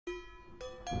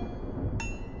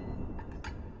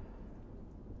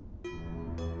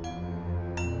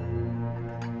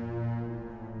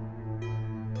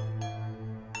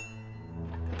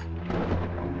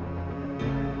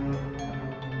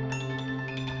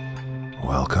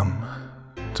Welcome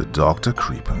to Dr.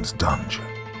 Creepen's dungeon.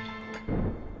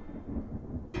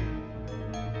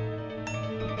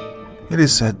 It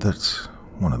is said that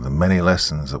one of the many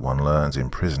lessons that one learns in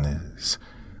prison is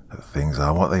that things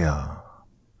are what they are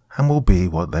and will be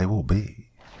what they will be.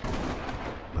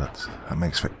 But that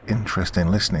makes for interesting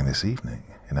listening this evening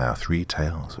in our 3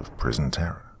 tales of prison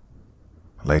terror.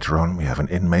 Later on we have An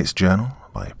Inmates Journal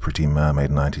by Pretty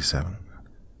Mermaid 97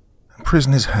 and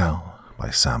Prison is Hell by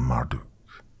Sam Marduk.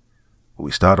 But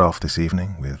we start off this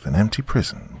evening with An Empty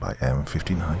Prison by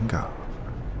M59 Guard.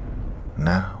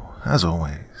 Now, as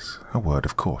always, a word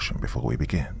of caution before we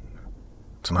begin.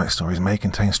 Tonight's stories may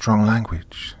contain strong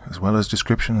language, as well as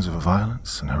descriptions of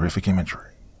violence and horrific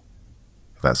imagery.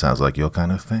 If that sounds like your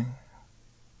kind of thing,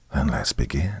 then let's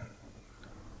begin.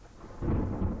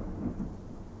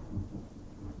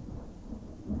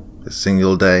 A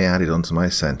single day added onto my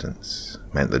sentence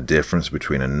meant the difference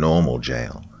between a normal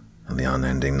jail and the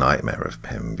unending nightmare of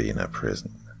Pembina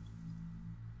prison.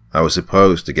 I was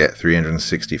supposed to get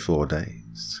 364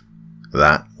 days.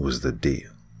 That was the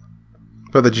deal.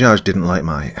 But the judge didn't like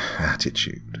my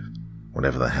attitude,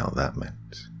 whatever the hell that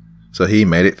meant. So he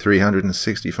made it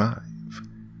 365.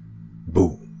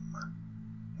 Boom.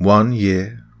 1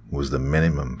 year was the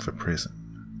minimum for prison.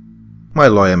 My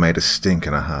lawyer made a stink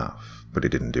and a half, but it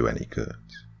didn't do any good.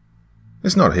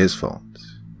 It's not his fault.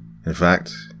 In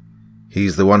fact,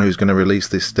 he's the one who's going to release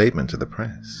this statement to the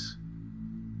press.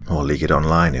 Or leak it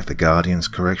online if the Guardian's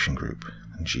Correction Group,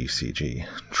 GCG,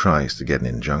 tries to get an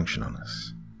injunction on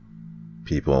us.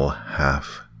 People have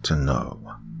to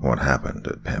know what happened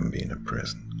at Pembina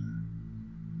prison.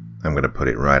 I'm going to put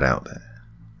it right out there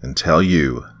and tell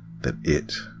you that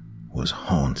it was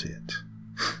haunted.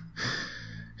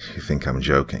 You think I'm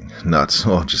joking, nuts,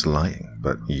 or just lying,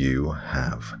 but you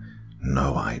have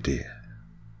no idea.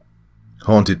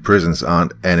 Haunted prisons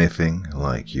aren't anything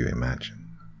like you imagine.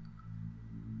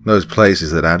 Those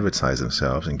places that advertise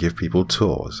themselves and give people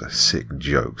tours are sick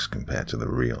jokes compared to the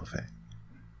real thing.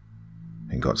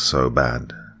 It got so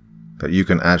bad that you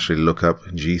can actually look up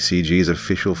GCG's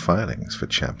official filings for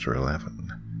Chapter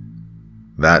 11.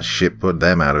 That shit put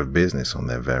them out of business on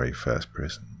their very first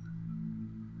prison.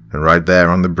 And right there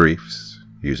on the briefs,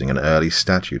 using an early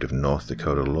statute of North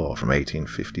Dakota law from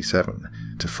 1857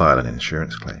 to file an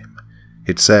insurance claim,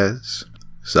 it says,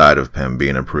 "Site of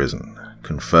Pembina prison,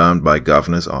 confirmed by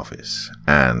Governor's office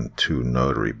and 2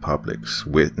 notary publics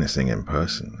witnessing in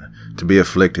person to be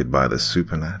afflicted by the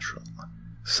supernatural,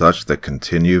 such that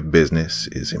continued business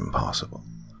is impossible."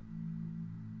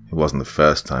 It wasn't the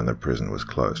first time the prison was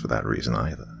closed for that reason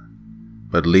either,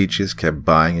 but leeches kept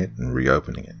buying it and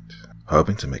reopening it,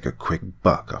 hoping to make a quick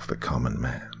buck off the common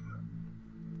man.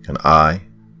 And I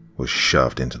was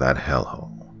shoved into that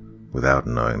hellhole without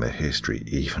knowing the history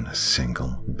even a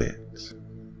single bit.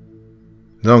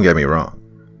 Don't get me wrong,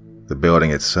 the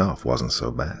building itself wasn't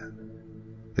so bad,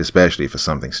 especially for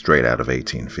something straight out of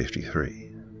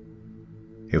 1853.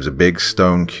 It was a big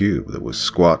stone cube that was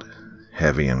squat,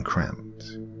 heavy and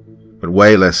cramped, but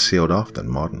way less sealed off than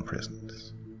modern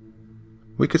prisons.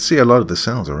 We could see a lot of the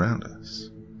cells around us.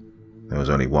 There was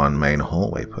only one main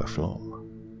hallway per floor,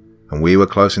 and we were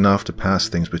close enough to pass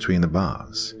things between the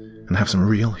bars and have some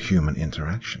real human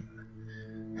interaction.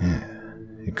 Yeah,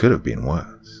 it could have been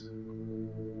worse.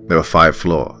 There were 5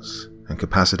 floors, and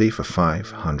capacity for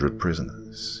 500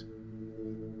 prisoners.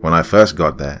 When I first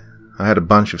got there, I had a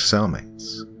bunch of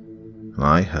cellmates, and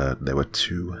I heard there were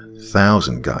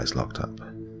 2,000 guys locked up,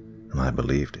 and I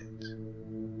believed it.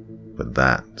 But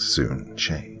that soon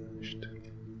changed.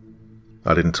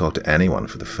 I didn't talk to anyone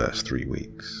for the first 3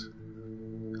 weeks.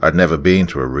 I'd never been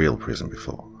to a real prison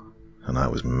before, and I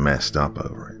was messed up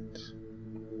over it.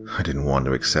 I didn't want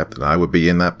to accept that I would be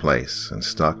in that place and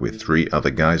stuck with 3 other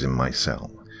guys in my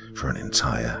cell for an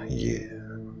entire year.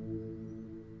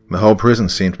 The whole prison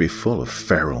seemed to be full of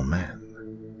feral men.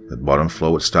 The bottom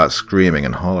floor would start screaming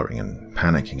and hollering and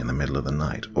panicking in the middle of the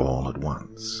night all at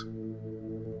once.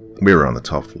 We were on the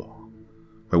top floor,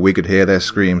 but we could hear their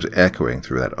screams echoing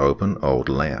through that open old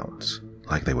layout,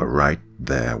 like they were right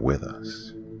there with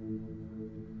us.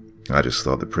 I just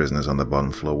thought the prisoners on the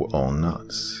bottom floor were all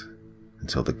nuts,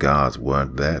 until the guards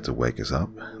weren't there to wake us up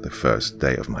the first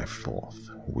day of my 4th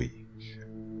week.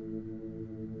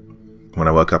 When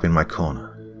I woke up in my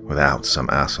corner, without some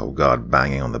asshole guard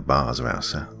banging on the bars of our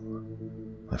cell,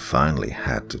 I finally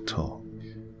had to talk.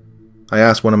 I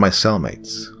asked one of my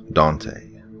cellmates,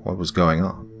 Dante, what was going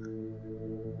on.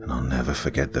 And I'll never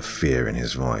forget the fear in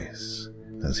his voice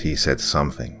as he said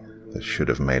something that should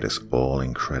have made us all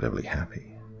incredibly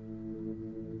happy.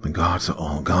 "The guards are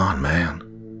all gone, man."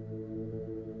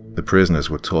 The prisoners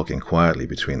were talking quietly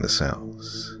between the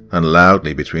cells, and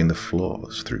loudly between the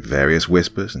floors through various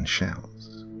whispers and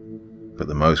shouts. But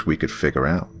the most we could figure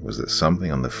out was that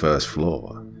something on the first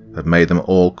floor had made them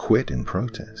all quit in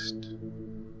protest.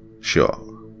 Sure,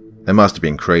 there must have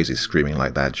been crazies screaming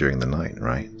like that during the night,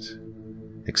 right?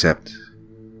 Except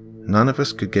none of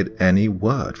us could get any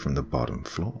word from the bottom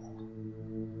floor.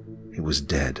 It was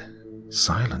dead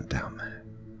silent down there.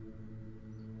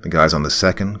 The guys on the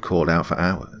second called out for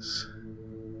hours.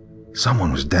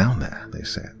 Someone was down there, they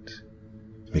said,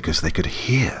 because they could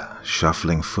hear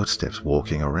shuffling footsteps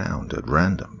walking around at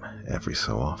random every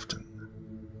so often.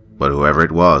 But whoever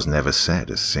it was never said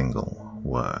a single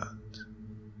word.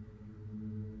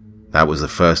 That was the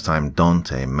first time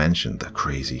Dante mentioned the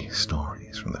crazy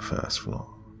stories from the first floor.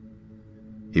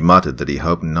 He muttered that he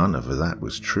hoped none of that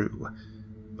was true,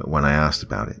 but when I asked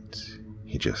about it,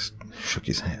 he just shook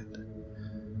his head.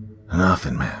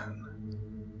 "Nothing, man.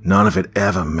 None of it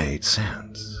ever made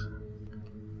sense."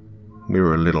 We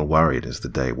were a little worried as the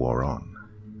day wore on,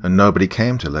 and nobody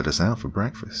came to let us out for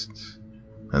breakfast.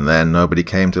 And then nobody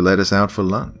came to let us out for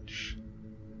lunch.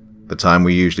 The time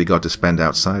we usually got to spend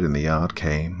outside in the yard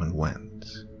came and went,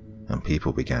 and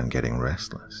people began getting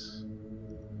restless.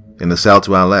 In the cell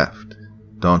to our left,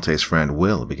 Dante's friend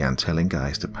Will began telling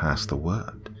guys to pass the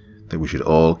word that we should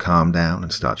all calm down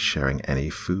and start sharing any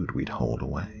food we'd hold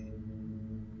away.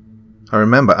 I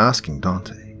remember asking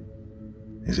Dante,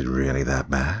 "Is it really that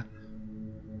bad?"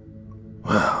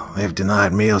 "Well, they've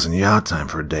denied meals in yard time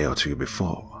for a day or two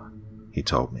before," he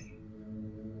told me.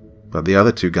 But the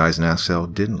other two guys in our cell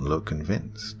didn't look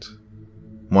convinced.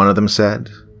 One of them said,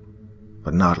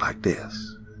 "But not like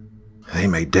this. They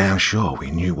made damn sure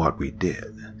we knew what we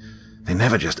did. They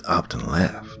never just upped and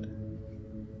left."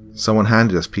 Someone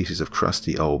handed us pieces of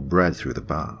crusty old bread through the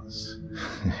bars.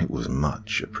 It was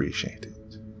much appreciated.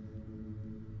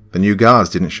 The new guards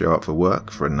didn't show up for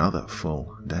work for another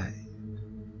full day.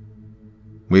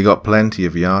 We got plenty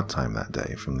of yard time that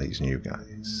day from these new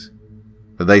guys,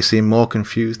 but they seemed more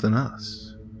confused than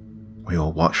us. We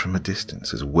all watched from a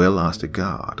distance as Will asked a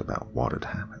guard about what had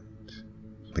happened.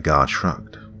 The guard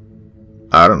shrugged.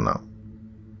 "I don't know.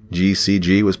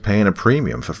 GCG was paying a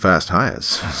premium for fast hires,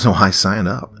 so I signed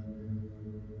up."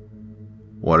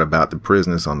 "What about the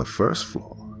prisoners on the first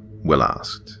floor?" Will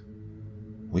asked.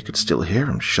 "We could still hear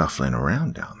them shuffling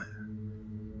around down there.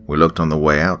 We looked on the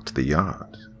way out to the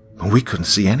yard, but we couldn't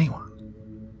see anyone."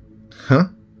 "Huh?"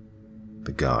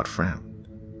 The guard frowned.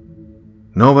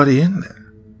 "Nobody in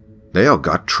there. They all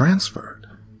got transferred."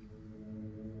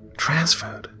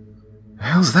 "Transferred? The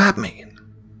hell's that mean?"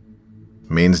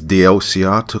 "Means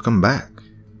DOCR took them back.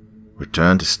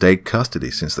 Returned to state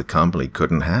custody since the company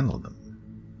couldn't handle them."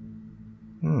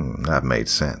 That made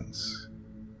sense.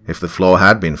 If the floor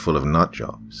had been full of nut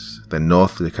jobs, then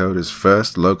North Dakota's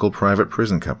first local private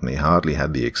prison company hardly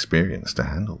had the experience to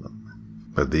handle them.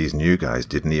 But these new guys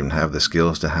didn't even have the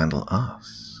skills to handle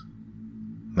us.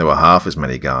 There were half as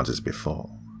many guards as before,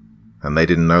 and they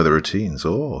didn't know the routines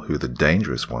or who the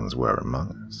dangerous ones were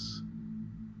among us.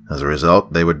 As a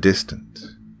result, they were distant,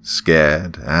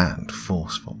 scared, and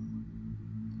forceful.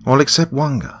 All except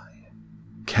one guy,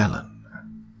 Kellen.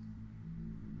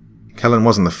 Kellen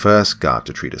wasn't the first guard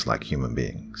to treat us like human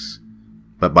beings,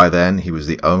 but by then he was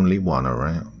the only one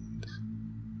around.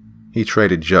 He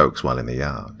traded jokes while in the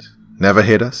yard, never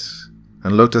hit us,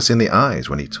 and looked us in the eyes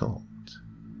when he talked.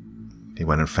 He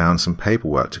went and found some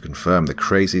paperwork to confirm the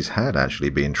crazies had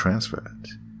actually been transferred,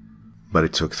 but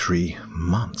it took 3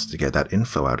 months to get that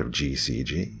info out of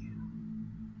GCG.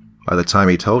 By the time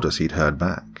he told us he'd heard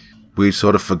back, we'd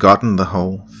sort of forgotten the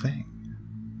whole thing.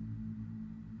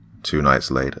 2 nights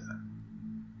later,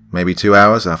 maybe 2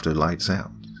 hours after lights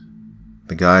out,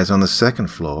 the guys on the second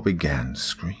floor began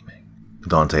screaming.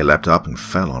 Dante leapt up and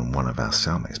fell on one of our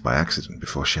cellmates by accident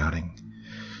before shouting,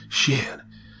 Shit,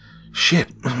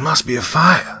 it must be a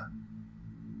fire."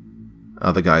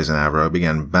 Other guys in our row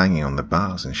began banging on the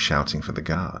bars and shouting for the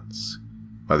guards,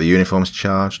 while the uniforms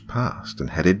charged past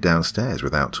and headed downstairs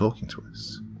without talking to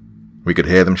us. We could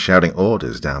hear them shouting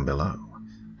orders down below,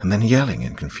 and then yelling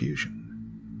in confusion.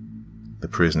 The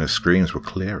prisoners' screams were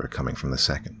clearer coming from the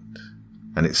second,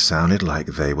 and it sounded like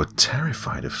they were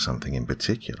terrified of something in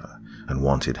particular and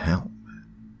wanted help.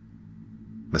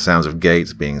 The sounds of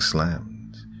gates being slammed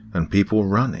and people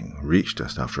running reached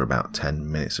us after about 10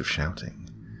 minutes of shouting,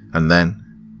 and then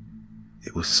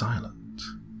it was silent.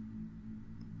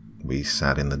 We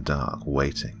sat in the dark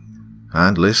waiting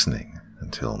and listening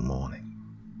until morning.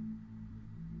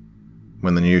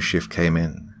 When the new shift came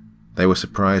in, they were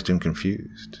surprised and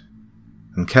confused,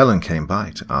 and Kellen came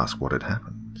by to ask what had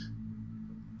happened.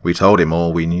 We told him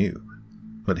all we knew,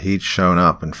 but he'd shown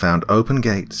up and found open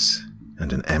gates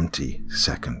and an empty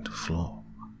second floor.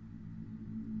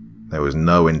 There was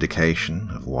no indication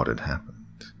of what had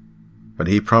happened, but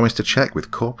he promised to check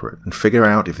with corporate and figure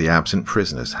out if the absent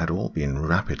prisoners had all been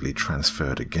rapidly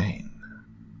transferred again.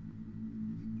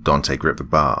 Dante gripped the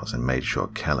bars and made sure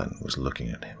Kellen was looking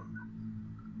at him.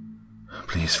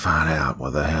 "Please find out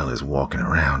what the hell is walking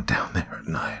around down there at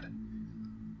night."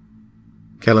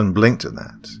 Kellen blinked at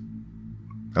that.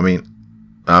 "I mean,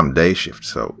 I'm day shift,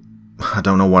 so I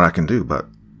don't know what I can do, but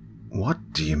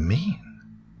what do you mean?"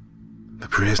 "The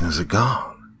prisoners are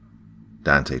gone,"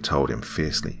 Dante told him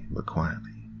fiercely but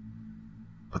quietly.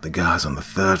 "But the guys on the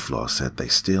third floor said they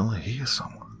still hear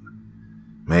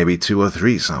someone. Maybe 2 or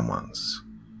 3 someones,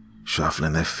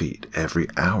 shuffling their feet every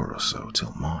hour or so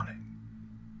till morning."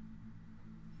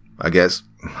 "I guess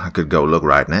I could go look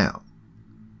right now."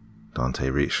 Dante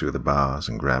reached through the bars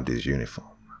and grabbed his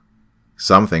uniform,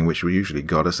 something which usually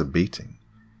got us a beating.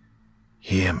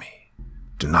 "Hear me.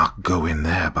 Do not go in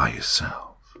there by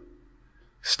yourself.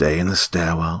 Stay in the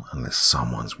stairwell unless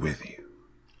someone's with you."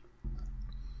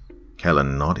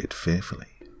 Kellen nodded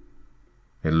fearfully.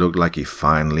 It looked like he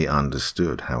finally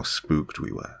understood how spooked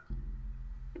we were.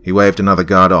 He waved another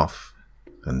guard off,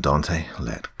 and Dante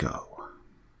let go.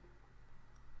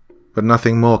 But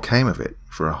nothing more came of it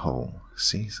for a whole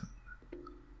season.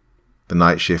 The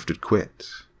night shift had quit,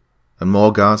 and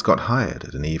more guards got hired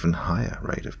at an even higher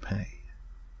rate of pay.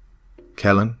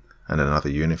 Kellen and another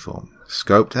uniform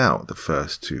scoped out the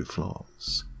first 2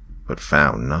 floors, but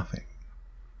found nothing.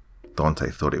 Dante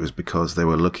thought it was because they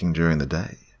were looking during the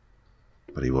day,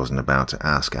 but he wasn't about to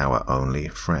ask our only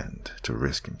friend to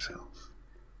risk himself.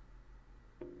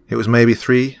 It was maybe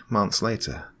 3 months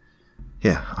later.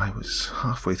 Yeah, I was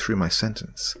halfway through my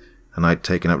sentence, and I'd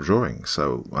taken up drawing,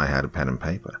 so I had a pen and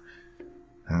paper.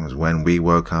 That was when we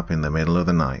woke up in the middle of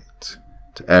the night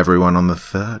to everyone on the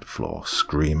 3rd floor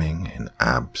screaming in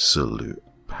absolute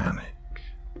panic.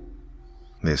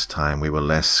 This time we were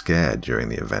less scared during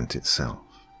the event itself.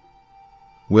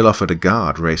 Will offered a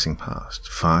guard racing past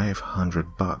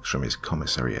 $500 from his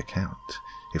commissary account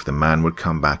if the man would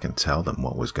come back and tell them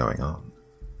what was going on.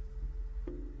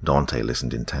 Dante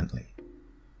listened intently,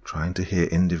 trying to hear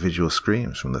individual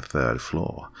screams from the 3rd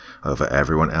floor over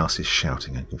everyone else's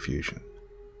shouting and confusion.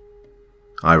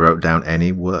 I wrote down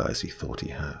any words he thought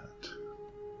he heard.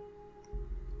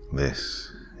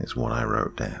 This is what I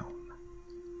wrote down.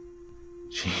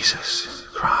 "Jesus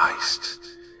Christ,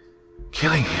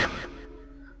 killing him.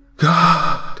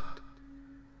 God,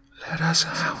 let us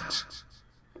out.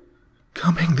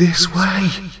 Coming this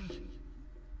way."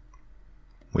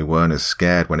 We weren't as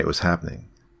scared when it was happening,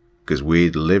 because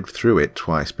we'd lived through it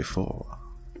twice before.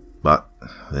 But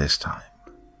this time,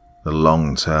 the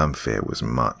long-term fear was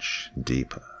much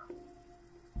deeper.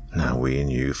 Now we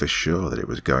knew for sure that it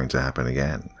was going to happen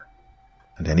again,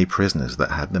 and any prisoners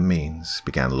that had the means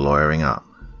began lawyering up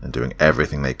and doing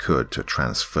everything they could to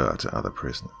transfer to other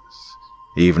prisoners,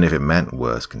 even if it meant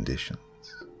worse conditions.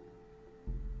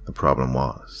 The problem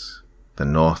was, the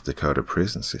North Dakota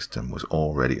prison system was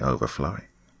already overflowing,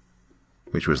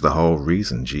 which was the whole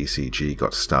reason GCG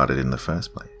got started in the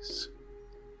first place.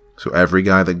 So every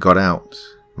guy that got out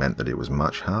meant that it was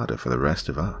much harder for the rest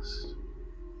of us.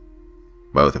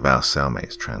 Both of our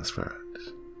cellmates transferred,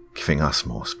 giving us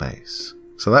more space,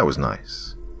 so that was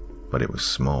nice, but it was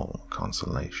small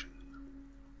consolation.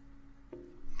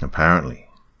 Apparently,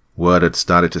 word had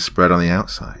started to spread on the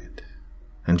outside,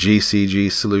 and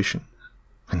GCG's solution,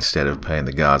 instead of paying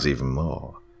the guards even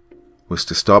more, was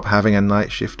to stop having a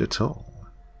night shift at all,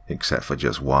 except for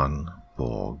just one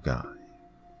poor guy.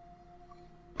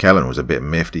 Kellen was a bit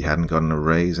miffed he hadn't gotten a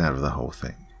raise out of the whole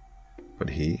thing,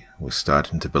 but he was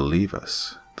starting to believe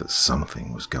us that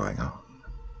something was going on.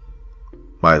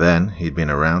 By then, he'd been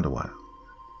around a while,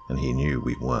 and he knew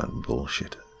we weren't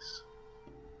bullshitters.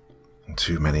 And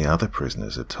too many other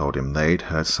prisoners had told him they'd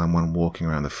heard someone walking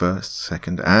around the 1st,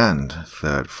 2nd, and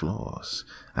 3rd floors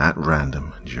at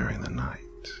random during the night.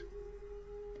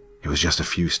 It was just a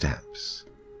few steps,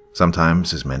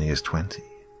 sometimes as many as 20,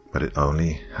 but it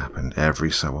only happened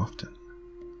every so often.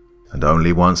 And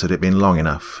only once had it been long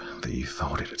enough that you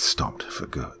thought it had stopped for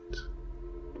good.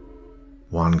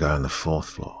 One guy on the 4th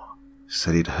floor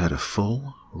said he'd heard a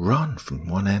full run from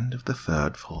one end of the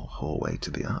 3rd floor hallway to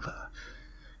the other,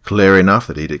 clear enough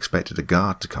that he'd expected a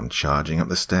guard to come charging up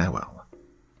the stairwell,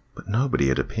 but nobody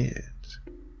had appeared.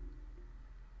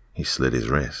 He slid his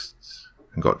wrists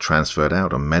and got transferred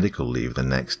out on medical leave the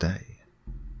next day.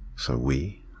 So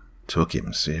we took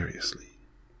him seriously.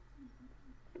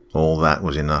 All that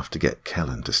was enough to get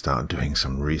Kellen to start doing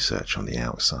some research on the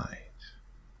outside.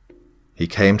 He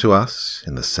came to us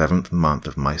in the 7th month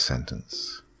of my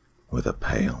sentence with a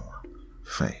pale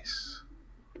face.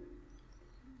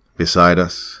 Beside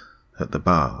us, at the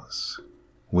bars,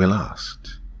 Will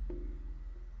asked,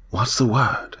 "What's the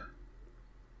word?"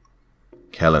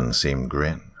 Kellen seemed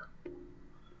grim.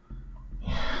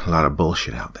 "A lot of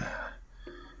bullshit out there,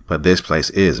 but this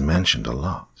place is mentioned a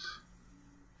lot.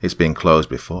 It's been closed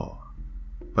before,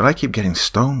 but I keep getting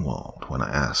stonewalled when I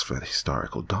ask for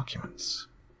historical documents.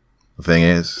 The thing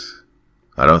is,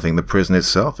 I don't think the prison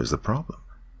itself is the problem.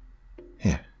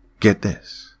 Here, get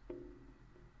this."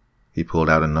 He pulled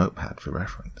out a notepad for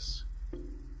reference.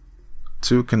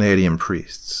 2 Canadian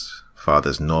priests,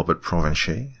 Fathers Norbert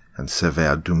Provencher and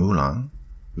Sévère Dumoulin,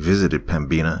 visited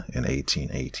Pembina in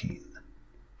 1818,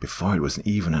 before it was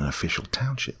even an official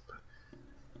township.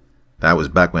 That was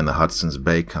back when the Hudson's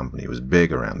Bay Company was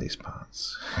big around these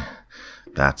parts.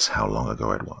 That's how long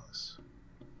ago it was.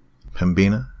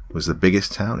 Pembina was the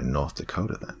biggest town in North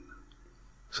Dakota then,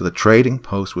 so the trading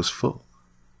post was full.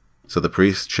 So the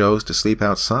priests chose to sleep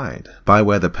outside, by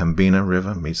where the Pembina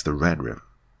River meets the Red River.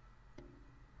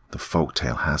 The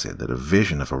folktale has it that a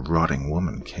vision of a rotting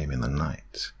woman came in the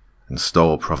night and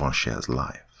stole Provencher's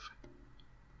life.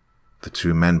 The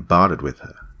 2 men bartered with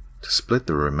her to split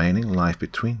the remaining life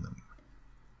between them,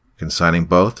 consigning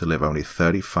both to live only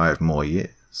 35 more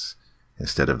years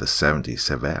instead of the 70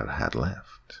 Sévère had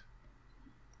left.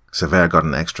 Sévère got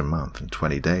an extra month and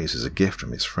 20 days as a gift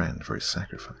from his friend for his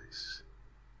sacrifice.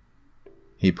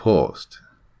 He paused,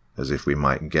 as if we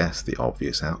might guess the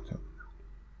obvious outcome.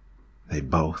 They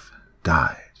both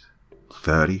died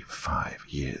 35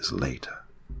 years later.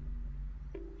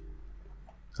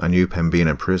 I knew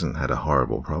Pembina Prison had a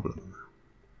horrible problem,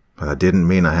 but that didn't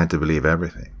mean I had to believe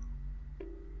everything.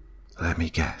 Let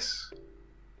me guess,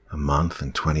 a month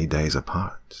and 20 days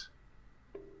apart.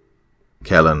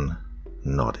 Kellen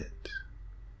nodded.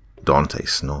 Dante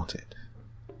snorted.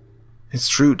 "It's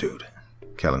true, dude,"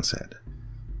 Kellen said.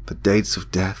 "The dates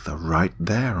of death are right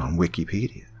there on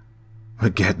Wikipedia.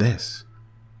 But get this,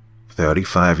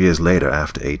 35 years later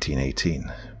after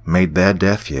 1818, made their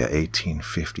death year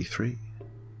 1853,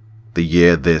 the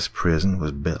year this prison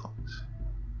was built,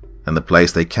 and the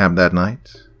place they camped that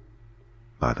night,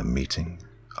 by the meeting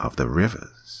of the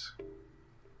rivers."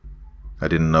 I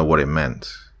didn't know what it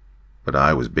meant, but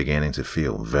I was beginning to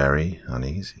feel very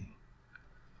uneasy.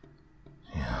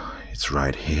 "It's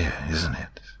right here, isn't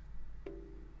it?"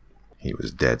 He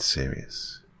was dead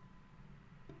serious.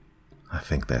 "I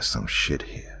think there's some shit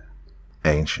here.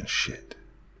 Ancient shit.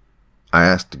 I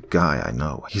asked a guy I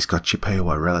know. He's got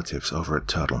Chippewa relatives over at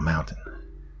Turtle Mountain.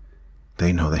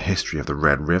 They know the history of the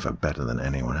Red River better than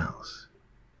anyone else.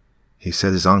 He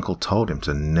said his uncle told him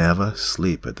to never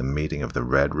sleep at the meeting of the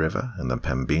Red River and the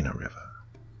Pembina River.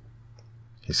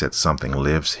 He said something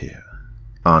lives here,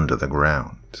 under the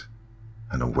ground,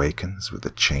 and awakens with the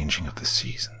changing of the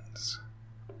seasons.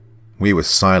 We were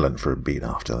silent for a beat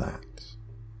after that.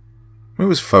 It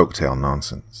was folktale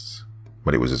nonsense,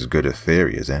 but it was as good a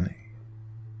theory as any.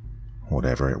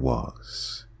 Whatever it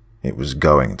was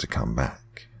going to come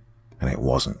back, and it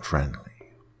wasn't friendly.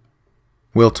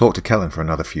 Will talked to Kellen for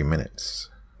another few minutes,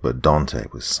 but Dante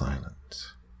was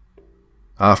silent.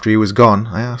 After he was gone,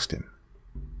 I asked him,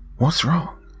 "What's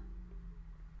wrong?"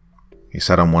 He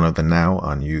sat on one of the now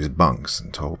unused bunks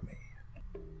and told me,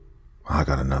 "I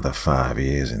got another 5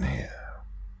 years in here,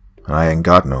 and I ain't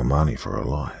got no money for a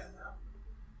lawyer.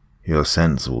 Your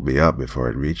sentence will be up before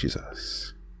it reaches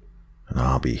us, and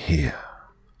I'll be here,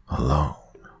 alone."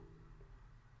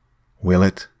 Will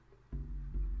it?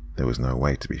 There was no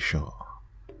way to be sure.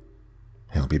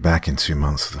 He'll be back in 2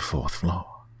 months for the 4th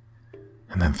floor,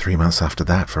 and then 3 months after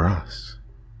that for us.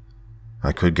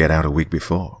 I could get out a week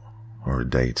before, or a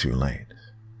day too late.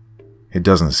 It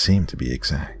doesn't seem to be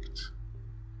exact.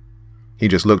 He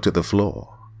just looked at the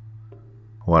floor.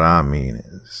 What I mean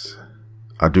is,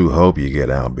 I do hope you get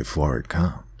out before it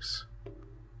comes.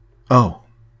 Oh.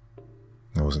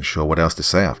 I wasn't sure what else to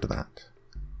say after that,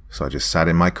 so I just sat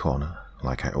in my corner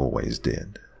like I always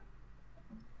did.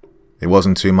 It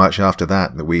wasn't too much after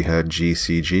that we heard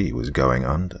GCG was going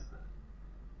under.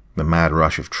 The mad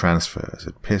rush of transfers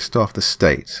had pissed off the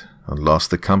state and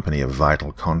lost the company a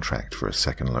vital contract for a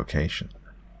second location,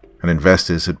 and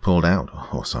investors had pulled out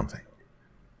or something.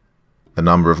 The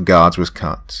number of guards was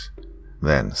cut,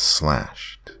 then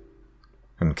slashed,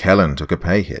 and Kellen took a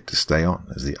pay hit to stay on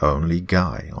as the only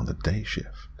guy on the day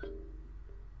shift.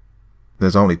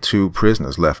 There's only 2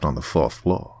 prisoners left on the 4th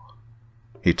floor,"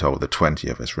 he told the 20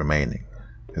 of us remaining,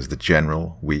 as the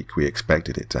general week we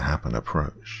expected it to happen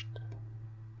approached.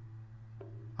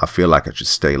 I feel like I should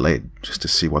stay late just to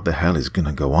see what the hell is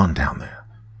gonna go on down there,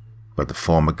 but the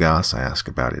former guards I ask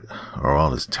about it are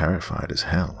all as terrified as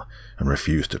hell and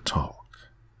refuse to talk.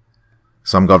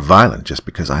 Some got violent just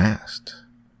because I asked.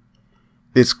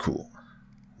 "It's cool,"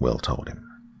 Will told him.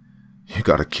 "You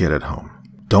got a kid at home.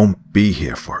 Don't be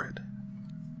here for it."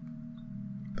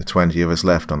 The 20 of us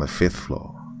left on the 5th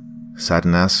floor, sat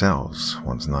in our cells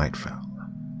once night fell,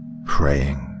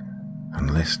 praying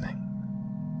and listening.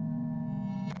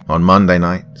 On Monday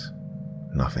night,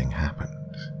 nothing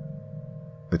happened.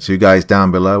 The 2 guys down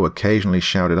below occasionally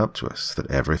shouted up to us that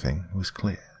everything was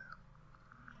clear.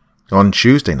 On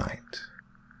Tuesday night,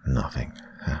 nothing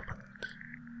happened.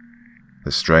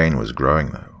 The strain was growing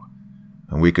though,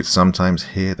 and we could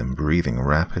sometimes hear them breathing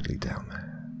rapidly down there.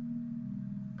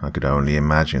 I could only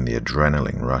imagine the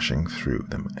adrenaline rushing through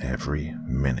them every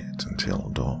minute until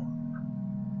dawn.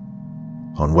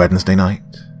 On Wednesday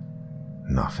night,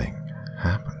 nothing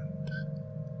happened.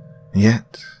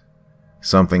 Yet,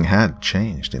 something had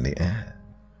changed in the air.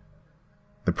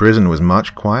 The prison was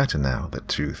much quieter now that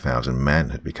 2,000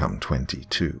 men had become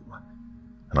 22,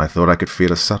 and I thought I could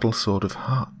feel a subtle sort of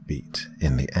heartbeat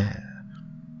in the air,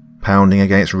 pounding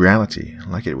against reality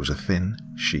like it was a thin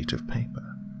sheet of paper.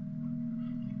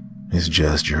 "It's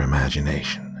just your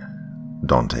imagination,"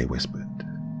 Dante whispered.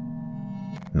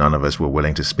 None of us were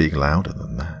willing to speak louder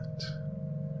than that.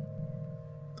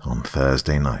 On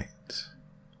Thursday night,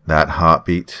 that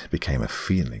heartbeat became a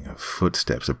feeling of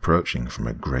footsteps approaching from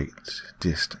a great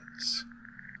distance.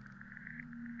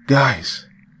 "Guys,"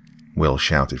 Will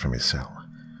shouted from his cell.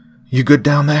 "You good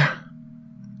down there?"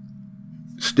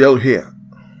 "Still here,"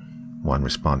 one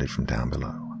responded from down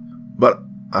below. "But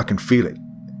I can feel it.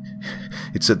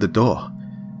 It's at the door.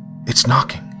 It's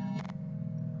knocking."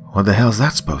 What the hell's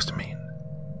that supposed to mean?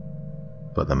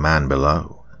 But the man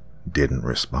below didn't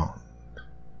respond.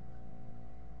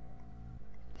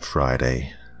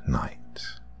 Friday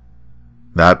night.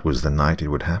 That was the night it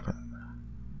would happen.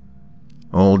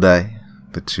 All day,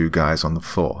 the 2 guys on the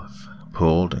 4th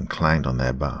pulled and clanged on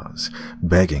their bars,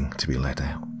 begging to be let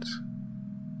out.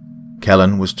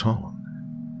 Kellen was torn.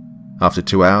 After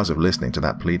 2 hours of listening to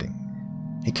that pleading,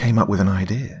 he came up with an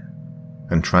idea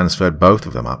and transferred both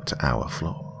of them up to our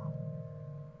floor.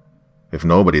 "If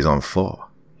nobody's on 4,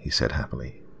 he said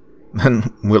happily,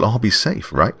 "then we'll all be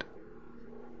safe, right?"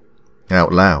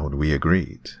 Out loud we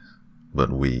agreed,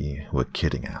 but we were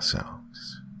kidding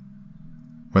ourselves.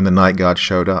 When the night guard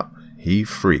showed up, he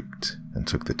freaked and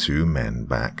took the 2 men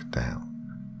back down.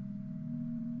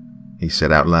 He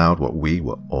said out loud what we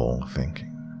were all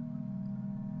thinking.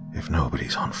 "If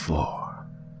nobody's on 4,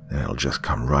 then it'll just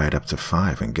come right up to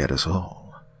 5 and get us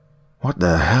all." What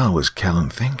the hell was Kellen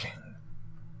thinking?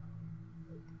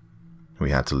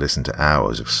 We had to listen to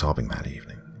hours of sobbing that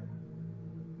evening.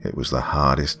 It was the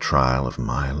hardest trial of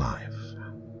my life.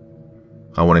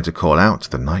 I wanted to call out to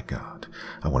the night guard.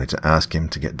 I wanted to ask him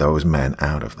to get those men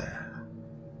out of there.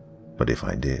 But if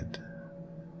I did,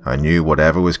 I knew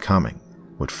whatever was coming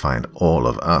would find all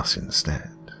of us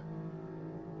instead.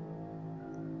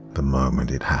 The moment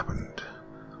it happened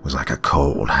was like a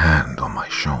cold hand on my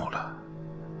shoulder.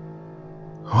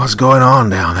 "What's going on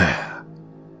down there?"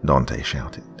 Dante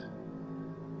shouted.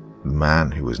 The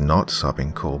man who was not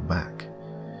sobbing called back.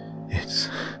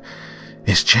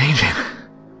 It's changing."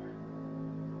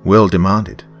 Will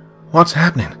demanded. "What's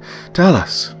happening? Tell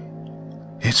us."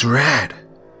 "It's red."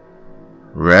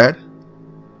 "Red?"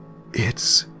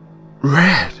 "It's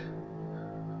red."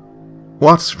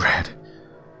 "What's red?"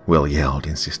 Will yelled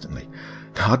insistently.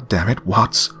 "God damn it,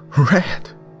 what's red?"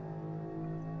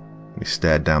 We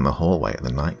stared down the hallway at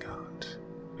the night guard,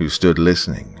 who stood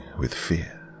listening with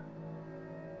fear.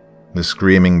 The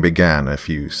screaming began a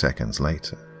few seconds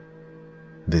later.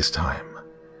 This time,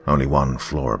 only 1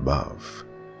 floor above,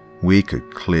 we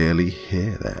could clearly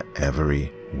hear their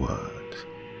every word.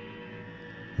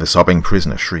 The sobbing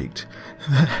prisoner shrieked,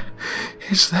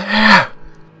 "It's there!"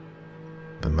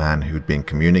 The man who'd been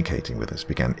communicating with us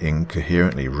began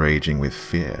incoherently raging with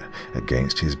fear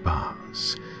against his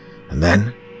bars. And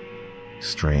then,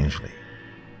 strangely,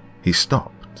 he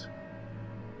stopped.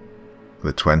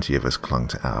 The 20 of us clung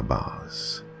to our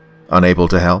bars, unable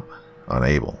to help,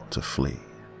 unable to flee.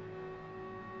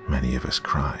 Many of us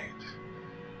cried,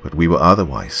 but we were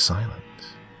otherwise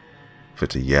silent, for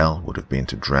to yell would have been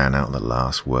to drown out the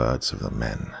last words of the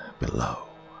men below.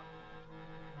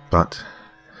 But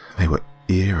they were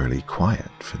eerily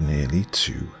quiet for nearly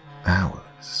 2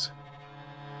 hours.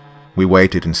 We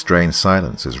waited in strained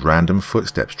silence as random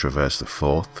footsteps traversed the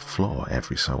 4th floor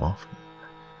every so often.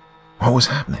 What was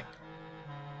happening?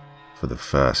 For the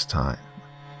first time,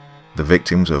 the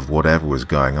victims of whatever was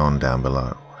going on down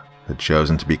below had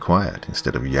chosen to be quiet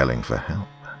instead of yelling for help.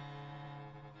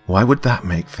 Why would that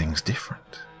make things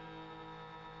different?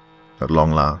 At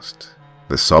long last,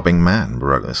 the sobbing man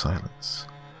broke the silence.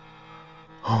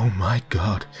 "Oh my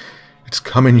God, it's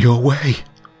coming your way."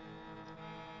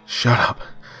 "Shut up.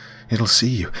 It'll see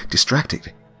you. Distract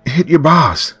it. Hit your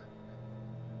bars."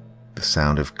 The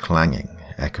sound of clanging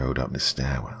echoed up the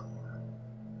stairwell.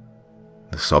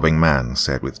 The sobbing man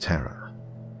said with terror,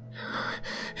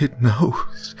 "It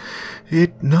knows.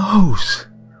 It knows.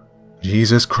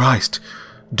 Jesus Christ,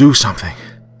 do something."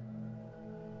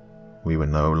 We were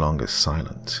no longer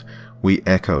silent. We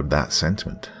echoed that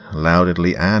sentiment,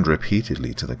 loudly and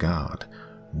repeatedly to the guard.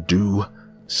 Do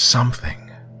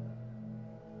something.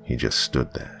 He just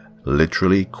stood there,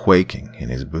 literally quaking in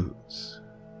his boots.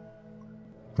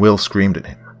 Will screamed at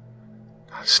him.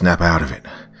 "Snap out of it.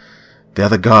 The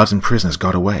other guards and prisoners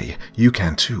got away. You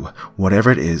can too. Whatever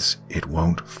it is, it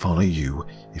won't follow you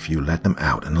if you let them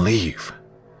out and leave."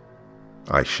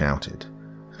 I shouted,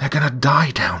 "They're gonna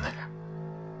die down there."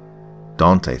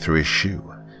 Dante threw his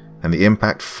shoe, and the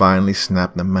impact finally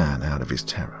snapped the man out of his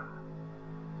terror.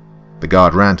 The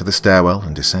guard ran to the stairwell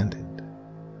and descended.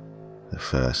 The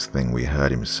first thing we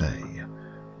heard him say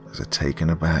was a taken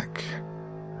aback,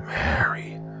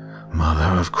 "Mary,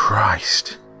 Mother of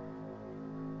Christ."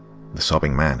 The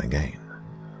sobbing man again,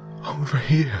 "Over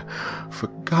here, for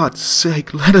God's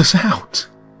sake, let us out."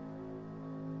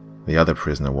 The other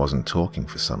prisoner wasn't talking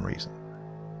for some reason.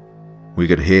 We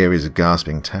could hear his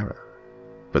gasping terror,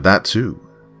 but that too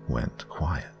went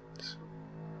quiet.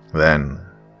 Then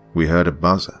we heard a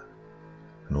buzzer,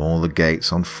 and all the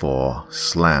gates on 4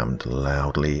 slammed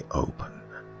loudly open.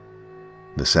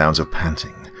 The sounds of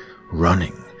panting,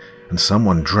 running, and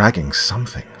someone dragging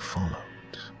something followed.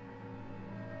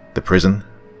 The prison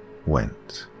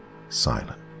went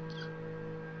silent.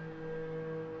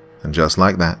 And just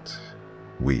like that,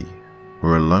 we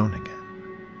were alone again.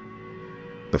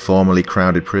 The formerly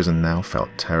crowded prison now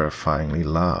felt terrifyingly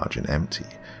large and empty,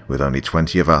 with only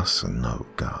 20 of us and no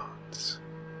guards.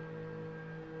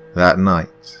 That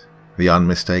night, the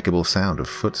unmistakable sound of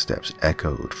footsteps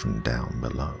echoed from down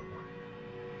below.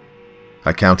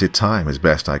 I counted time as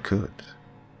best I could.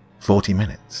 40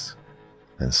 minutes.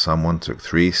 Then someone took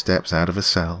 3 steps out of a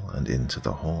cell and into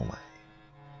the hallway.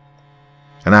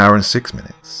 An hour and 6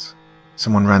 minutes.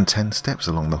 Someone ran 10 steps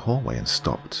along the hallway and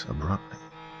stopped abruptly.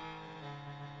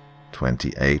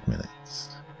 28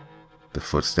 minutes. The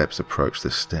footsteps approached the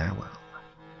stairwell,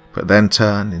 but then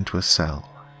turned into a cell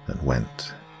and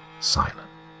went silent.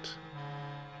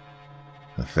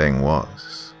 The thing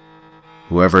was,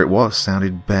 whoever it was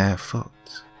sounded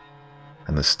barefoot,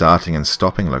 and the starting and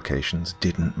stopping locations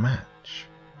didn't match.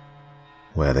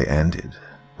 Where they ended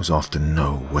was often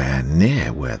nowhere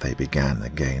near where they began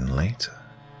again later.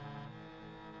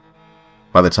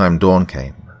 By the time dawn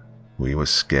came, we were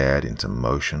scared into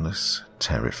motionless,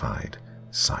 terrified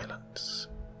silence.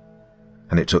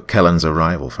 And it took Kellen's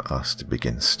arrival for us to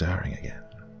begin stirring again.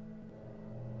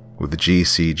 With the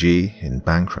GCG in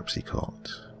bankruptcy court,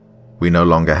 we no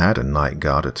longer had a night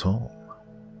guard at all.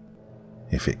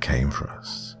 If it came for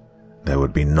us, there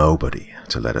would be nobody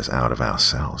to let us out of our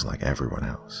cells like everyone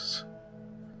else.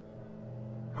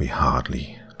 We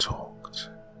hardly talked.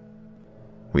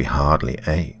 We hardly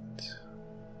ate.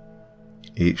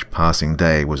 Each passing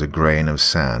day was a grain of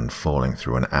sand falling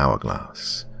through an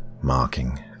hourglass,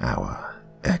 marking our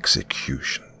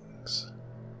executions.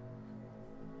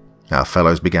 Our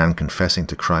fellows began confessing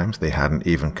to crimes they hadn't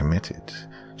even committed,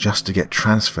 just to get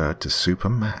transferred to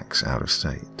Supermax out of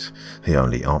state, the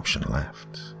only option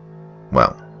left.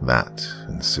 Well, that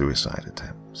and suicide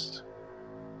attempts.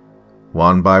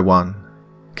 One by one,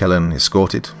 Kellen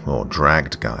escorted or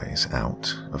dragged guys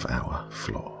out of our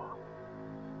floor.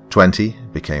 20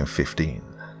 became 15,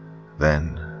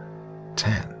 then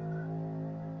 10.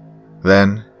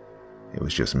 Then it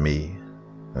was just me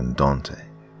and Dante,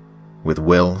 with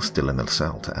Will still in the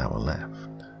cell to our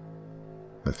left.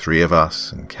 The 3 of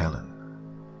us and Kellen.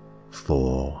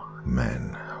 4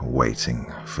 men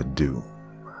waiting for doom.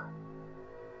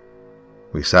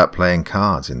 We sat playing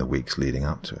cards in the weeks leading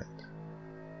up to it.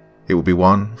 It would be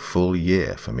 1 full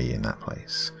year for me in that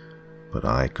place, but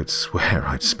I could swear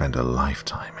I'd spent a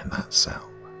lifetime in that cell.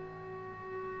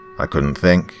 I couldn't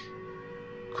think,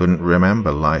 couldn't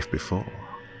remember life before,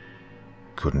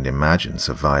 couldn't imagine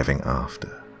surviving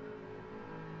after.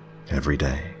 Every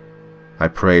day, I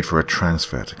prayed for a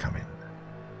transfer to come in,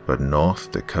 But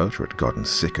North Dakota had gotten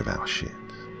sick of our shit,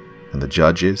 and the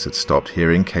judges had stopped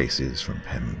hearing cases from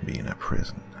Pembina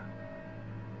Prison.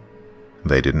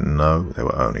 They didn't know there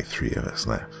were only 3 of us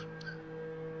left.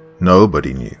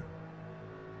 Nobody knew.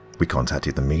 We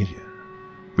contacted the media.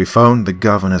 We phoned the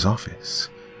governor's office.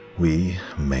 We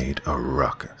made a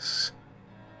ruckus.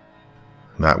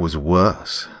 That was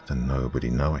worse than nobody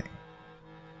knowing.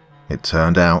 It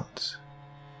turned out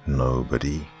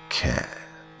nobody cared.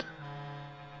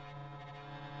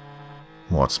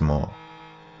 What's more,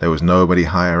 there was nobody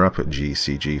higher up at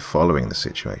GCG following the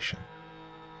situation,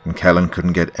 and Kellen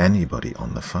couldn't get anybody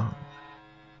on the phone.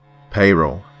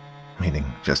 Payroll,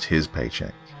 meaning just his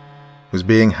paycheck, was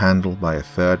being handled by a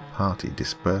third-party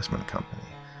disbursement company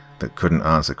that couldn't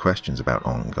answer questions about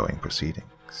ongoing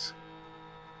proceedings.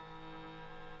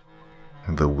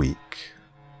 The week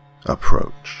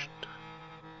approached.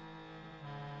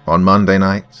 On Monday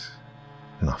night,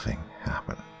 nothing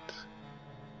happened.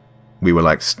 We were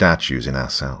like statues in our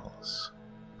cells,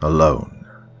 alone,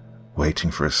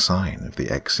 waiting for a sign of the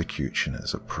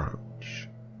executioner's approach.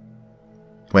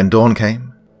 When dawn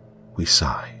came, we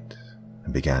sighed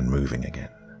and began moving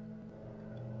again.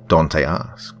 Dante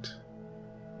asked,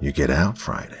 "You get out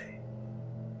Friday?"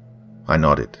 I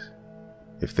nodded.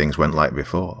 If things went like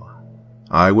before,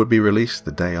 I would be released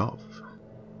the day of.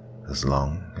 As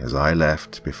long as I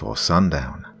left before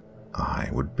sundown, I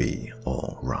would be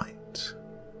all right.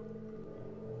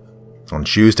 On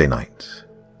Tuesday night,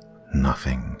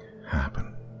 nothing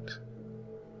happened.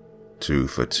 2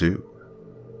 for 2.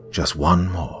 Just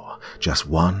one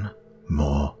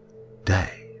more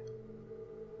day.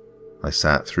 I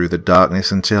sat through the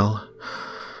darkness until...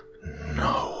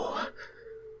 No.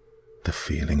 The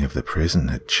feeling of the prison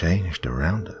had changed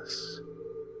around us.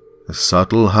 A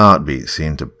subtle heartbeat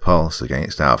seemed to pulse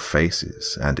against our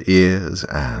faces and ears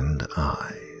and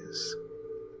eyes.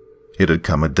 It had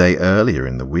come a day earlier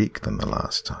in the week than the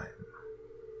last time.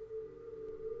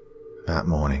 That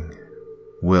morning,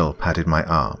 Will patted my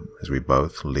arm as we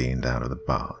both leaned out of the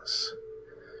bars.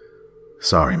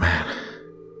 "Sorry, man."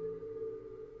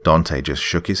 Dante just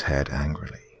shook his head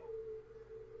angrily.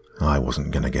 I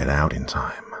wasn't going to get out in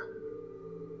time.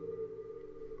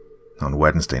 On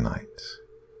Wednesday night,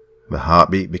 the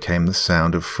heartbeat became the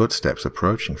sound of footsteps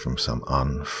approaching from some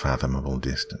unfathomable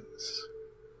distance.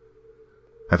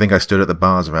 I think I stood at the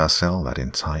bars of our cell that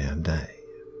entire day,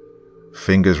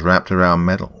 fingers wrapped around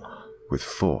metal, with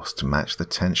force to match the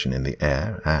tension in the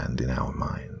air and in our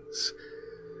minds.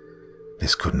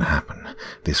 This couldn't happen.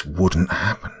 This wouldn't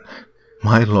happen.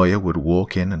 My lawyer would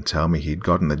walk in and tell me he'd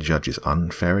gotten the judge's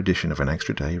unfair edition of an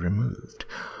extra day removed.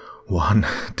 One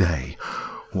day.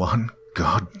 One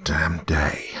goddamn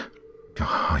day.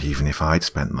 Oh, even if I'd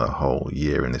spent the whole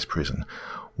year in this prison,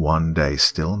 one day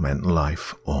still meant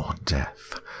life or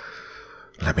death.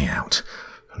 Let me out.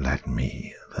 Let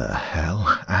me the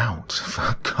hell out,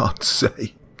 for God's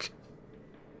sake.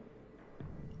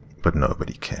 But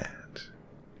nobody cared,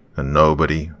 and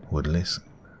nobody would listen.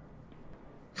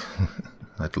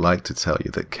 I'd like to tell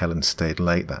you that Kellen stayed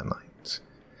late that night.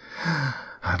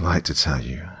 I'd like to tell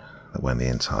you that when the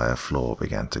entire floor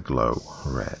began to glow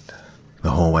red,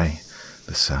 the hallway,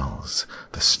 the cells,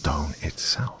 the stone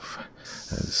itself,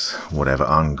 as whatever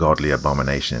ungodly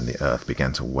abomination in the earth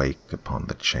began to wake upon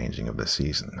the changing of the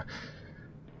season,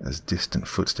 as distant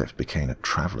footsteps became a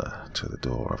traveller to the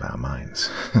door of our minds.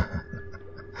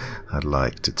 I'd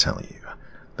like to tell you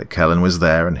that Kellen was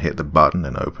there and hit the button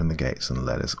and opened the gates and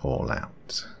let us all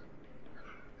out.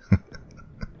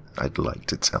 I'd like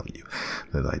to tell you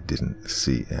that I didn't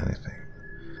see anything,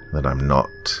 that I'm not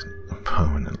a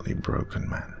permanently broken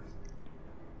man.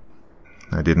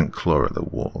 I didn't claw at the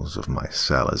walls of my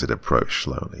cell as it approached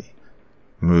slowly,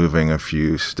 moving a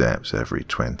few steps every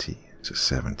 20 to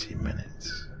 70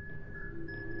 minutes.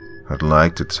 I'd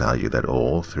like to tell you that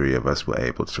all 3 of us were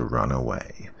able to run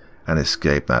away and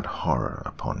escape that horror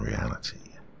upon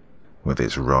reality, with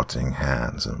its rotting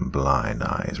hands and blind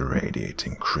eyes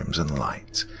radiating crimson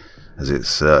light as it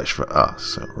searched for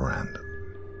us at random.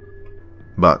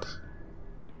 But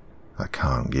I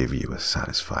can't give you a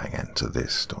satisfying end to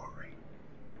this story.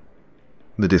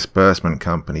 The disbursement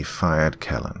company fired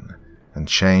Kellen and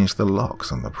changed the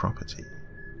locks on the property.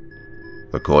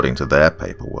 According to their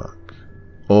paperwork,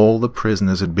 all the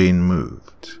prisoners had been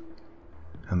moved,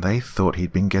 and they thought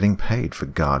he'd been getting paid for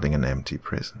guarding an empty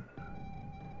prison.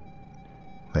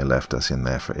 They left us in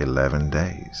there for 11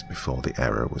 days before the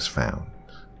error was found,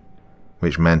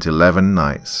 which meant 11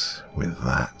 nights with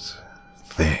that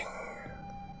thing.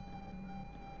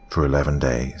 For 11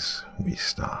 days, we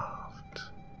starved.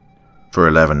 For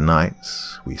 11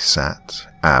 nights, we sat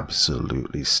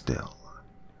absolutely still,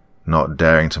 not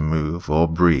daring to move or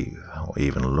breathe or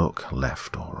even look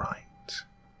left or right.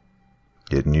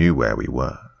 It knew where we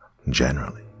were,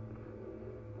 generally.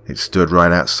 It stood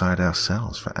right outside our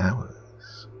cells for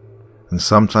hours, and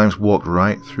sometimes walked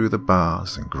right through the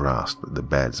bars and grasped at the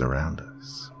beds around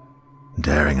us,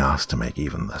 daring us to make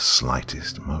even the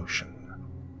slightest motion.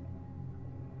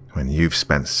 When you've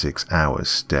spent 6 hours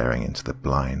staring into the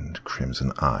blind,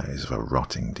 crimson eyes of a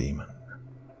rotting demon,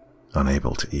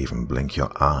 unable to even blink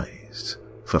your eyes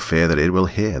for fear that it will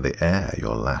hear the air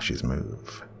your lashes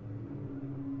move.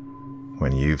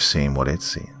 When you've seen what it's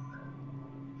seen,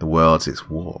 the worlds it's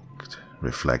walked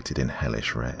reflected in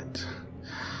hellish red,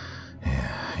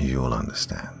 yeah, you'll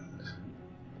understand.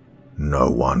 No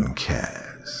one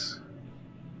cares.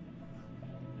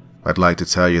 I'd like to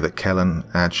tell you that Kellen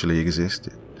actually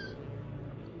existed.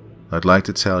 I'd like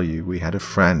to tell you we had a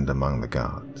friend among the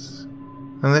guards,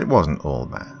 and that it wasn't all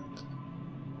bad.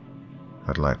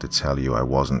 I'd like to tell you I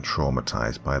wasn't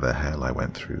traumatized by the hell I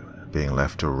went through, being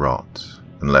left to rot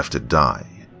and left to die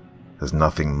as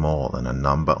nothing more than a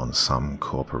number on some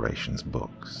corporation's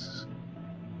books.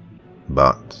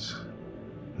 But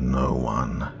no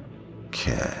one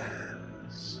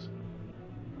cares.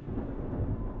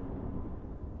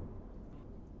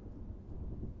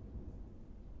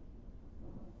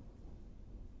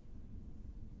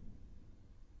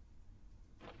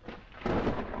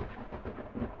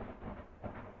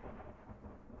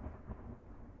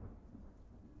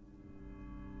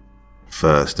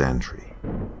 First entry.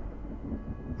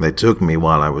 They took me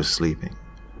while I was sleeping,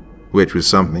 which was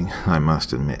something, I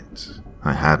must admit,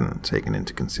 I hadn't taken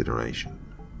into consideration.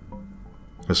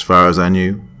 As far as I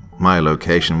knew, my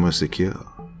location was secure.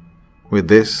 With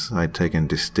this, I'd taken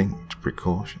distinct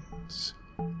precautions.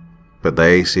 But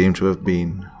they seemed to have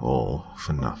been all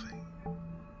for nothing.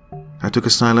 I took a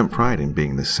silent pride in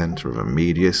being the center of a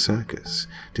media circus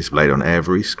displayed on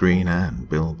every screen and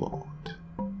billboard.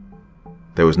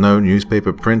 There was no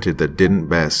newspaper printed that didn't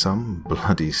bear some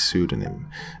bloody pseudonym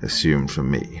assumed for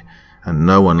me, and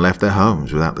no one left their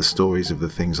homes without the stories of the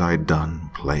things I'd done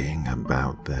playing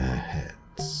about their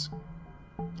heads.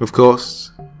 Of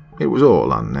course, it was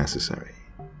all unnecessary.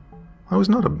 I was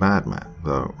not a bad man,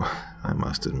 though, I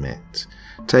must admit,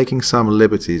 taking some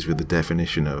liberties with the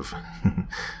definition of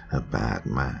a bad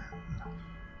man.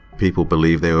 People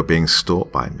believed they were being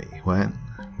stalked by me, when,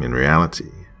 in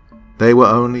reality, they were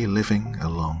only living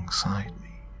alongside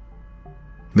me.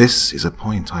 This is a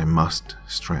point I must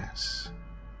stress.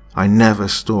 I never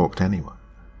stalked anyone.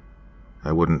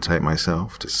 I wouldn't take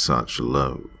myself to such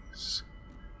lows.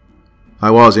 I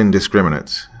was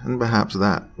indiscriminate, and perhaps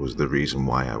that was the reason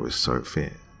why I was so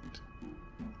feared.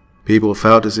 People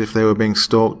felt as if they were being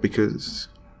stalked because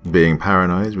being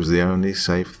paranoid was the only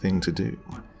safe thing to do.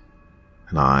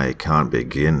 And I can't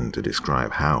begin to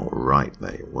describe how right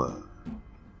they were.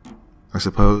 I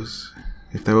suppose,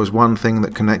 if there was one thing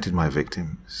that connected my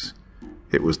victims,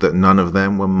 it was that none of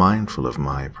them were mindful of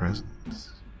my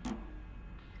presence.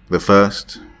 The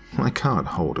first, I can't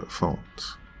hold at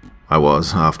fault. I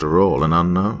was, after all, an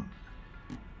unknown.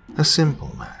 A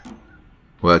simple man,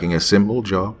 working a simple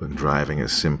job and driving a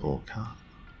simple car.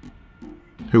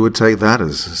 Who would take that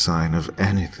as a sign of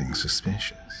anything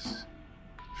suspicious?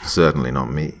 Certainly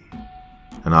not me,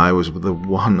 and I was the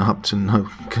one up to no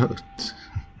good.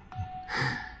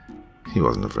 He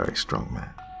wasn't a very strong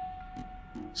man.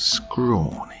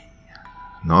 Scrawny,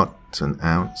 not an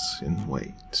ounce in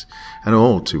weight, and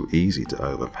all too easy to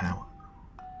overpower.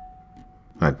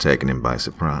 I'd taken him by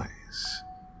surprise,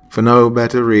 for no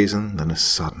better reason than a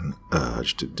sudden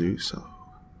urge to do so.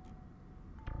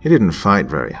 He didn't fight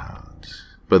very hard,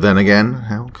 but then again,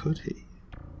 how could he?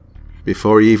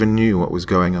 Before he even knew what was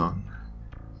going on,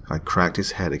 I'd cracked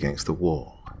his head against the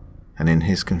wall, and in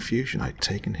his confusion I'd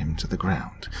taken him to the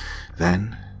ground.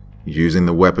 Then, using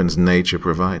the weapons nature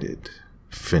provided,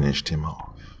 finished him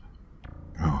off.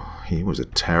 Oh, he was a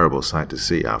terrible sight to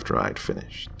see after I'd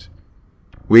finished.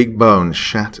 Weak bones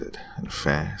shattered and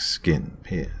fair skin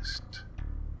pierced.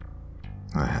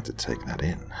 I had to take that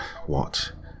in,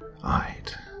 what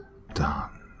I'd done.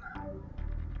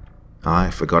 I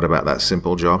forgot about that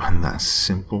simple job and that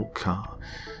simple car,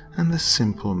 and the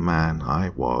simple man I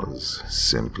was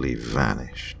simply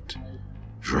vanished,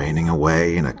 draining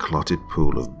away in a clotted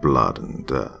pool of blood and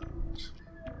dirt.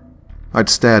 I'd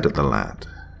stared at the lad,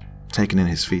 taken in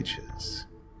his features,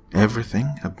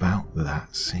 everything about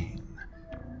that scene.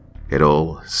 It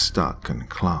all stuck and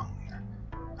clung,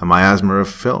 a miasma of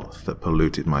filth that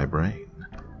polluted my brain,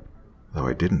 though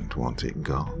I didn't want it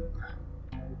gone.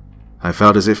 I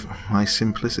felt as if my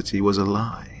simplicity was a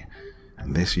lie,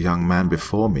 and this young man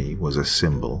before me was a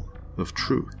symbol of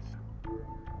truth.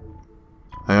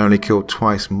 I only killed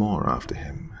twice more after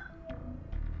him.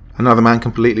 Another man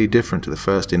completely different to the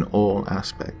first in all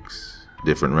aspects.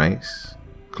 Different race,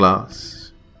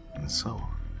 class, and so on.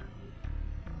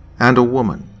 And a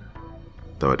woman,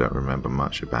 though I don't remember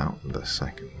much about the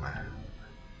second man.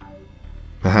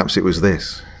 Perhaps it was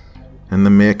this, and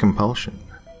the mere compulsion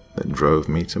that drove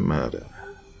me to murder,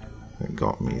 that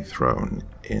got me thrown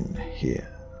in here.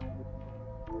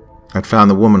 I'd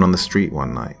found the woman on the street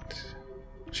one night.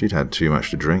 She'd had too much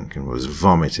to drink and was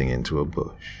vomiting into a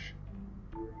bush.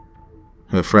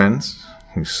 Her friends,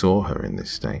 who saw her in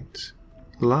this state,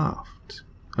 laughed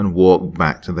and walked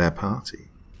back to their party.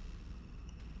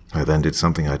 I then did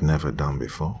something I'd never done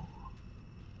before,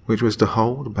 which was to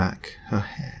hold back her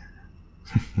hair.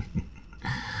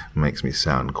 Makes me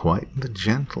sound quite the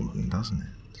gentleman, doesn't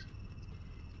it?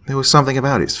 There was something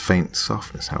about its faint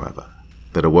softness, however,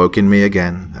 that awoke in me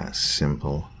again that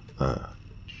simple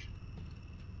urge.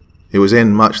 It was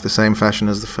in much the same fashion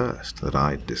as the first that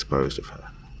I'd disposed of her,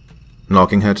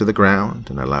 knocking her to the ground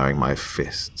and allowing my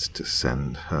fists to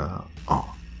send her on.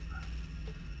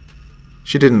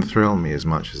 She didn't thrill me as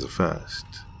much as the first.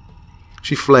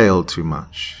 She flailed too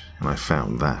much, and I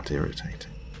found that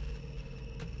irritating.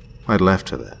 I'd left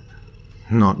her there,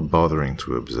 not bothering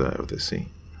to observe the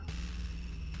scene.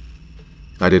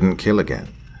 I didn't kill again,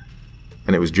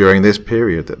 and it was during this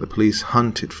period that the police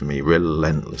hunted for me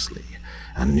relentlessly,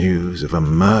 and news of a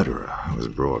murderer was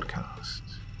broadcast.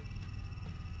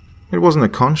 It wasn't a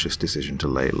conscious decision to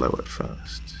lay low at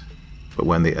first, but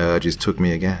when the urges took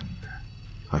me again,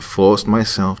 I forced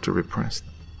myself to repress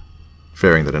them,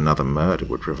 fearing that another murder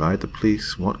would provide the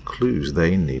police what clues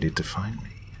they needed to find me.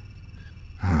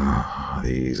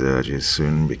 These urges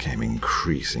soon became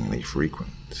increasingly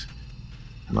frequent,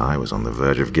 and I was on the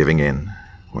verge of giving in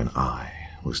when I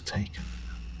was taken.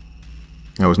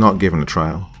 I was not given a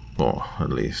trial, or at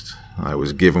least I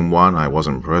was given one I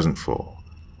wasn't present for,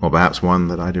 or perhaps one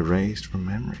that I'd erased from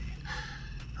memory.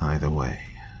 Either way,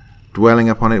 dwelling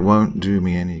upon it won't do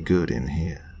me any good in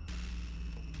here.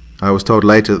 I was told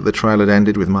later that the trial had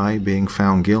ended with my being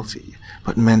found guilty,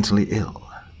 but mentally ill,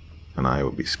 and I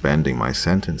would be spending my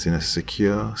sentence in a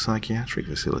secure psychiatric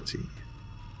facility.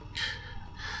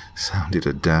 Sounded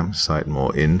a damn sight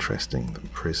more interesting than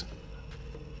prison.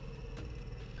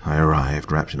 I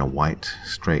arrived wrapped in a white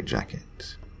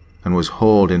straitjacket, and was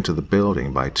hauled into the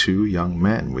building by two young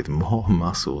men with more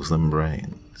muscles than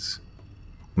brains.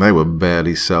 They were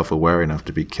barely self-aware enough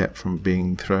to be kept from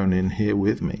being thrown in here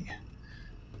with me.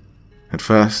 At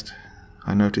first,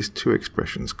 I noticed two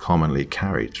expressions commonly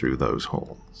carried through those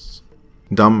halls.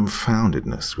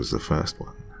 Dumbfoundedness was the first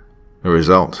one, a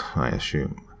result, I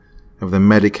assume, of the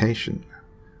medication,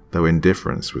 though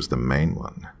indifference was the main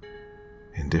one.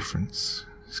 Indifference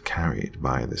is carried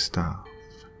by the staff.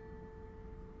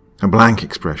 A blank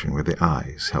expression with the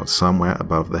eyes held somewhere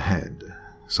above the head,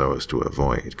 so as to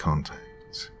avoid contact.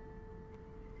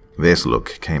 This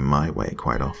look came my way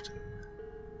quite often.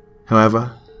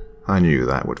 However, I knew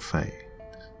that would fade.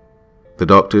 The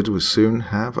doctors would soon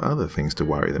have other things to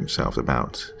worry themselves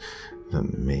about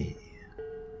than me.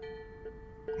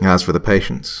 As for the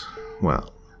patients,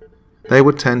 well, they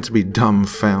would tend to be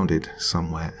dumbfounded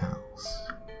somewhere else.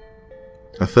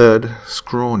 A third,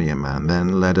 scrawnier man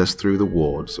then led us through the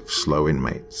wards of slow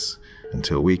inmates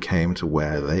until we came to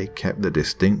where they kept the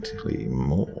distinctly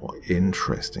more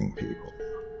interesting people.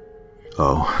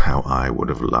 Oh, how I would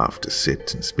have loved to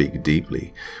sit and speak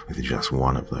deeply with just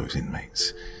one of those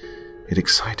inmates. It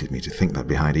excited me to think that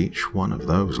behind each one of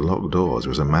those locked doors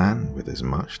was a man with as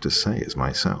much to say as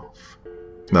myself.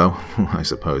 Though, I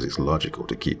suppose it's logical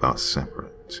to keep us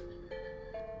separate.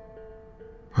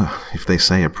 If they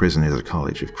say a prison is a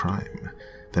college of crime,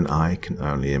 then I can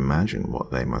only imagine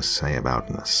what they must say about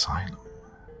an asylum.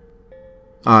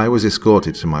 I was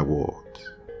escorted to my ward,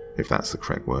 if that's the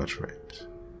correct word for it.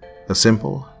 A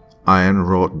simple,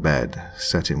 iron-wrought bed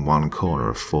set in one corner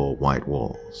of 4 white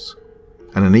walls,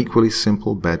 and an equally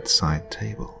simple bedside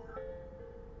table.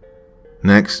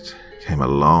 Next came a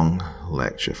long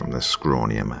lecture from the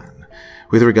scrawnier man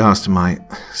with regards to my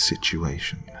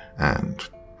situation and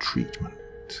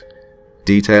treatment,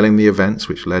 detailing the events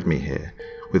which led me here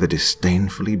with a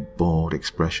disdainfully bored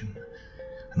expression,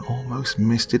 an almost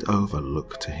misted-over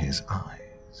look to his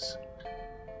eyes.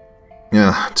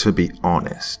 To be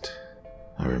honest,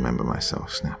 I remember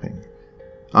myself snapping,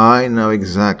 I know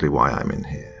exactly why I'm in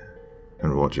here,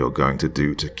 and what you're going to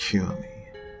do to cure me.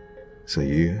 So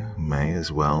you may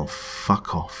as well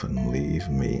fuck off and leave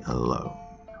me alone.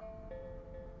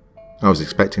 I was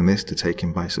expecting this to take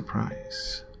him by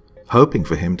surprise, hoping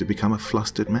for him to become a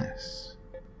flustered mess.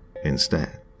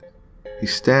 Instead, he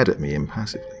stared at me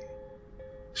impassively,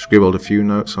 scribbled a few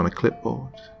notes on a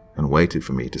clipboard, and waited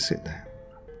for me to sit down.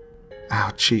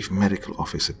 "Our chief medical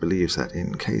officer believes that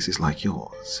in cases like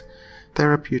yours,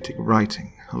 therapeutic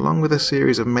writing, along with a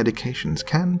series of medications,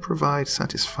 can provide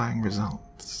satisfying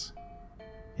results,"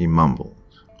 he mumbled,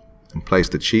 and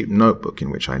placed the cheap notebook in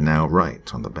which I now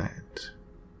write on the bed.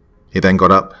 He then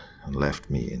got up and left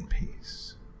me in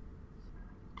peace.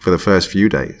 For the first few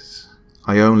days,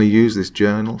 I only used this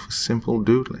journal for simple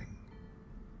doodling.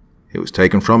 It was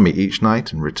taken from me each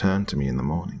night and returned to me in the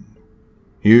morning,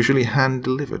 usually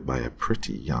hand-delivered by a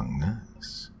pretty young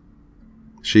nurse.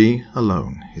 She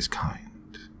alone is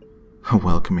kind. A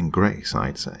welcoming grace,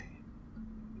 I'd say.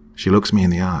 She looks me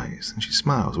in the eyes and she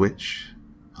smiles, which,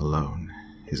 alone,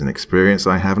 is an experience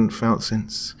I haven't felt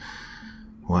since,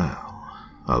 well,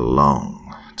 a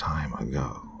long time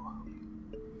ago.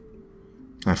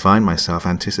 I find myself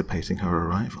anticipating her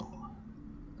arrival.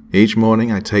 Each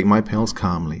morning I take my pills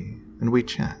calmly and we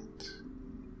chat.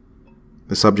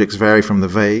 The subjects vary from the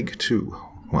vague to,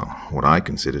 well, what I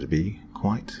consider to be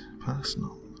quite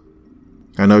personal.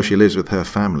 I know she lives with her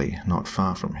family not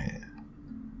far from here.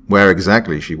 Where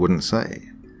exactly she wouldn't say,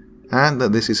 and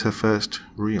that this is her first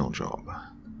real job.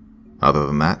 Other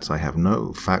than that, I have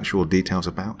no factual details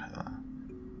about her,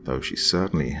 though she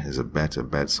certainly has a better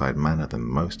bedside manner than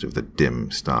most of the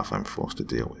dim staff I'm forced to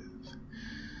deal with.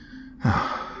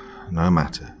 No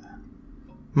matter.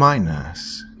 My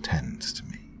nurse tends to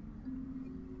me.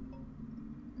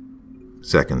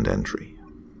 Second entry.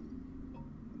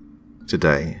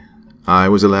 Today, I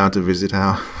was allowed to visit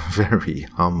our very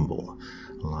humble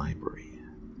library.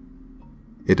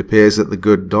 It appears that the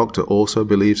good doctor also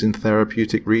believes in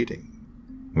therapeutic reading,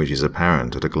 which is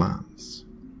apparent at a glance.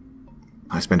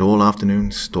 I spent all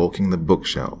afternoon stalking the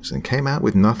bookshelves and came out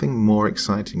with nothing more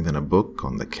exciting than a book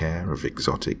on the care of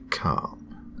exotic carp.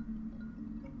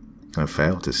 I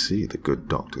fail to see the good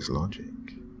doctor's logic.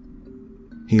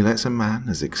 He lets a man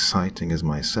as exciting as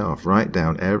myself write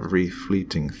down every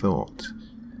fleeting thought,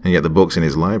 and yet the books in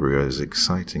his library are as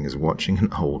exciting as watching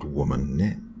an old woman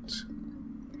knit.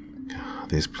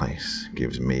 This place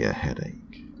gives me a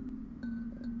headache.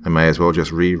 I may as well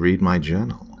just reread my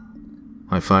journal.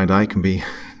 I find I can be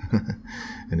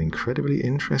an incredibly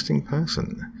interesting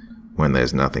person when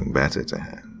there's nothing better to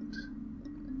hand.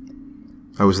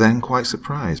 I was then quite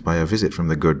surprised by a visit from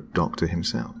the good doctor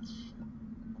himself.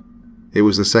 It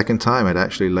was the second time I'd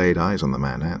actually laid eyes on the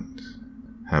man, and,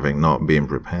 having not been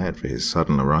prepared for his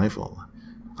sudden arrival,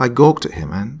 I gawked at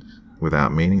him and,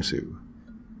 without meaning to,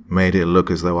 made it look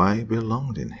as though I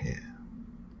belonged in here.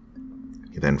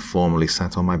 He then formally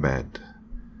sat on my bed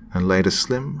and laid a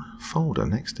slim folder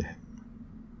next to him.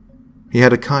 He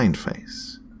had a kind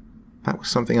face. That was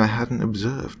something I hadn't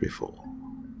observed before.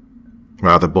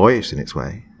 Rather boyish in its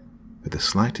way, with the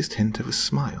slightest hint of a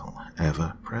smile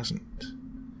ever present.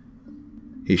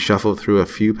 He shuffled through a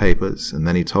few papers, and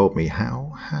then he told me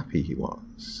how happy he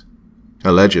was.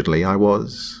 Allegedly, I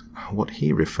was what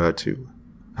he referred to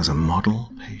as a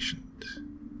model patient.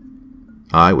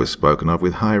 I was spoken of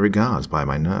with high regards by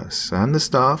my nurse, and the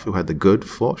staff who had the good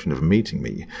fortune of meeting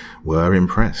me were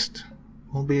impressed,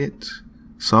 albeit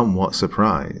somewhat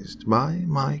surprised, by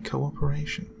my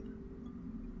cooperation.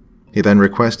 He then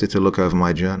requested to look over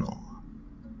my journal,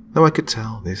 though I could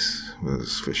tell this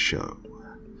was for show.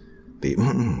 The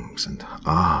ums and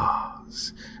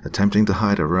ahs, attempting to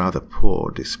hide a rather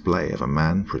poor display of a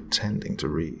man pretending to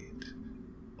read.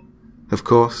 Of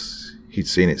course, he'd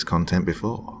seen its content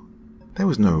before. There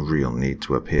was no real need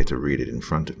to appear to read it in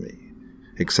front of me,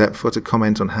 except for to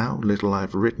comment on how little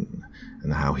I've written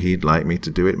and how he'd like me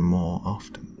to do it more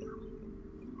often.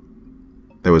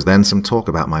 There was then some talk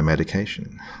about my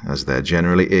medication, as there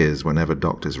generally is whenever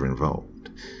doctors are involved,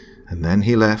 and then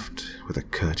he left with a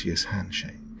courteous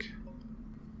handshake.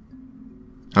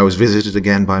 I was visited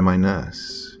again by my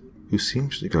nurse, who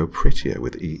seemed to grow prettier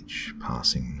with each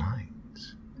passing night.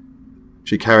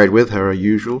 She carried with her a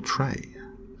usual tray,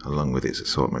 along with its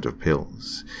assortment of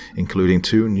pills, including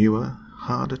 2 newer,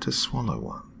 harder-to-swallow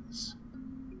ones.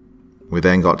 We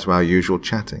then got to our usual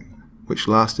chatting, which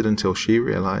lasted until she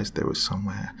realized there was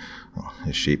somewhere,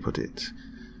 as she put it,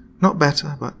 not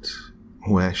better, but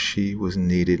where she was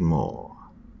needed more.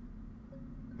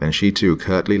 Then she too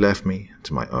curtly left me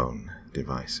to my own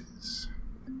devices.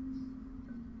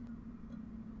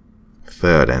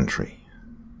 Third entry.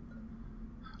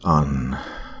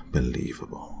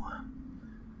 Unbelievable.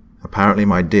 Apparently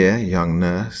my dear young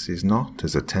nurse is not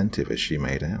as attentive as she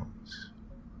made out.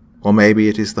 Or maybe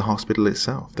it is the hospital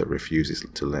itself that refuses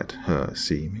to let her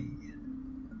see me.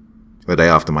 The day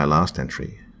after my last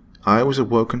entry, I was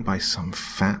awoken by some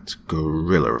fat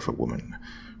gorilla of a woman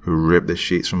who ripped the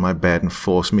sheets from my bed and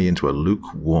forced me into a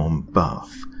lukewarm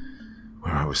bath,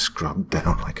 where I was scrubbed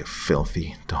down like a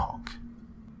filthy dog.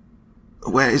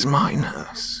 "Where is my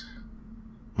nurse?"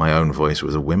 My own voice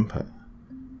was a whimper,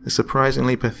 a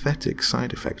surprisingly pathetic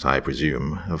side effect, I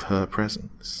presume, of her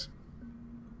presence.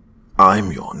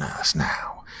 "I'm your nurse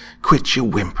now. Quit your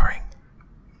whimpering."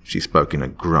 She spoke in a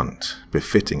grunt,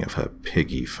 befitting of her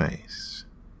piggy face.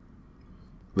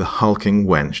 The hulking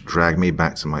wench dragged me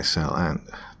back to my cell, and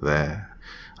there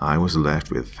I was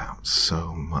left without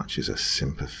so much as a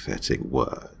sympathetic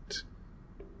word.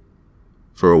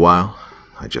 For a while,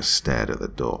 I just stared at the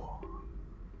door.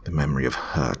 The memory of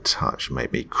her touch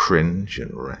made me cringe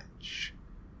and retch.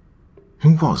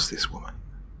 Who was this woman?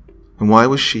 And why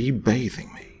was she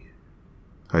bathing me?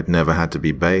 I'd never had to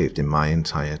be bathed in my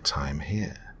entire time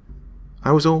here.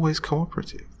 I was always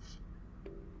cooperative.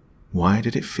 Why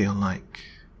did it feel like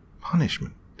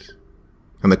punishment?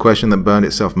 And the question that burned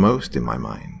itself most in my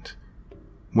mind,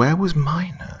 where was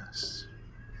my nurse?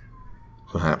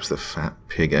 Perhaps the fat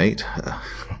pig ate her,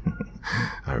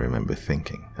 I remember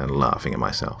thinking and laughing at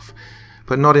myself,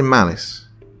 but not in malice.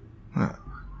 No,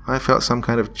 I felt some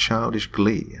kind of childish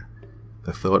glee.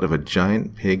 The thought of a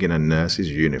giant pig in a nurse's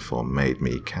uniform made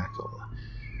me cackle,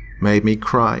 made me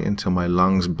cry until my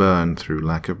lungs burned through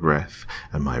lack of breath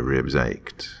and my ribs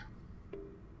ached.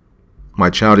 My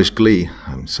childish glee,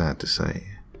 I'm sad to say,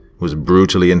 was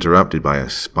brutally interrupted by a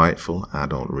spiteful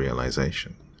adult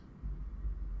realization.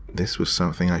 This was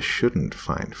something I shouldn't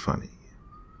find funny.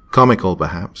 Comical,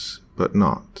 perhaps, but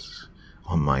not,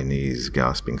 on my knees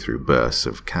gasping through bursts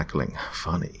of cackling,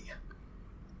 funny.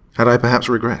 Had I perhaps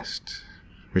regressed,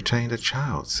 retained a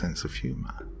child's sense of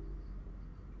humor?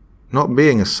 Not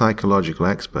being a psychological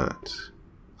expert,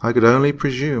 I could only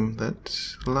presume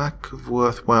that lack of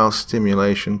worthwhile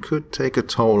stimulation could take a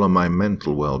toll on my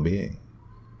mental well-being.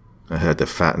 I heard the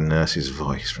fat nurse's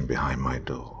voice from behind my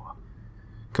door,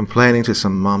 complaining to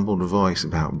some mumbled voice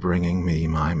about bringing me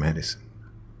my medicine.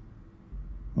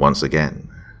 Once again,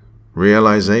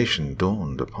 realization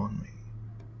dawned upon me.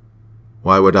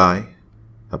 Why would I,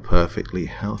 a perfectly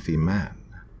healthy man,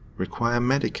 require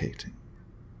medicating?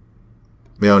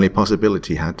 The only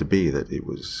possibility had to be that it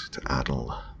was to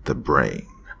addle the brain,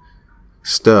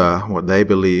 stir what they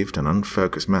believed an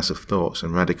unfocused mass of thoughts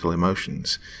and radical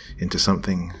emotions into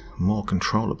something more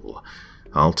controllable,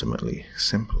 ultimately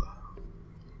simpler.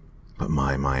 But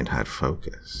my mind had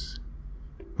focus.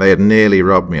 They had nearly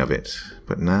robbed me of it,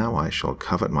 but now I shall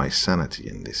covet my sanity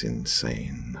in this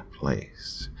insane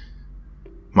place.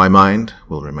 My mind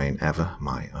will remain ever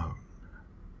my own.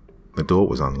 The door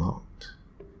was unlocked.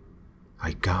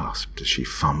 I gasped as she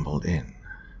fumbled in.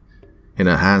 In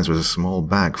her hands was a small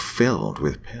bag filled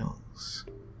with pills.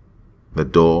 The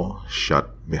door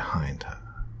shut behind her.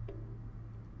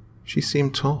 She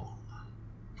seemed tall,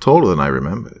 taller than I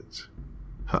remembered,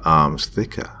 her arms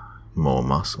thicker, more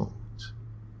muscled.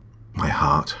 My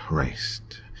heart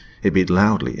raced. It beat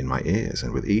loudly in my ears,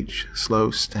 and with each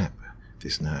slow step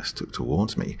this nurse took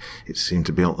towards me, it seemed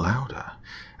to beat louder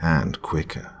and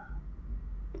quicker.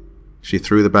 She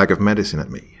threw the bag of medicine at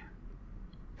me.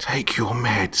 "Take your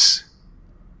meds."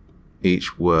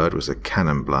 Each word was a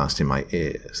cannon blast in my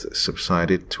ears that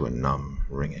subsided to a numb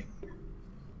ringing.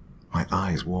 My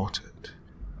eyes watered.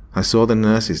 I saw the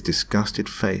nurse's disgusted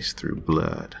face through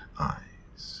blurred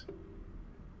eyes.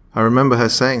 I remember her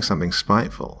saying something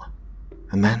spiteful,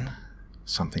 and then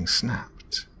something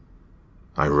snapped.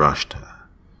 I rushed her,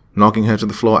 knocking her to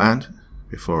the floor, and,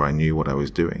 before I knew what I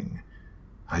was doing,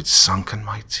 I'd sunken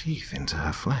my teeth into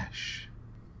her flesh.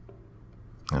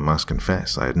 I must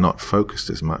confess I had not focused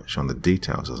as much on the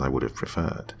details as I would have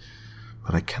preferred,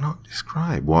 but I cannot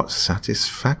describe what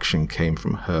satisfaction came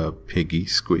from her piggy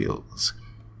squeals,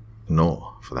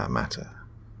 nor, for that matter,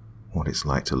 what it's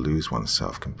like to lose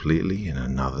oneself completely in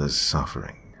another's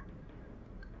suffering.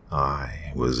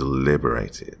 I was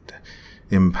liberated,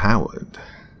 empowered.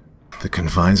 The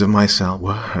confines of my cell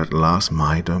were at last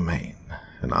my domain,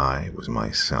 and I was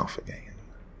myself again.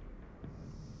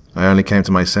 I only came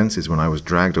to my senses when I was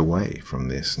dragged away from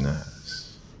this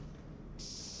nurse.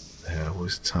 There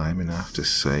was time enough to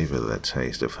savor the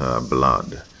taste of her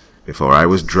blood before I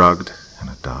was drugged and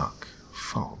a dark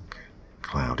fog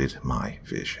clouded my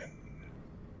vision.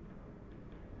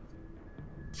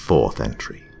 Fourth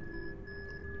entry.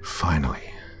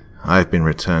 Finally, I've been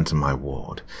returned to my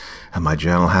ward, and my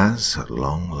journal has, at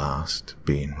long last,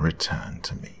 been returned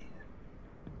to me.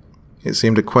 It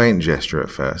seemed a quaint gesture at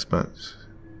first, but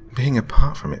being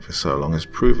apart from it for so long has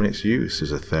proven its use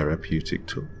as a therapeutic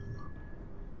tool.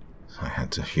 I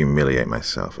had to humiliate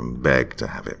myself and beg to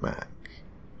have it back.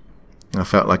 I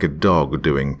felt like a dog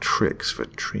doing tricks for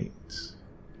treats.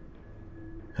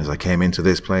 As I came into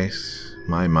this place,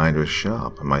 my mind was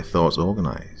sharp and my thoughts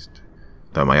organized,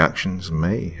 though my actions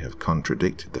may have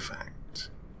contradicted the fact.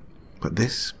 But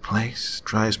this place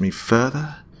drives me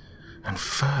further and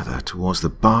further towards the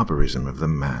barbarism of the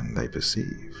man they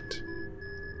perceived.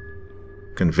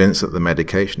 Convinced that the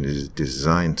medication is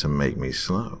designed to make me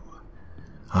slow,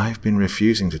 I've been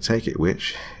refusing to take it,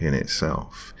 which, in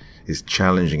itself, is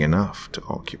challenging enough to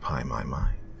occupy my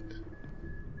mind.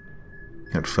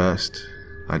 At first,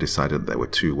 I decided that there were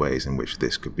two ways in which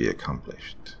this could be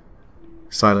accomplished: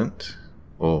 silent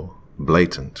or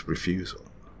blatant refusal.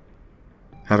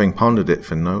 Having pondered it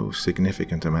for no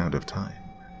significant amount of time,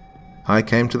 I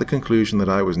came to the conclusion that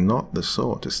I was not the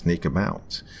sort to sneak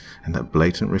about, and that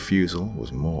blatant refusal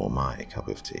was more my cup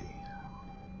of tea.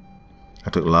 I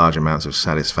took large amounts of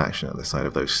satisfaction at the sight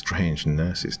of those strange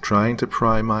nurses trying to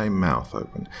pry my mouth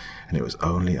open, and it was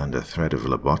only under threat of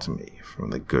lobotomy from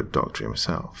the good doctor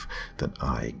himself that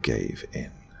I gave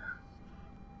in.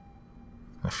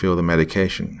 I feel the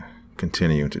medication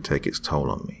continuing to take its toll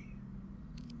on me.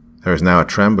 There is now a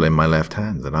tremble in my left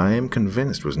hand that I am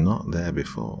convinced was not there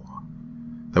before,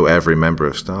 though every member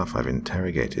of staff I've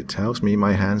interrogated tells me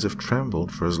my hands have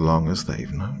trembled for as long as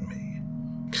they've known me.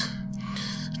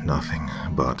 Nothing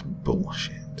but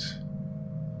bullshit.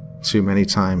 Too many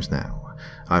times now,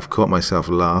 I've caught myself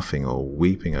laughing or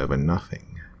weeping over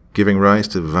nothing, giving rise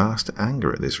to vast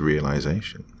anger at this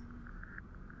realization.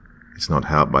 It's not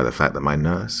helped by the fact that my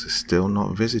nurse has still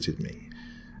not visited me,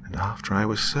 and after I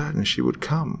was certain she would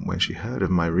come when she heard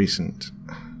of my recent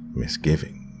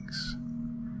misgivings.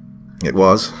 It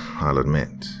was, I'll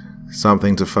admit,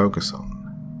 something to focus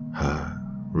on: her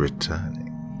returning.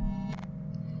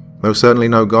 Though certainly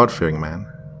no God-fearing man,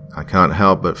 I can't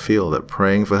help but feel that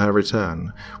praying for her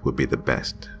return would be the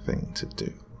best thing to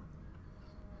do.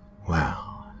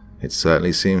 Well, it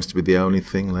certainly seems to be the only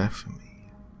thing left for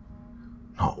me.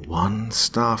 Not one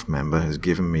staff member has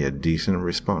given me a decent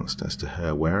response as to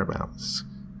her whereabouts,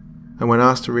 and when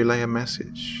asked to relay a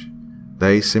message,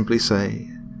 they simply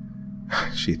say,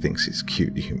 "She thinks it's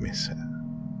cute you miss her."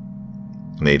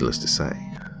 Needless to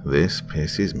say, this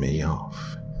pisses me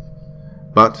off.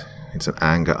 But it's an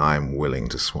anger I'm willing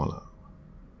to swallow.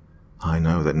 I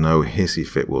know that no hissy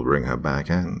fit will bring her back,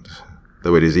 and,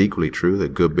 though it is equally true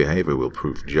that good behavior will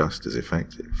prove just as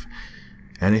effective,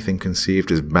 anything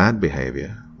conceived as bad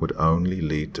behavior would only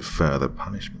lead to further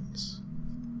punishments.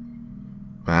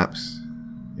 Perhaps,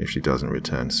 if she doesn't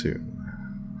return soon,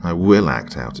 I will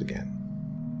act out again.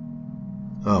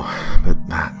 Oh, but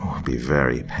that would be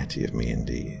very petty of me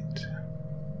indeed.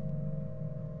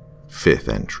 5th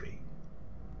entry.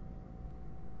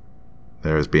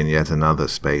 There has been yet another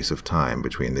space of time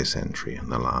between this entry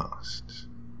and the last.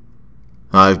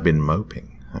 I've been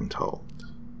moping, I'm told.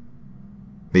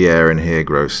 The air in here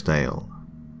grows stale,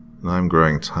 and I'm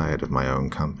growing tired of my own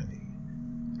company,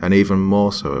 and even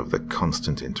more so of the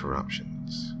constant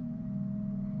interruptions.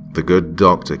 The good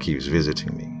doctor keeps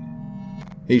visiting me.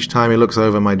 Each time he looks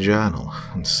over my journal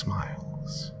and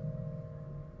smiles.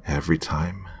 Every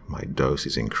time my dose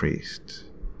is increased,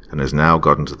 and has now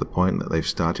gotten to the point that they've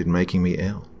started making me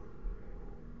ill.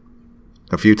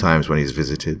 A few times when he's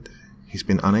visited, he's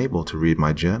been unable to read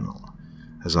my journal,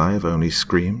 as I have only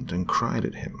screamed and cried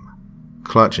at him,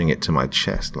 clutching it to my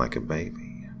chest like a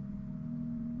baby.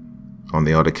 On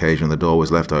the odd occasion the door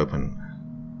was left open,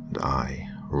 and I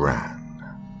ran.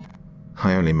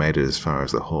 I only made it as far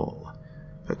as the hall,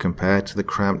 but compared to the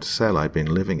cramped cell I'd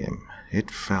been living in,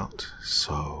 it felt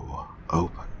so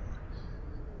open.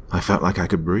 I felt like I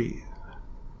could breathe.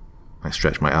 I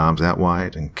stretched my arms out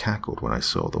wide and cackled when I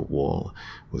saw the wall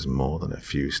was more than a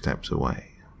few steps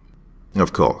away.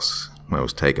 Of course, I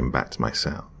was taken back to my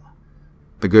cell,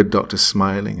 the good doctor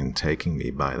smiling and taking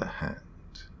me by the hand.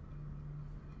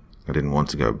 I didn't want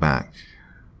to go back,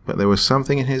 but there was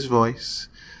something in his voice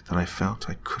that I felt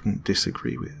I couldn't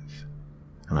disagree with,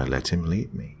 and I let him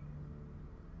lead me.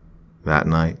 That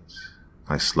night,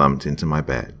 I slumped into my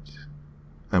bed,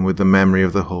 and with the memory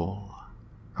of the hall,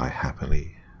 I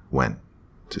happily went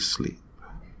to sleep.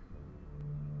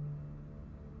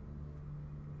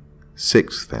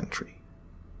 6th entry.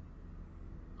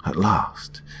 At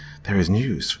last, there is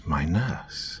news from my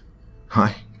nurse.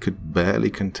 I could barely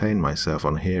contain myself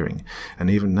on hearing, and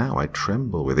even now I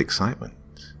tremble with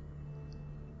excitement.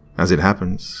 As it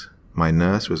happens, my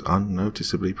nurse was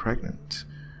unnoticeably pregnant,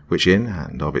 which in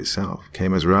and of itself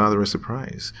came as rather a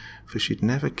surprise, for she'd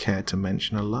never cared to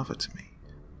mention a lover to me.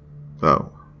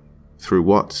 Though, through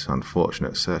what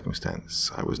unfortunate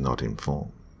circumstance I was not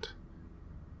informed.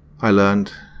 I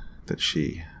learned that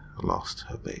she lost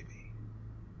her baby.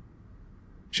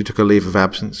 She took a leave of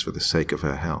absence for the sake of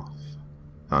her health,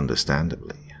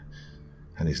 understandably,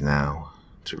 and is now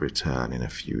to return in a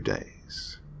few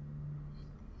days.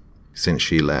 Since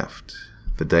she left,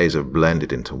 the days have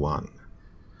blended into one,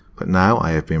 but now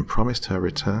I have been promised her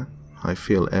return, I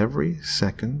feel every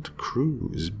second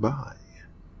cruise by.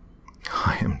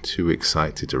 I am too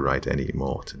excited to write any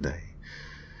more today.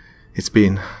 It's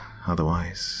been,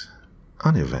 otherwise,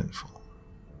 uneventful.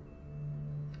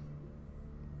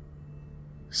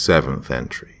 7th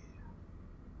entry.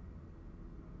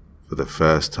 For the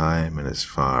first time and as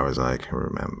far as I can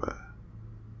remember,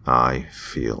 I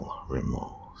feel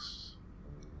remorse.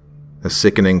 A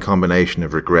sickening combination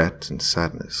of regret and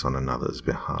sadness on another's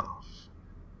behalf.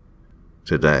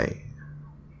 Today,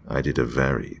 I did a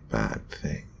very bad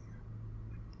thing.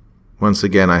 Once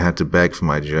again, I had to beg for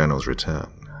my journal's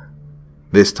return.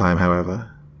 This time,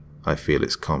 however, I feel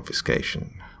its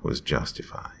confiscation was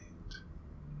justified.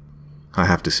 I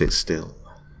have to sit still.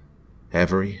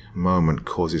 Every moment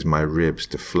causes my ribs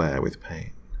to flare with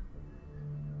pain.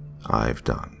 I've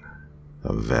done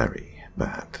a very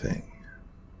bad thing.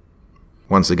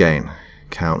 Once again,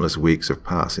 countless weeks have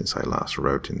passed since I last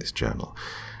wrote in this journal,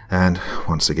 and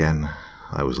once again,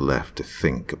 I was left to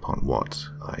think upon what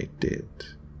I did.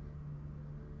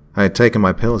 I had taken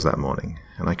my pills that morning,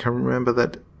 and I can remember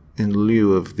that in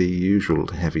lieu of the usual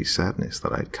heavy sadness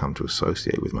that I had come to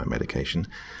associate with my medication,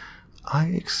 I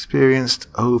experienced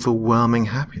overwhelming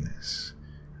happiness,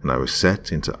 and I was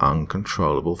set into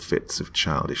uncontrollable fits of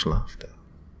childish laughter.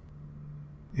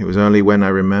 It was only when I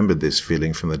remembered this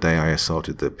feeling from the day I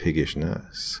assaulted the piggish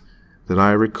nurse that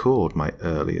I recalled my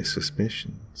earlier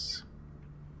suspicions.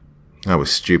 I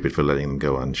was stupid for letting them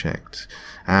go unchecked,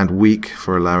 and weak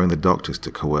for allowing the doctors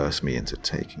to coerce me into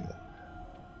taking them.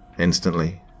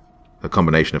 Instantly, a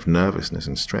combination of nervousness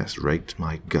and stress raked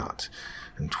my gut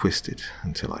and twisted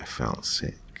until I felt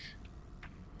sick.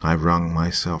 I wrung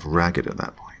myself ragged at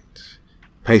that point,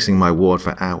 pacing my ward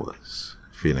for hours,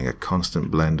 feeling a constant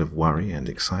blend of worry and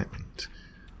excitement,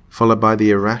 followed by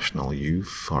the irrational,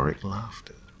 euphoric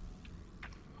laughter.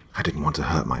 I didn't want to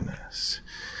hurt my nurse,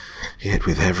 yet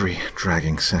with every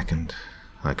dragging second,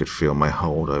 I could feel my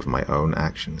hold over my own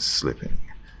actions slipping,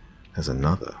 as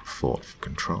another fought for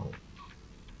control.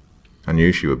 I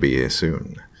knew she would be here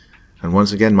soon, and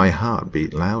once again my heart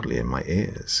beat loudly in my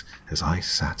ears as I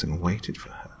sat and waited for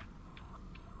her.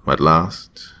 At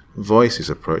last, voices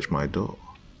approached my door,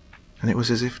 and it was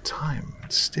as if time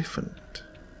had stiffened.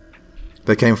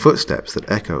 There came footsteps that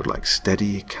echoed like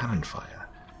steady cannon fire,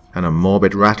 and a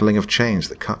morbid rattling of chains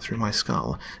that cut through my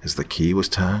skull as the key was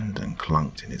turned and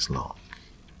clunked in its lock.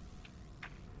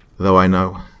 Though I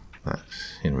know that,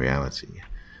 in reality,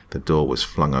 the door was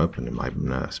flung open and my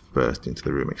nurse burst into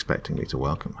the room expecting me to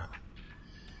welcome her.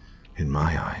 In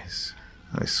my eyes,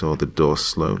 I saw the door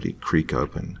slowly creak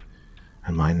open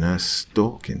and my nurse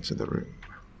stalk into the room.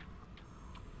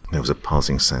 There was a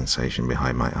pulsing sensation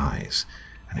behind my eyes,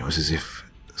 and it was as if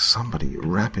somebody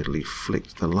rapidly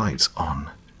flicked the lights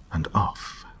on and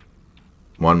off.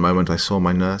 One moment I saw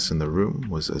my nurse and the room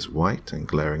was as white and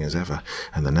glaring as ever,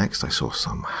 and the next I saw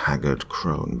some haggard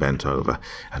crone bent over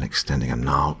and extending a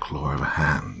gnarled claw of a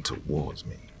hand towards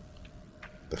me.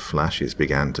 The flashes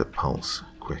began to pulse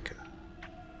quicker.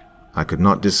 I could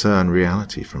not discern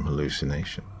reality from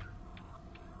hallucination.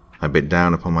 I bit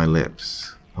down upon my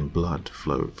lips, and blood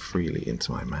flowed freely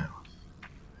into my mouth.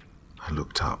 I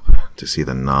looked up to see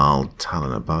the gnarled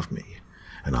talon above me,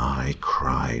 and I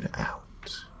cried out.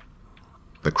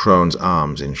 The crone's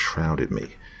arms enshrouded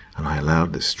me, and I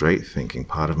allowed the straight-thinking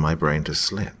part of my brain to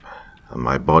slip, and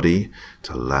my body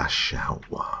to lash out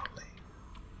wildly.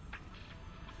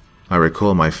 I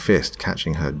recall my fist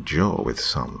catching her jaw with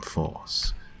some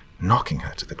force, knocking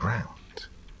her to the ground.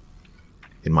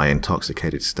 In my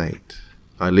intoxicated state,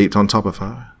 I leaped on top of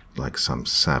her like some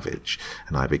savage,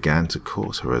 and I began to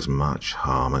cause her as much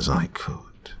harm as I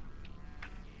could.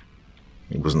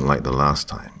 It wasn't like the last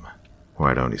time, where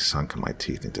I'd only sunken my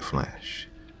teeth into flesh.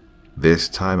 This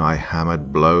time I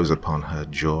hammered blows upon her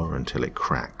jaw until it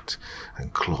cracked,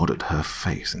 and clawed at her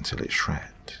face until it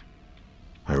shred.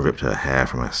 I ripped her hair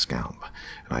from her scalp,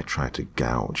 and I tried to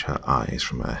gouge her eyes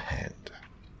from her head.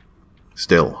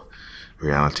 Still,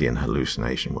 reality and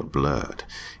hallucination were blurred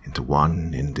into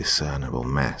one indiscernible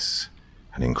mess,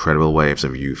 and incredible waves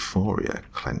of euphoria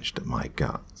clenched at my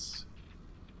guts.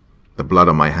 The blood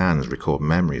on my hands recalled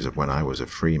memories of when I was a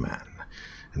free man,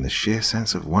 and the sheer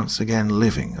sense of once again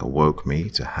living awoke me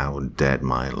to how dead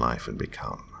my life had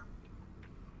become.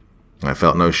 I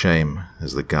felt no shame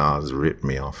as the guards ripped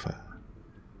me off her,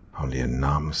 only a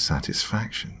numb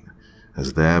satisfaction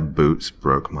as their boots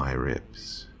broke my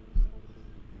ribs.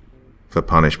 For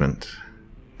punishment,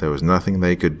 there was nothing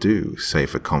they could do save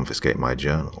for confiscate my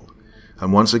journal,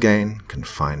 and once again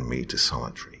confine me to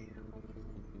solitary.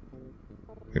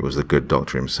 It was the good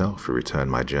doctor himself who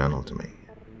returned my journal to me,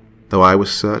 though I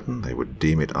was certain they would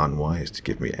deem it unwise to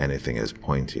give me anything as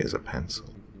pointy as a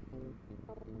pencil.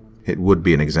 It would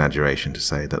be an exaggeration to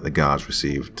say that the guards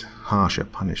received harsher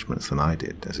punishments than I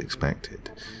did, as expected,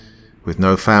 with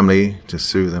no family to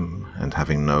sue them and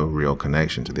having no real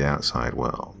connection to the outside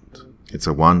world. It's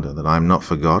a wonder that I'm not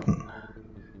forgotten.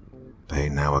 They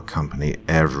now accompany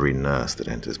every nurse that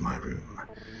enters my room,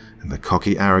 and the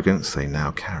cocky arrogance they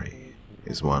now carry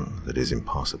is one that is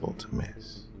impossible to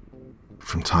miss.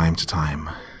 From time to time,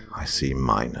 I see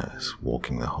my nurse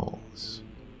walking the halls,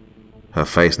 her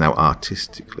face now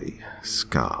artistically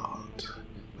scarred,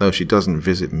 though she doesn't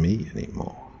visit me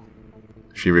anymore.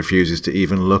 She refuses to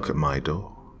even look at my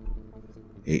door.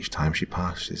 Each time she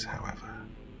passes, however,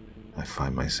 I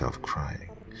find myself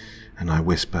crying, and I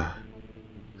whisper,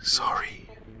 "Sorry,"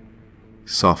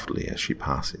 softly as she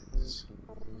passes.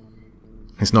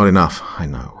 It's not enough, I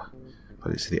know,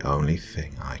 but it's the only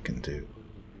thing I can do.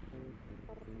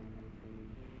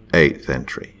 8th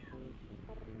entry.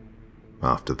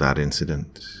 After that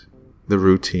incident, the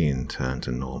routine turned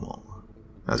to normal,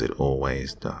 as it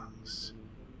always does.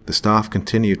 The staff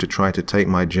continue to try to take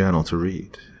my journal to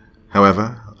read.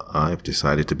 However, I've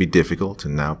decided to be difficult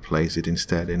and now place it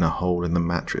instead in a hole in the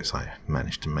mattress I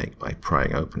managed to make by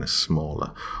prying open a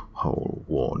smaller hole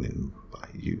worn in by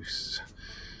use.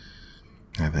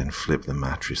 I then flip the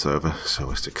mattress over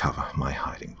so as to cover my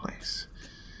hiding place.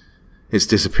 Its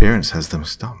disappearance has them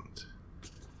stumped.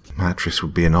 The mattress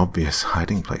would be an obvious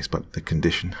hiding place, but the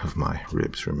condition of my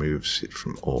ribs removes it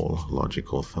from all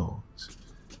logical thoughts.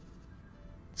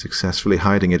 Successfully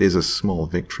hiding it is a small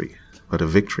victory, but a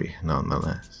victory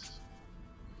nonetheless.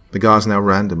 The guards now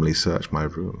randomly search my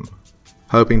room,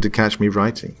 hoping to catch me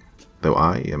writing, though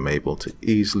I am able to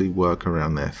easily work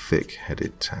around their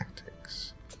thick-headed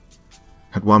tactics.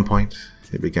 At one point,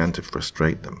 it began to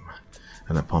frustrate them,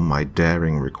 and upon my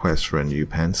daring request for a new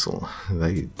pencil,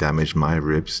 they damaged my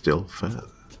ribs still further.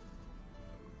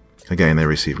 Again, they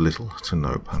receive little to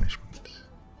no punishment.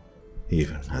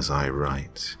 Even as I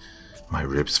write, my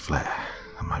ribs flare,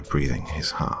 and my breathing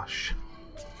is harsh.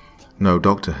 No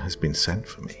doctor has been sent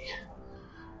for me.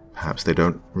 Perhaps they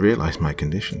don't realize my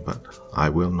condition, but I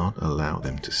will not allow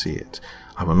them to see it.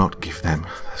 I will not give them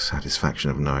the satisfaction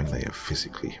of knowing they have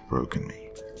physically broken me.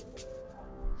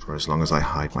 For as long as I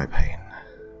hide my pain,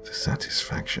 the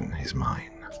satisfaction is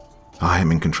mine. I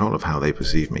am in control of how they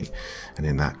perceive me, and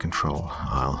in that control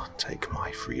I'll take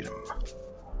my freedom.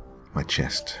 My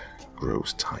chest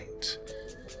grows tight.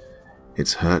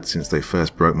 It's hurt since they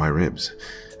first broke my ribs,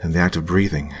 and the act of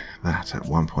breathing, that at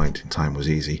one point in time was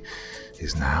easy,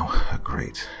 is now a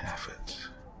great effort.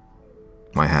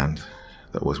 My hand,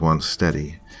 that was once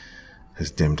steady, has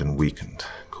dimmed and weakened,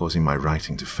 causing my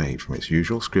writing to fade from its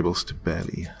usual scribbles to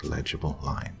barely legible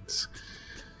lines.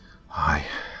 I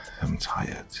am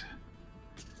tired.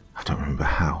 I don't remember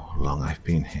how long I've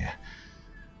been here,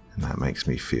 and that makes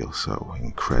me feel so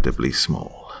incredibly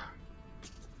small.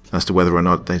 As to whether or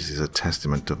not this is a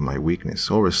testament of my weakness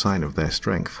or a sign of their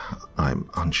strength, I'm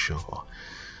unsure.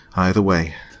 Either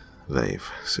way,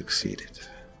 they've succeeded.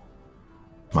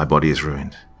 My body is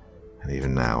ruined, and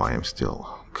even now I am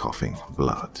still coughing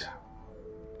blood.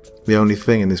 The only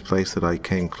thing in this place that I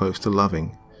came close to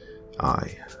loving,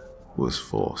 I was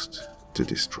forced to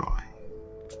destroy.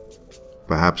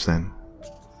 Perhaps then,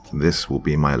 this will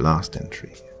be my last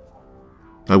entry.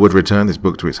 I would return this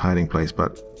book to its hiding place,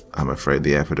 but I'm afraid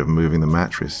the effort of moving the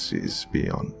mattress is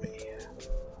beyond me.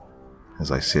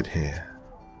 As I sit here,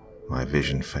 my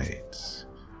vision fades,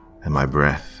 and my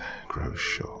breath grows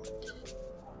short.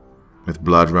 With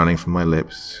blood running from my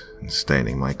lips and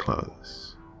staining my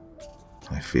clothes,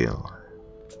 I feel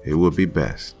it would be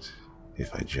best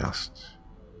if I just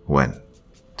went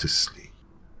to sleep.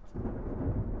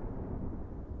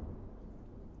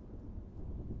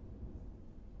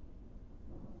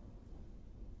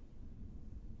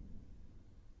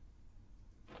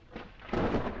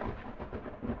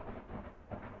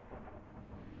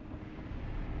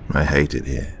 I hate it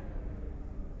here.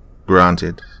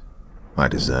 Granted, I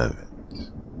deserve it.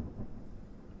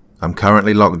 I'm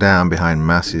currently locked down behind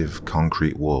massive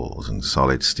concrete walls and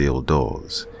solid steel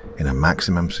doors in a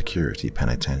maximum security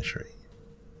penitentiary.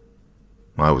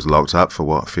 I was locked up for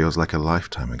what feels like a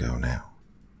lifetime ago now.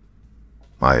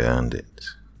 I earned it.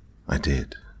 I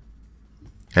did.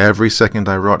 Every second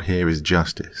I rot here is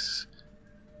justice,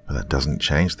 but that doesn't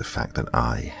change the fact that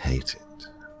I hate it.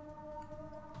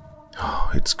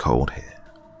 Oh, it's cold here.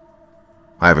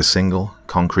 I have a single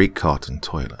concrete cot and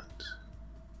toilet.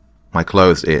 My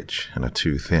clothes itch and are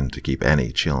too thin to keep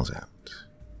any chills out.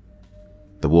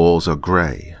 The walls are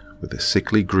grey with a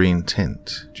sickly green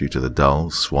tint due to the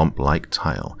dull, swamp-like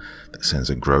tile that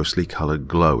sends a grossly coloured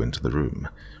glow into the room,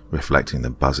 reflecting the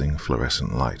buzzing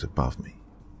fluorescent light above me.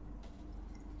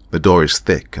 The door is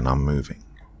thick and unmoving.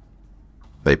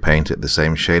 They paint it the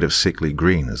same shade of sickly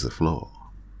green as the floor.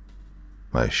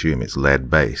 I assume it's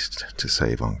lead-based to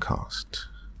save on cost.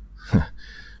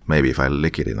 Maybe if I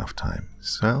lick it enough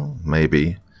times, well,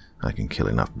 maybe I can kill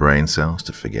enough brain cells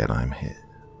to forget I'm here.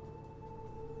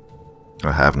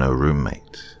 I have no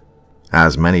roommate,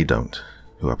 as many don't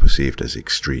who are perceived as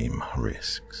extreme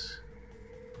risks.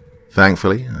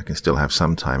 Thankfully, I can still have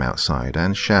some time outside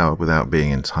and shower without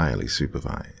being entirely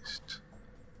supervised.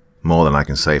 More than I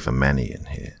can say for many in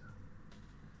here.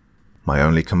 My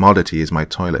only commodity is my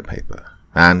toilet paper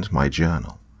and my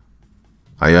journal.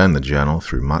 I earn the journal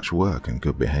through much work and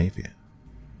good behavior.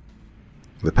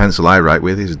 The pencil I write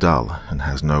with is dull and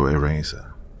has no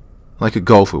eraser, like a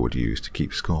golfer would use to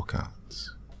keep scorecards.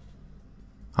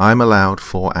 I'm allowed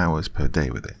 4 hours per day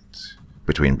with it,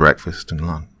 between breakfast and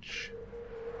lunch.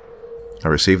 I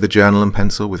receive the journal and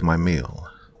pencil with my meal,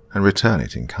 and return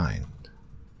it in kind.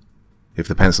 If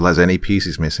the pencil has any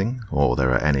pieces missing, or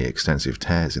there are any extensive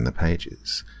tears in the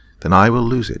pages, then I will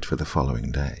lose it for the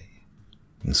following day.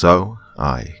 And so,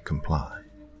 I comply.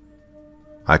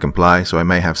 I comply so I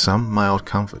may have some mild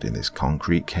comfort in this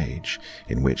concrete cage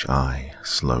in which I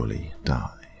slowly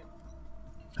die.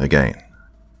 Again,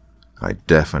 I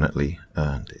definitely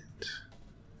earned it.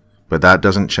 But that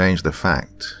doesn't change the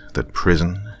fact that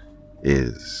prison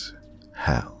is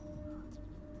hell.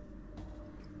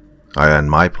 I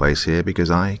earned my place here because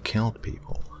I killed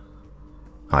people.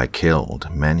 I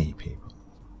killed many people.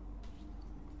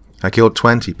 I killed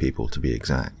 20 people to be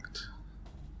exact.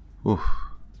 Oof.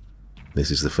 This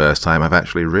is the first time I've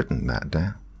actually written that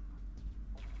down.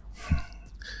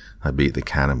 I beat the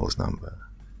cannibal's number,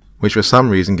 which for some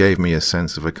reason gave me a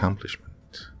sense of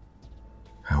accomplishment.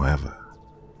 However,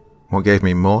 what gave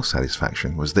me more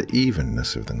satisfaction was the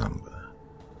evenness of the number.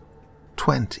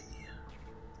 20.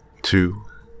 2,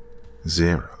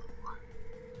 0.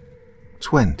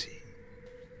 20.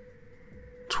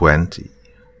 20.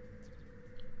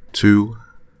 2,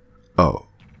 0.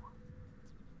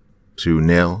 2,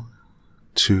 0.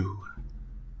 2,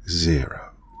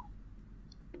 0.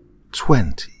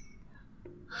 20.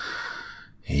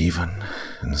 Even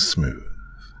and smooth.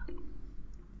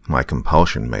 My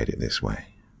compulsion made it this way.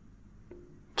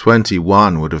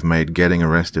 21 would have made getting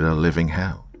arrested a living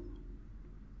hell.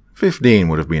 15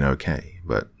 would have been okay,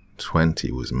 but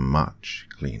 20 was much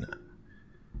cleaner.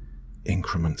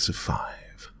 Increments of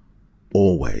 5.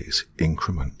 Always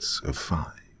increments of 5.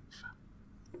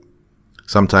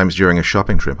 Sometimes during a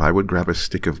shopping trip I would grab a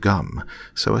stick of gum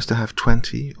so as to have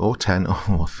 20 or 10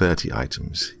 or 30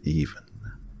 items even.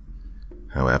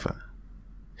 However,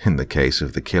 in the case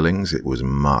of the killings it was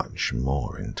much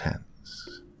more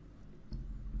intense.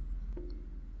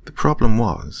 The problem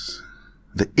was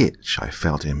the itch I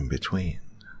felt in between.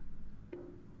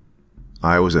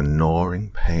 I was a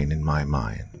gnawing pain in my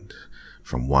mind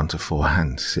from 1 to 4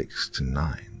 and 6 to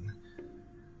 9.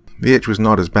 The itch was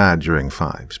not as bad during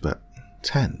 5s, but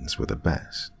 10s were the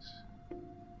best.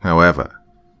 However,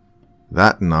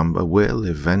 that number will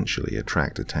eventually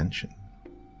attract attention.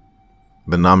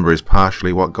 The number is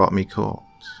partially what got me caught,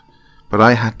 but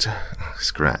I had to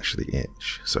scratch the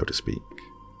itch, so to speak.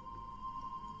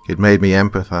 It made me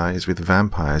empathize with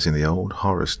vampires in the old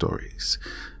horror stories,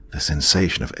 the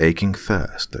sensation of aching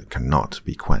thirst that cannot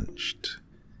be quenched.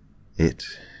 It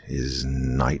is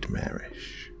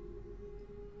nightmarish.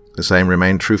 The same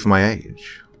remained true for my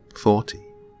age. 40.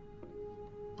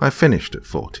 I finished at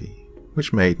 40,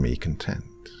 which made me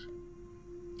content.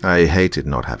 I hated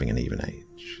not having an even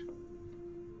age.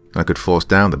 I could force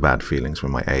down the bad feelings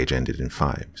when my age ended in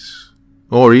 5s,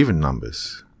 or even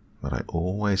numbers, but I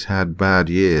always had bad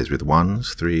years with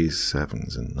 1s, 3s,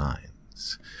 7s, and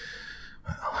 9s.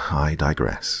 Well, I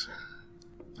digress.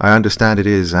 I understand it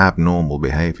is abnormal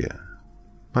behavior,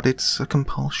 but it's a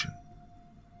compulsion.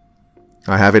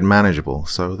 I have it manageable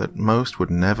so that most would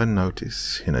never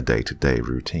notice in a day-to-day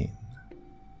routine.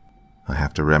 I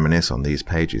have to reminisce on these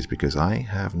pages because I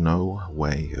have no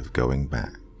way of going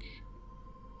back.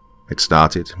 It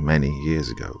started many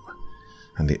years ago,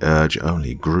 and the urge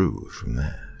only grew from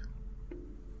there.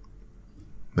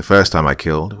 The first time I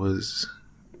killed was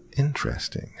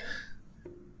interesting.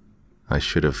 I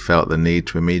should have felt the need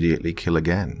to immediately kill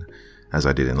again, as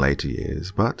I did in later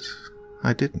years, but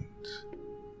I didn't.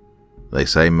 They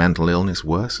say mental illness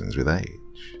worsens with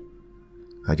age.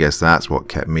 I guess that's what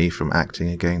kept me from acting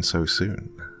again so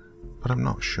soon, but I'm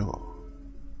not sure.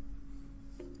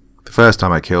 The first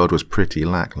time I killed was pretty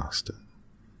lackluster.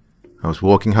 I was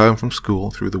walking home from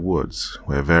school through the woods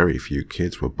where very few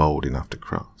kids were bold enough to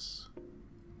cross.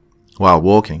 While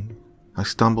walking, I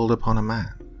stumbled upon a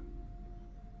man.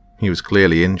 He was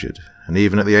clearly injured, and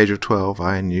even at the age of 12,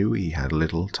 I knew he had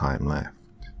little time left.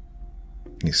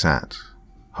 He sat,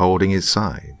 holding his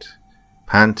side,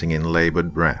 panting in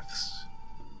labored breaths.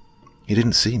 He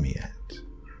didn't see me yet.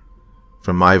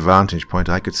 From my vantage point,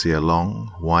 I could see a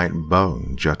long, white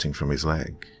bone jutting from his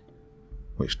leg,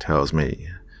 which tells me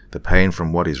the pain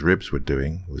from what his ribs were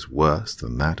doing was worse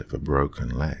than that of a broken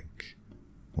leg.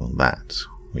 Well, that,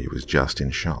 he was just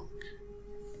in shock.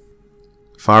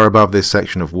 Far above this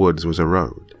section of woods was a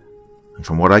road, and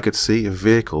from what I could see, a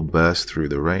vehicle burst through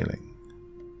the railing.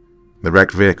 The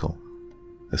wrecked vehicle,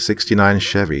 a '69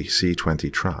 Chevy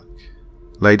C20 truck,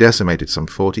 lay decimated some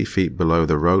 40 feet below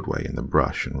the roadway in the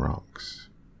brush and rocks.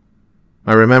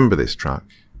 I remember this truck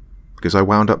because I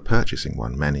wound up purchasing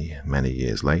one many, many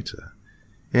years later,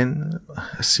 in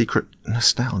a secret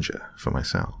nostalgia for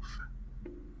myself.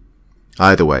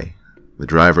 Either way, the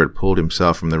driver had pulled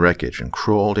himself from the wreckage and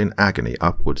crawled in agony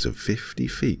upwards of 50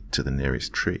 feet to the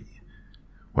nearest tree,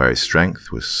 where his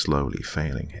strength was slowly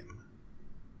failing him.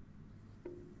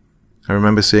 I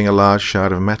remember seeing a large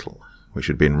shard of metal which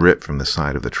had been ripped from the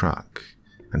side of the truck,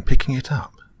 and picking it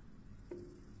up.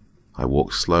 I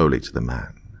walked slowly to the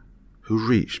man, who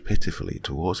reached pitifully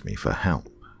towards me for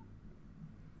help.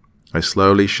 I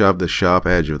slowly shoved the sharp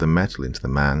edge of the metal into the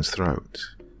man's throat,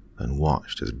 and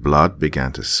watched as blood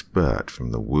began to spurt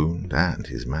from the wound and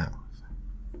his mouth.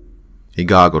 He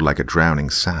gargled like a drowning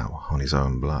sow on his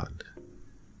own blood,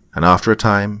 and after a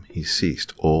time he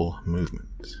ceased all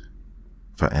movement,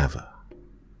 forever.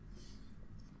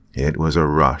 It was a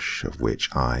rush of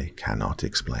which I cannot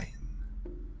explain.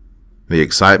 The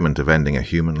excitement of ending a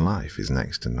human life is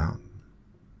next to none.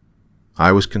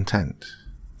 I was content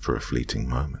for a fleeting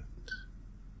moment.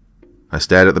 I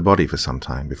stared at the body for some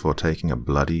time before taking a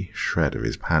bloody shred of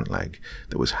his pant leg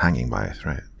that was hanging by a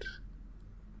thread.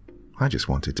 I just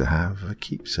wanted to have a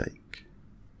keepsake.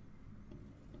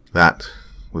 That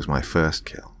was my first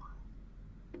kill.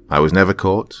 I was never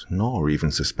caught, nor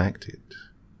even suspected.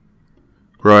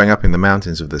 Growing up in the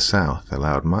mountains of the south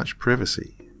allowed much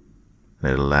privacy,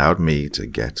 and it allowed me to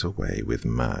get away with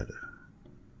murder.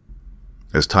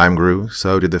 As time grew,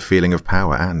 so did the feeling of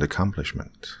power and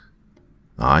accomplishment.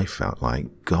 I felt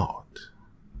like God.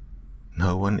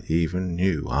 No one even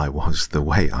knew I was the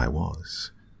way I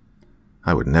was.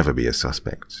 I would never be a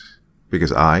suspect,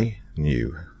 because I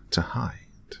knew to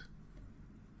hide.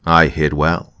 I hid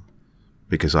well,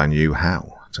 because I knew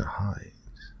how to hide.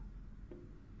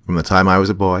 From the time I was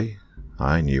a boy,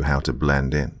 I knew how to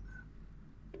blend in.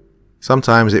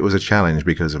 Sometimes it was a challenge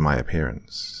because of my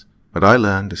appearance, but I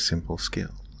learned a simple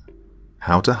skill: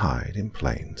 how to hide in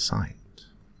plain sight.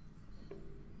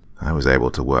 I was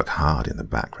able to work hard in the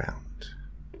background.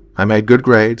 I made good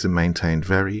grades and maintained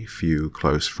very few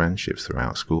close friendships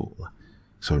throughout school,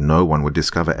 so no one would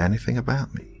discover anything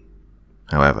about me.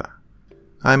 However,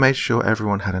 I made sure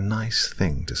everyone had a nice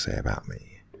thing to say about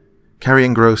me,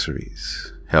 carrying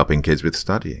groceries, helping kids with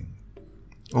studying,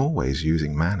 always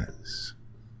using manners.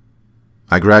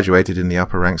 I graduated in the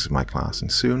upper ranks of my class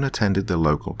and soon attended the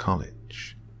local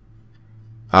college.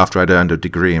 After I'd earned a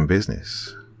degree in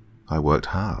business, I worked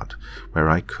hard where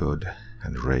I could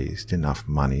and raised enough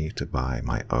money to buy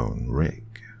my own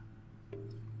rig.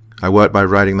 I worked by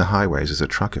riding the highways as a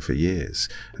trucker for years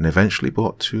and eventually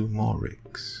bought 2 more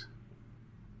rigs.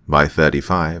 By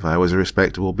 35, I was a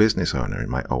respectable business owner in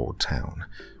my old town,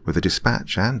 with a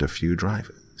dispatch and a few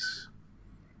drivers.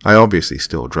 I obviously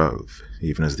still drove,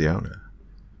 even as the owner,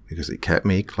 because it kept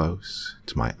me close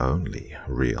to my only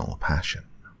real passion.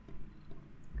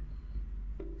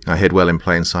 I hid well in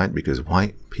plain sight because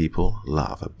white people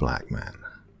love a black man.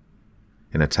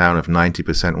 In a town of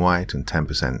 90% white and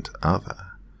 10% other,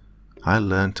 I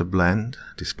learned to blend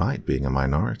despite being a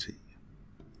minority.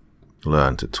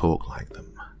 Learn to talk like them.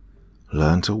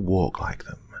 Learn to walk like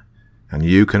them. And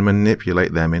you can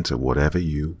manipulate them into whatever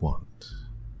you want.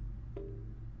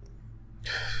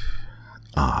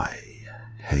 I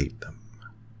hate them.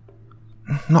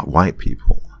 Not white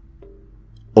people.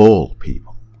 All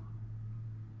people.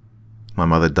 My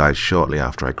mother died shortly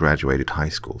after I graduated high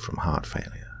school from heart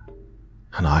failure,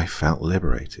 and I felt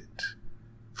liberated,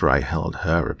 for I held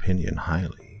her opinion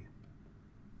highly.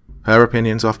 Her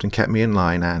opinions often kept me in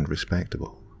line and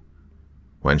respectable.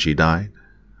 When she died,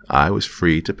 I was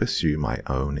free to pursue my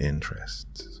own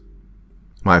interests.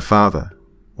 My father,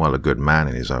 while a good man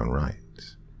in his own right,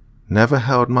 never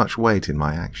held much weight in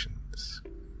my actions,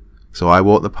 so I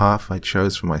walked the path I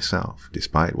chose for myself,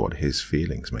 despite what his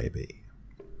feelings may be.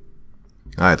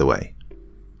 Either way,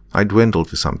 I dwindled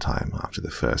for some time after the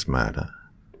first murder.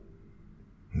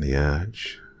 The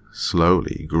urge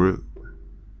slowly grew.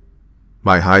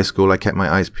 By high school, I kept my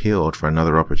eyes peeled for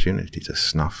another opportunity to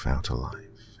snuff out a life.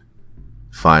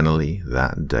 Finally,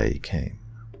 that day came.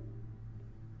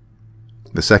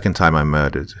 The second time I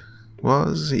murdered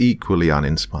was equally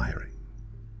uninspiring.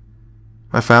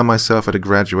 I found myself at a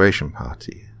graduation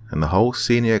party, and the whole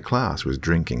senior class was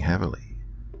drinking heavily.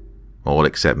 All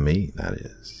except me, that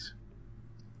is.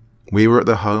 We were at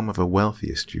the home of a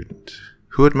wealthier student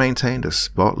who had maintained a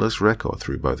spotless record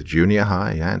through both junior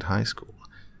high and high school,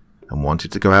 and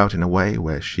wanted to go out in a way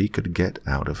where she could get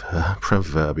out of her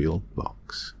proverbial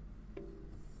box.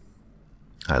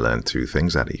 I learned 2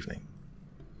 things that evening.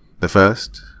 The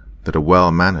first, that a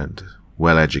well-mannered,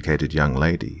 well-educated young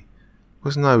lady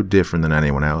was no different than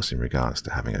anyone else in regards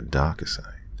to having a darker side.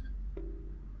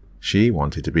 She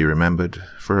wanted to be remembered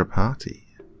for a party.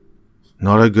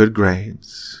 Not her good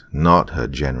grades, not her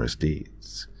generous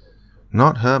deeds,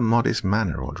 not her modest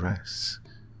manner or dress,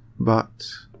 but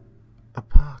a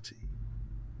party.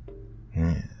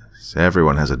 Yes,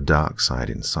 everyone has a dark side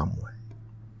in some way.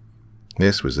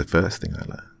 This was the first thing I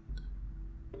learned.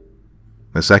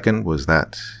 The second was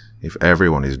that if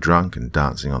everyone is drunk and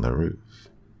dancing on the roof,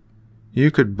 you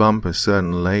could bump a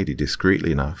certain lady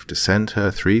discreetly enough to send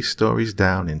her 3 stories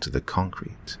down into the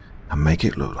concrete and make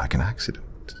it look like an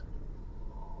accident.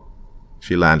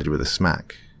 She landed with a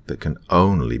smack that can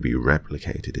only be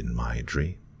replicated in my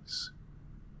dreams.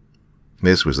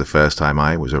 This was the first time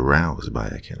I was aroused by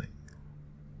a killing.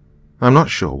 I'm not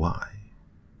sure why.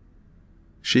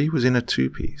 She was in a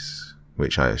 2-piece,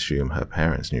 which I assume her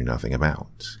parents knew nothing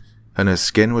about, and her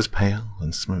skin was pale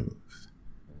and smooth.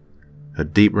 Her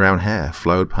deep brown hair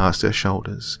flowed past her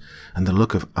shoulders, and the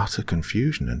look of utter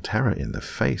confusion and terror in the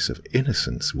face of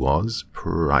innocence was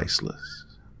priceless.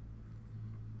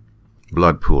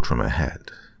 Blood pooled from her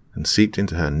head and seeped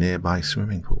into her nearby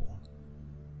swimming pool.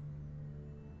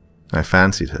 I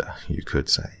fancied her, you could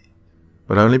say,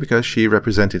 but only because she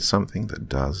represented something that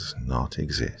does not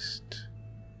exist.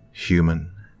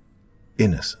 Human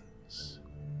innocence.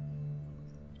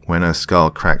 When her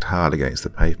skull cracked hard against the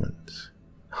pavement,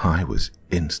 I was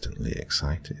instantly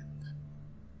excited.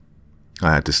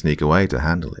 I had to sneak away to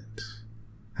handle it,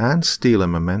 and steal a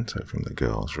memento from the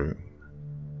girl's room.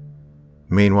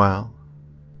 Meanwhile,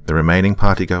 the remaining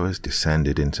partygoers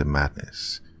descended into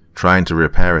madness, trying to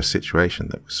repair a situation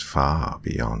that was far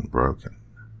beyond broken.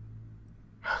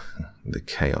 The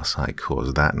chaos I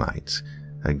caused that night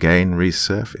again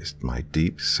resurfaced my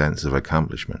deep sense of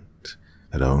accomplishment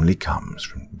that only comes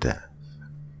from death.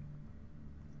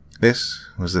 This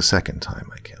was the second time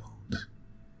I killed.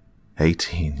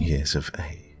 18 years of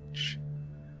age.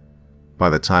 By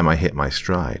the time I hit my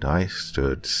stride, I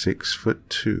stood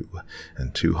 6'2"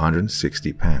 and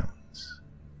 260 pounds.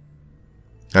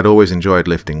 I'd always enjoyed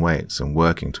lifting weights and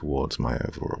working towards my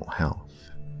overall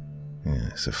health.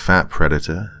 Yes, a fat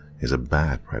predator is a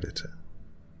bad predator.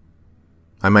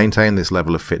 I maintained this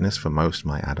level of fitness for most of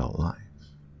my adult life.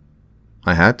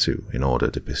 I had to in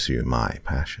order to pursue my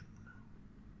passion.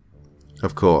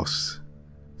 Of course,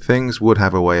 things would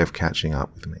have a way of catching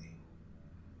up with me.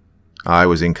 I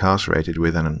was incarcerated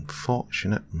with an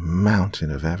unfortunate mountain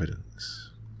of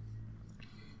evidence.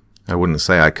 I wouldn't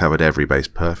say I covered every base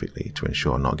perfectly to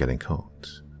ensure not getting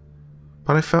caught,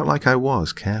 but I felt like I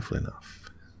was careful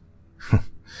enough.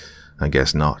 I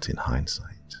guess not in hindsight.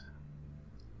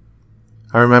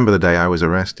 I remember the day I was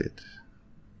arrested.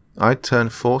 I'd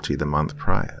turned 40 the month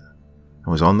prior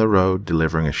and was on the road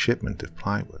delivering a shipment of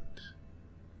plywood.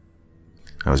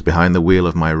 I was behind the wheel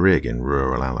of my rig in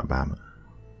rural Alabama.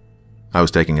 I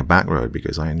was taking a back road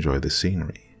because I enjoyed the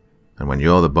scenery, and when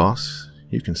you're the boss,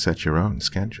 you can set your own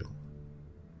schedule.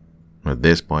 At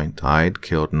this point, I'd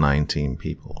killed 19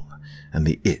 people, and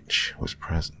the itch was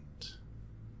present.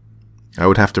 I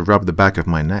would have to rub the back of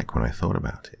my neck when I thought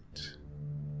about it.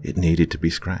 It needed to be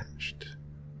scratched.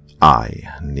 I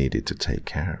needed to take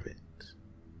care of it.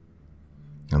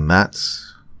 And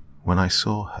that's when I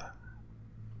saw her.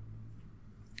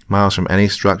 Miles from any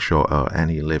structure or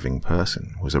any living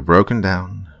person was a broken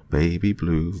down, baby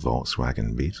blue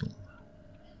Volkswagen Beetle.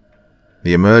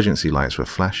 The emergency lights were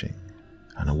flashing,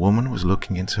 and a woman was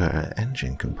looking into her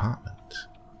engine compartment.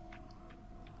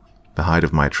 The height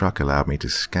of my truck allowed me to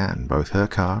scan both her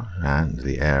car and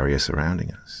the area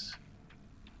surrounding us.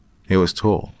 It was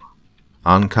tall,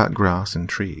 uncut grass and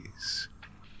trees,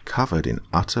 covered in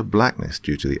utter blackness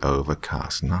due to the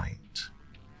overcast night.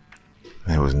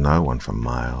 There was no one for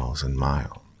miles and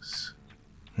miles.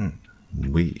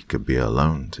 We could be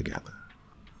alone together.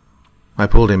 I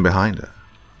pulled in behind her,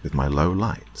 with my low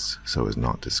lights so as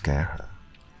not to scare her.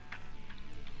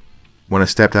 When I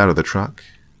stepped out of the truck,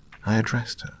 I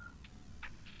addressed her.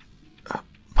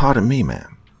 "Pardon me,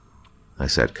 ma'am," I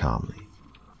said calmly.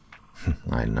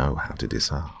 I know how to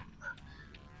disarm.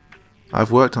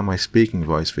 I've worked on my speaking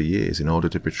voice for years in order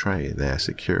to portray their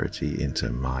security into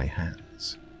my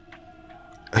hands.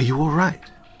 "Are you all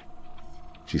right?"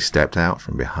 She stepped out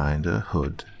from behind her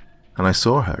hood, and I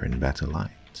saw her in better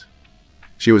light.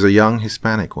 She was a young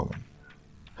Hispanic woman.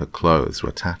 Her clothes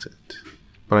were tattered,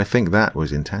 but I think that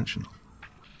was intentional.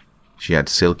 She had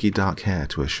silky dark hair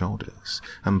to her shoulders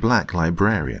and black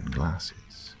librarian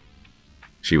glasses.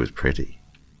 She was pretty,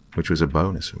 which was a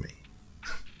bonus for me.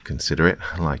 Consider it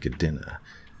like a dinner.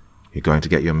 You're going to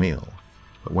get your meal,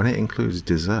 but when it includes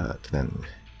dessert, then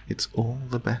it's all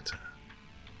the better.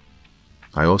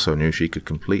 I also knew she could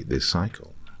complete this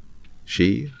cycle.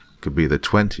 She could be the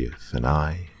 20th, and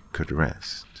I could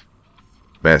rest.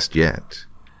 Best yet,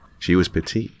 she was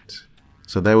petite,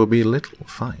 so there would be little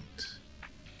fight.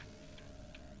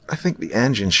 "I think the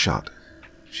engine's shot,"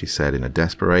 she said in a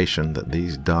desperation that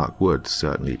these dark woods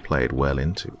certainly played well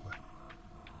into.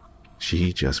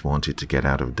 She just wanted to get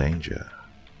out of danger.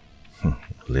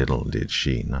 Little did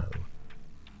she know.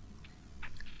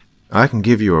 "I can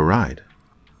give you a ride.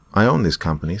 I own this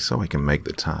company, so I can make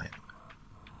the time."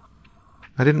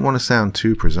 I didn't want to sound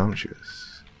too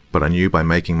presumptuous, but I knew by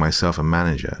making myself a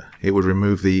manager, it would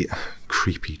remove the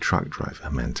creepy truck driver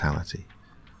mentality.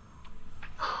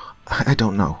 "I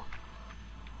don't know."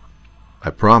 "I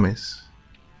promise,"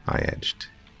 I edged,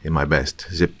 in my best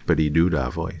zippity-doo-dah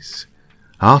voice.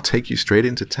 "I'll take you straight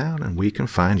into town and we can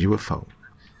find you a phone.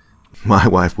 My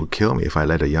wife would kill me if I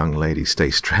let a young lady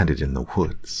stay stranded in the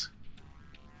woods."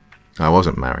 I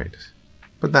wasn't married,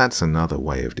 but that's another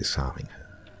way of disarming her.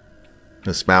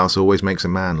 A spouse always makes a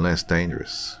man less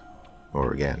dangerous.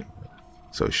 Or again,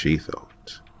 so she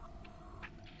thought.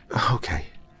 "Okay,"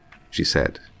 she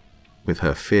said, with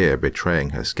her fear betraying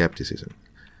her skepticism.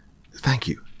 "Thank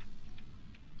you.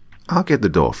 I'll get the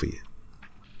door for you."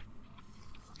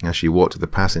 As she walked to the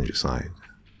passenger side,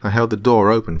 I held the door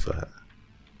open for her.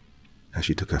 As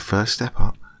she took her first step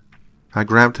up, I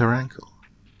grabbed her ankle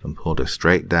and pulled her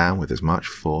straight down with as much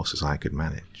force as I could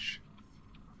manage.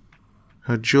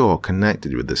 Her jaw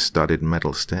connected with the studded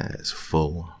metal stairs,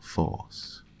 full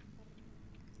force.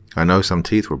 I know some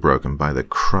teeth were broken by the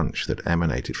crunch that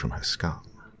emanated from her skull.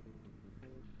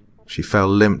 She fell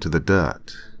limp to the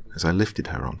dirt as I lifted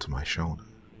her onto my shoulder.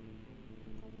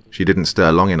 She didn't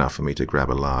stir long enough for me to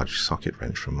grab a large socket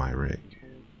wrench from my rig.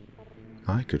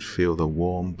 I could feel the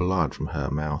warm blood from her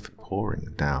mouth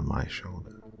pouring down my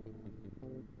shoulder.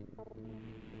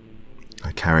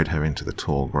 I carried her into the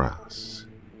tall grass,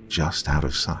 just out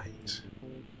of sight.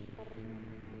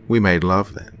 We made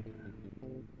love then.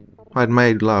 I'd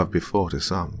made love before to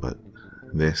some, but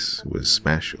this was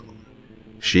special.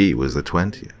 She was the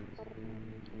 20th.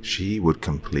 She would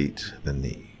complete the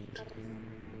need.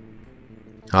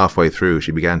 Halfway through,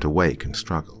 she began to wake and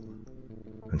struggle,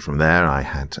 and from there I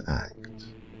had to act.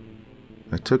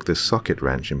 I took the socket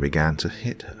wrench and began to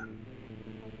hit her.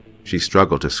 She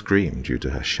struggled to scream due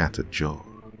to her shattered jaw.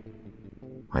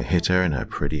 I hit her in her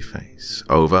pretty face,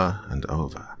 over and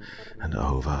over, and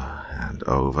over, and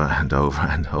over, and over,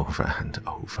 and over, and over, and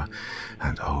over,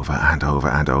 and over, and over,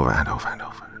 and over, and over, and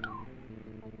over.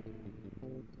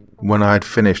 When I had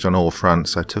finished on all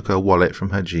fronts, I took her wallet from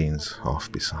her jeans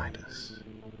off beside us.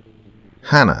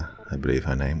 Hannah, I believe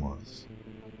her name was.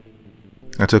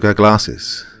 I took her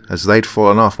glasses, as they'd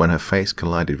fallen off when her face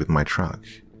collided with my truck,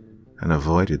 and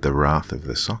avoided the wrath of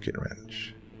the socket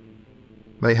wrench.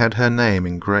 They had her name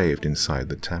engraved inside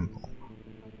the temple.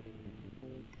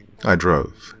 I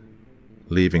drove,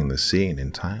 leaving the scene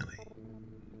entirely.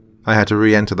 I had to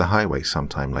re-enter the highway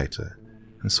sometime later,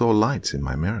 and saw lights in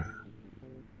my mirror.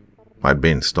 I'd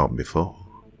been stopped before,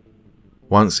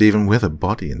 once even with a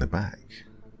body in the back,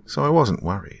 so I wasn't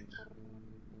worried.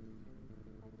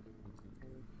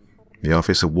 The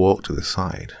officer walked to the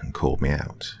side and called me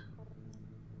out.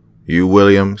 "You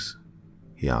Williams?"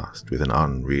 he asked with an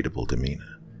unreadable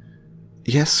demeanor.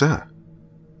 "Yes, sir,"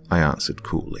 I answered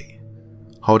coolly,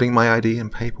 holding my ID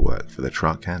and paperwork for the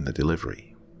truck and the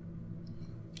delivery.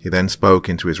 He then spoke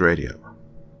into his radio.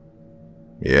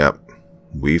 "Yep,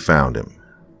 we found him."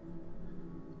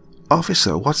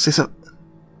 "Officer, what's this up?"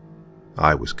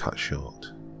 I was cut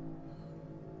short.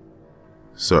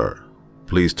 "Sir,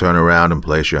 please turn around and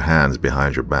place your hands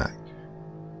behind your back."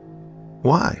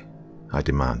 "Why?" I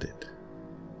demanded.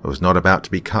 I was not about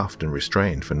to be cuffed and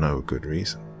restrained for no good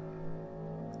reason.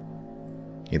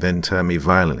 He then turned me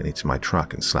violently to my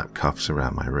truck and slapped cuffs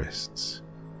around my wrists.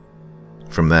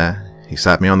 From there, he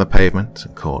sat me on the pavement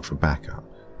and called for backup.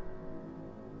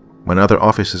 When other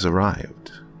officers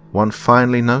arrived, one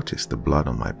finally noticed the blood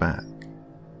on my back.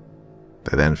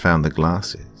 They then found the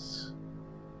glasses.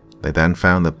 They then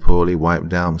found the poorly wiped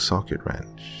down socket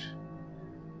wrench.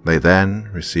 They then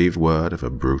received word of a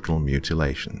brutal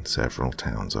mutilation several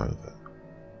towns over.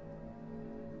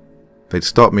 They'd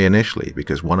stopped me initially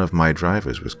because one of my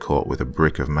drivers was caught with a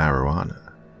brick of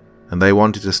marijuana, and they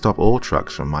wanted to stop all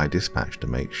trucks from my dispatch to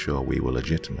make sure we were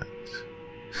legitimate.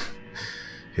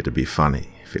 It'd be funny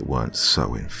if it weren't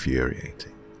so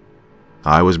infuriating.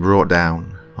 I was brought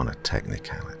down on a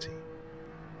technicality.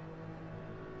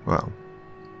 Well,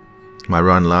 my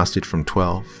run lasted from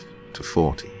 12 to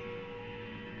 40.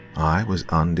 I was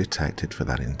undetected for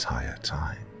that entire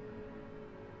time.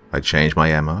 I changed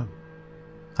my MO.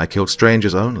 I killed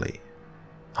strangers only.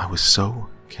 I was so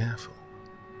careful.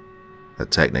 A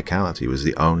technicality was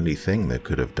the only thing that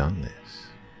could have done this.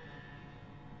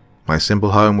 My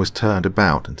simple home was turned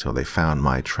about until they found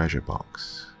my treasure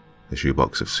box, the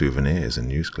shoebox of souvenirs and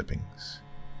news clippings.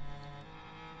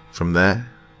 From there,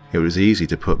 it was easy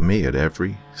to put me at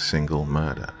every single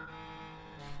murder.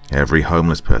 Every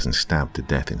homeless person stabbed to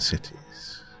death in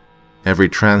cities. Every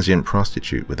transient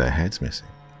prostitute with their heads missing.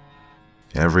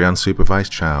 Every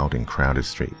unsupervised child in crowded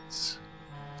streets.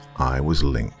 I was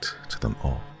linked to them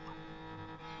all.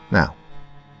 Now,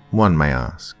 one may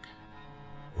ask,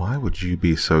 why would you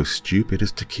be so stupid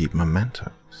as to keep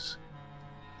mementos?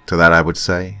 To that I would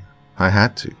say, I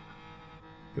had to.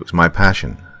 It was my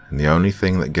passion and the only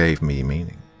thing that gave me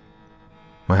meaning.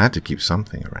 I had to keep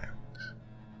something around.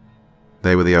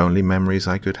 They were the only memories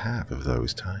I could have of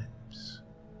those times.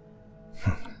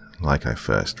 Like I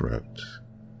first wrote,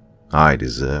 I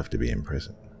deserve to be in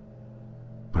prison,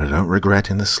 but I don't regret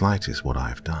in the slightest what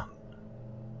I've done.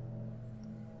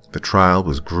 The trial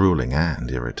was grueling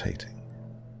and irritating.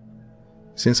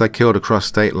 Since I killed across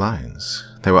state lines,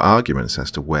 there were arguments as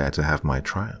to where to have my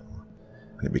trial,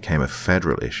 and it became a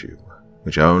federal issue,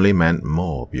 which only meant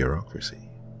more bureaucracy.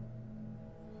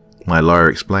 My lawyer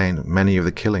explained many of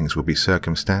the killings would be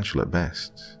circumstantial at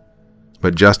best,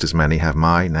 but just as many have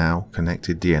my now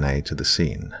connected DNA to the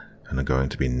scene and are going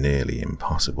to be nearly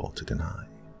impossible to deny.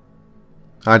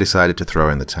 I decided to throw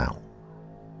in the towel.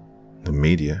 The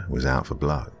media was out for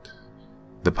blood.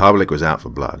 The public was out for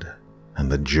blood,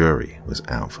 and the jury was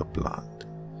out for blood.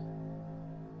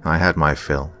 I had my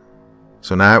fill,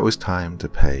 so now it was time to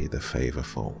pay the favor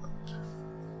forward.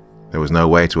 There was no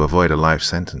way to avoid a life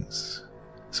sentence,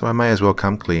 so I may as well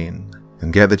come clean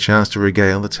and get the chance to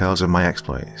regale the tales of my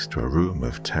exploits to a room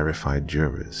of terrified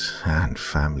jurors and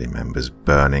family members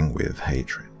burning with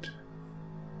hatred.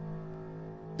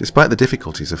 Despite the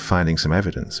difficulties of finding some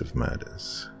evidence of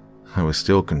murders, I was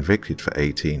still convicted for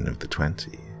 18 of the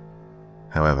 20.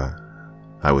 However,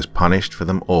 I was punished for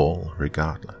them all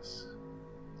regardless.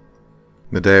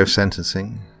 The day of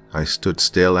sentencing, I stood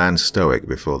still and stoic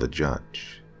before the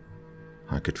judge.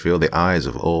 I could feel the eyes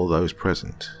of all those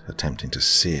present attempting to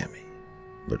sear me,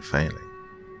 but failing.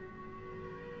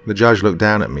 The judge looked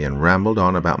down at me and rambled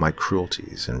on about my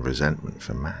cruelties and resentment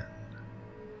for man.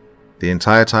 The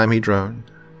entire time he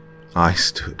droned, I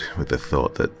stood with the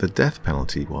thought that the death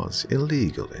penalty was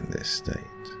illegal in this state.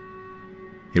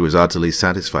 It was utterly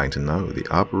satisfying to know the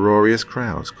uproarious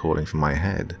crowds calling for my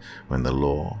head when the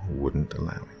law wouldn't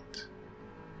allow it.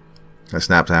 I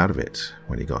snapped out of it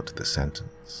when he got to the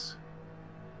sentence.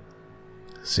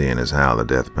 Seeing as how the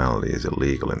death penalty is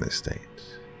illegal in this state,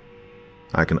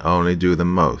 I can only do the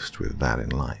most with that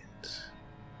in light.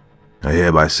 I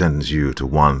hereby sentence you to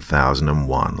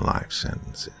 1001 life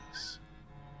sentences.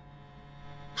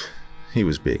 He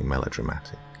was being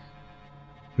melodramatic.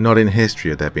 Not in history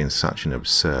had there been such an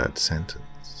absurd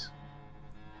sentence.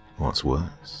 What's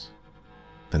worse,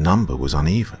 the number was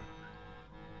uneven,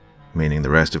 meaning the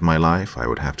rest of my life I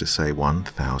would have to say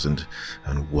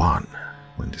 1001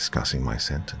 when discussing my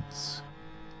sentence.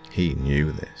 He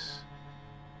knew this.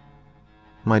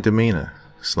 My demeanor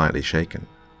slightly shaken,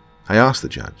 I asked the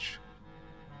judge,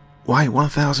 "Why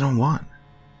 1001?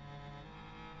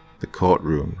 The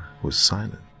courtroom was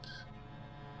silent.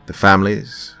 The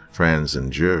families, friends,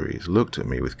 and juries looked at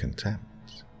me with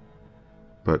contempt.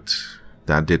 But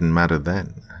that didn't matter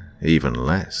then, even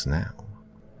less now.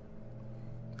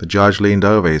 The judge leaned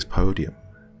over his podium.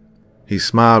 He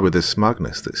smiled with a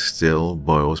smugness that still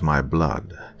boils my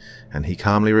blood, and he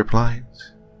calmly replied,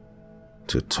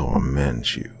 "To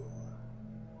torment you."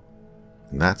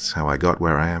 And that's how I got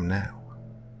where I am now.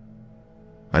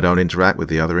 I don't interact with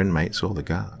the other inmates or the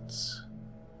guards.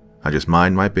 I just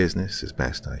mind my business as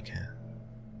best I can.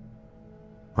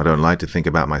 I don't like to think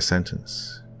about my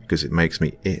sentence because it makes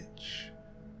me itch.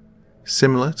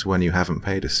 Similar to when you haven't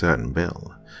paid a certain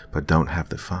bill but don't have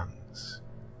the funds.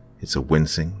 It's a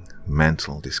wincing,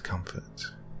 mental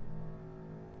discomfort.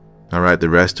 I write the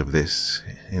rest of this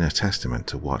in a testament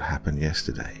to what happened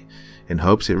yesterday, in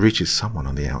hopes it reaches someone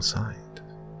on the outside.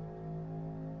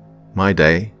 My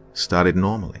day started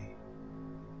normally.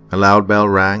 A loud bell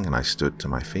rang and I stood to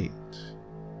my feet.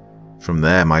 From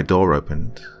there, my door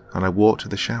opened and I walked to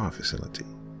the shower facility.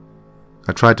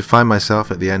 I tried to find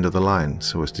myself at the end of the line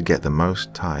so as to get the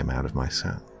most time out of my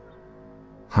cell.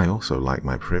 I also like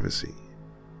my privacy.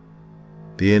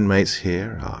 The inmates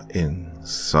here are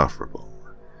insufferable.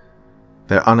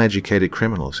 They're uneducated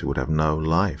criminals who would have no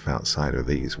life outside of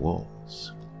these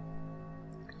walls.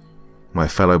 My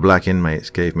fellow black inmates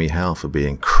gave me hell for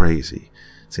being crazy,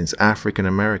 since African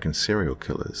American serial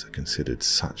killers are considered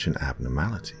such an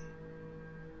abnormality.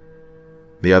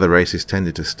 The other races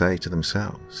tended to stay to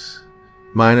themselves,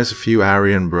 minus a few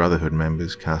Aryan Brotherhood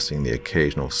members casting the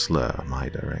occasional slur my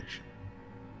direction.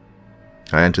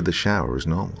 I entered the shower as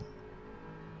normal,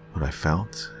 but I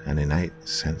felt an innate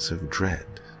sense of dread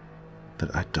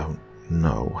that I don't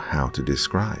know how to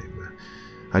describe.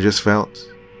 I just felt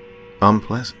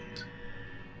unpleasant.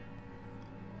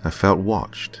 I felt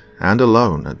watched and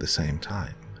alone at the same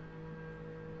time.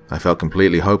 I felt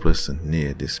completely hopeless and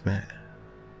near despair.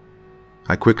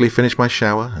 I quickly finished my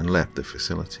shower and left the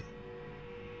facility.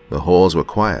 The halls were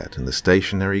quiet and the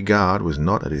stationary guard was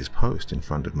not at his post in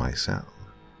front of my cell.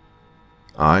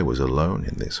 I was alone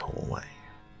in this hallway.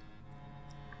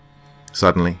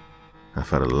 Suddenly, I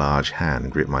felt a large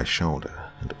hand grip my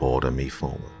shoulder and order me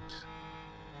forward.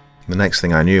 The next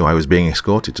thing I knew, I was being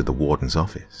escorted to the warden's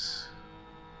office.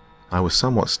 I was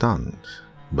somewhat stunned,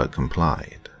 but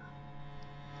complied.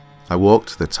 I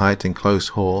walked the tight enclosed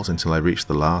halls until I reached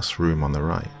the last room on the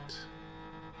right.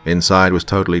 Inside was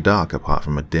totally dark apart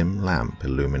from a dim lamp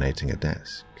illuminating a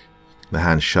desk. The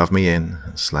hand shoved me in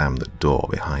and slammed the door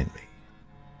behind me.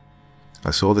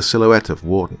 I saw the silhouette of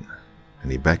Warden, and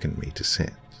he beckoned me to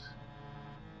sit.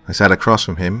 I sat across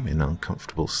from him in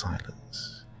uncomfortable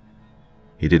silence.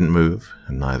 He didn't move,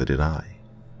 and neither did I.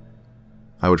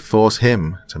 I would force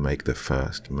him to make the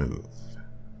first move.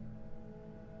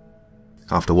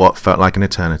 After what felt like an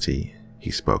eternity, he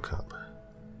spoke up.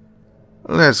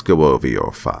 "Let's go over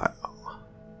your file."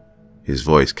 His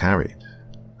voice carried,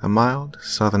 a mild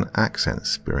southern accent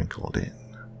sprinkled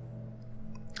in.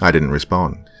 I didn't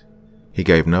respond. He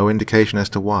gave no indication as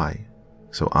to why,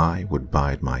 so I would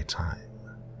bide my time.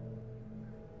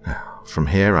 Now, from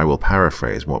here I will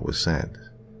paraphrase what was said,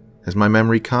 as my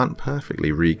memory can't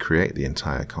perfectly recreate the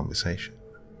entire conversation.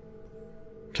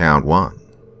 Count 1.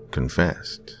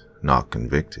 Confessed, not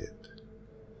convicted.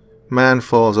 Man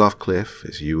falls off cliff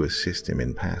as you assist him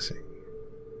in passing.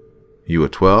 You were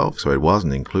 12, so it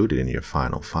wasn't included in your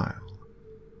final file,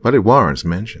 but it warrants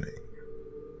mentioning.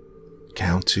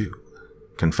 Count 2.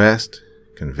 Confessed,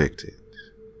 convicted.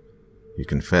 You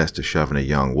confessed to shoving a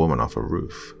young woman off a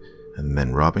roof and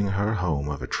then robbing her home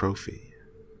of a trophy.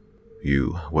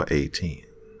 You were 18.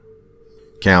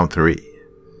 Count 3.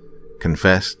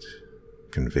 Confessed,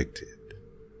 convicted.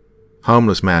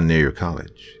 Homeless man near your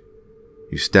college.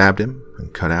 You stabbed him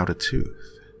and cut out a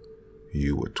tooth.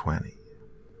 You were 20.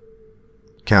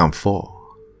 Count 4.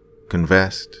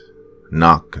 Confessed,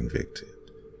 not convicted.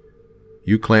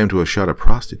 You claim to have shot a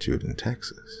prostitute in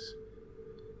Texas.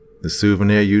 The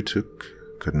souvenir you took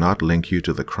could not link you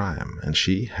to the crime, and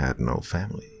she had no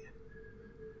family.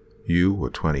 You were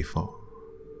 24.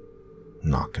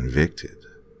 Not convicted,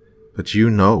 but you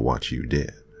know what you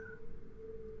did.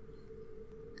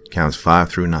 Counts 5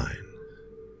 through 9.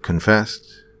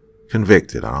 Confessed,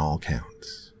 convicted on all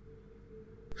counts.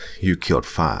 You killed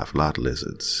 5 lot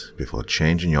lizards before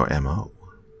changing your MO.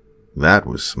 That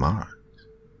was smart.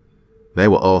 They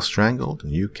were all strangled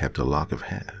and you kept a lock of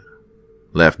hair.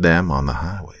 Left them on the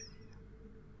highway.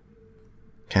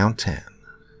 Count 10.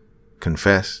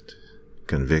 Confessed,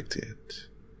 convicted.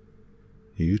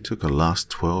 You took a lost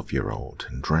 12-year-old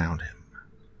and drowned him.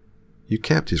 You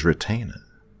kept his retainer.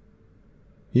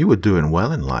 You were doing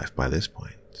well in life by this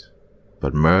point,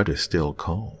 but murder still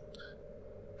called,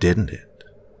 didn't it?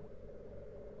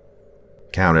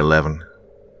 Count 11.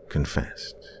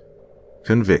 Confessed,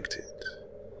 convicted.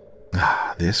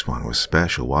 This one was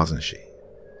special, wasn't she?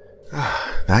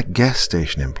 That gas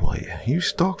station employee you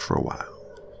stalked for a while.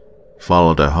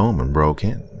 Followed her home and broke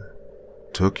in.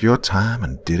 Took your time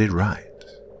and did it right.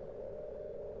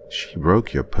 She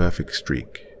broke your perfect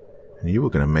streak, and you were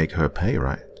going to make her pay,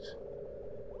 right?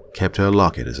 kept her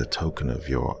locket as a token of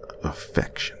your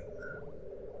affection.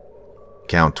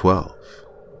 Count 12.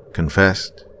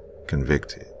 Confessed,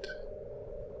 convicted.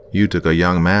 You took a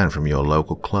young man from your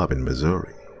local club in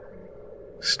Missouri.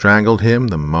 Strangled him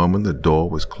the moment the door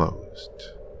was closed.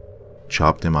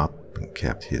 Chopped him up and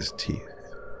kept his teeth.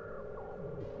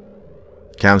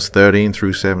 Counts 13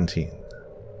 through 17.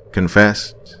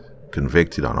 Confessed,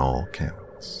 convicted on all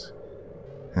counts.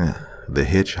 The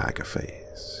hitchhiker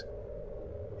phase.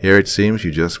 Here it seems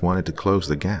you just wanted to close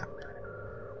the gap.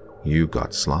 You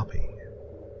got sloppy.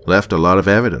 Left a lot of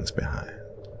evidence behind.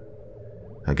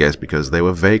 I guess because they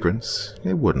were vagrants,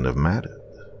 it wouldn't have mattered.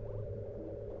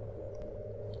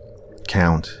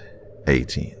 Count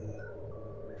 18.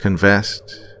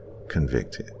 Confessed,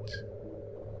 convicted.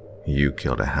 You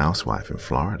killed a housewife in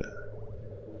Florida.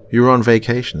 You were on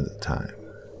vacation at the time.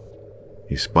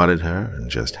 You spotted her and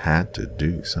just had to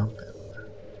do something.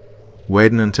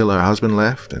 Waiting until her husband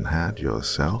left and had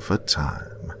yourself a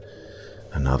time.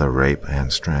 Another rape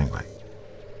and strangling.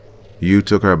 You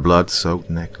took her blood-soaked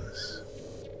necklace.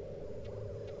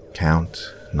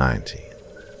 Count 19.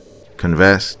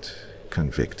 Confessed,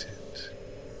 convicted.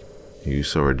 You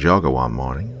saw a jogger one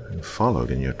morning and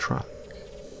followed in your truck.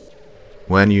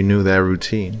 When you knew their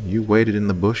routine, you waited in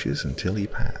the bushes until he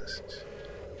passed.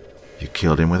 You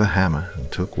killed him with a hammer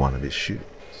and took one of his shoes.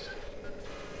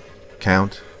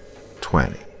 Count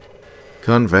 20.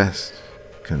 Confessed,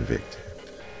 convicted.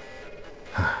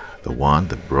 The one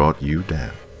that brought you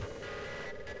down.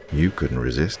 You couldn't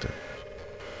resist her.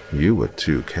 You were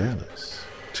too careless,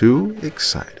 too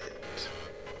excited.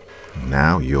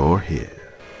 Now you're here.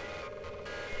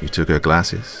 You took her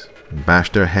glasses,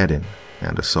 bashed her head in,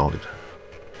 and assaulted her.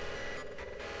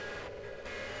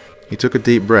 He took a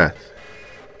deep breath,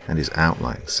 and his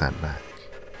outline sat back.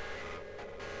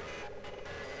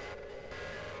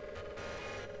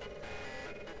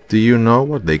 "Do you know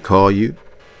what they call you?"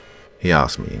 he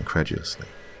asked me incredulously.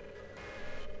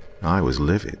 I was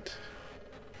livid.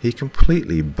 He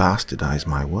completely bastardized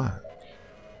my work.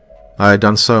 I had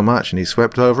done so much, and he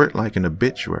swept over it like an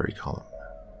obituary column.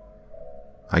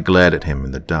 I glared at him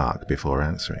in the dark before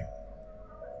answering.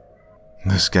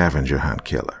 "The scavenger hunt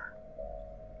killer."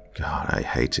 God, I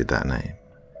hated that name.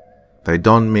 They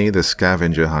donned me the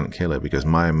scavenger hunt killer because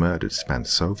my murders spanned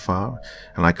so far,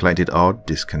 and I collected odd,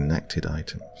 disconnected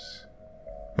items.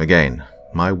 Again,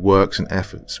 my works and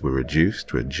efforts were reduced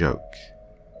to a joke.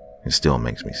 It still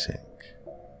makes me sick.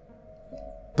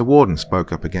 The warden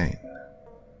spoke up again.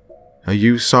 "Are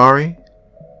you sorry?"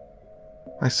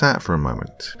 I sat for a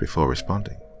moment before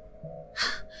responding.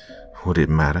 Would it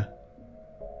matter?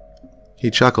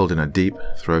 He chuckled in a deep,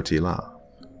 throaty laugh.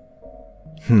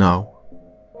 "No,"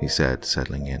 he said,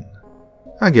 settling in.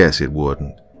 "I guess it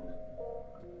wouldn't."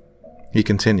 He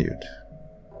continued.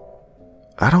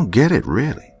 "I don't get it,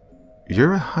 really.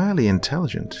 You're a highly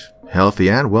intelligent, healthy,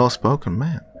 and well-spoken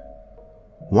man.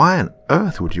 Why on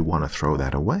earth would you want to throw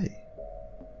that away?"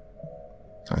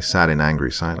 I sat in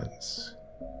angry silence.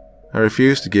 I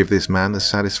refused to give this man the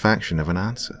satisfaction of an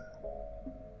answer.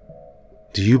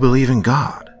 "Do you believe in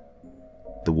God?"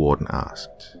 the warden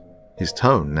asked. His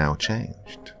tone now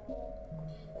changed.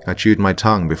 I chewed my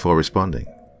tongue before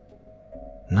responding.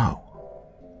 "No."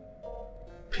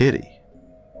 "Pity,"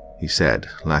 he said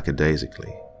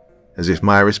lackadaisically, as if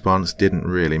my response didn't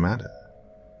really matter.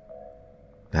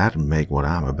 "That'd make what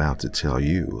I'm about to tell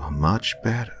you much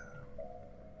better."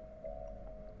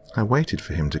 I waited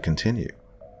for him to continue.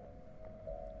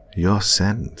 "Your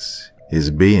sentence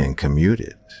is being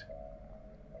commuted."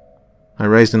 I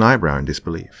raised an eyebrow in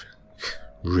disbelief.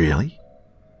 "Really?"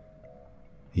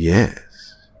 "Yes."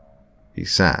 He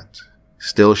sat,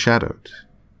 still shadowed,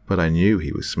 but I knew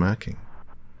he was smirking.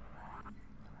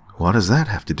 "What does that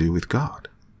have to do with God?"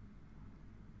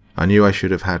 I knew I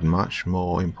should have had much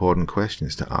more important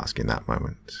questions to ask in that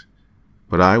moment,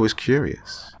 but I was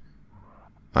curious.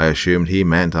 I assumed he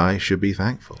meant I should be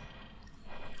thankful.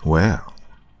 "Well,"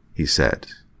 he said,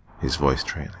 his voice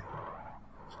trailing,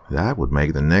 "that would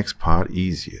make the next part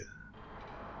easier.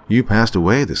 You passed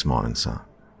away this morning, son."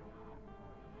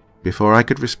 Before I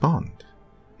could respond,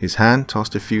 his hand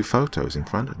tossed a few photos in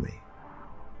front of me.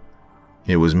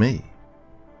 It was me.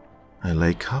 I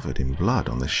lay covered in blood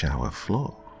on the shower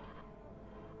floor.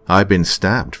 I'd been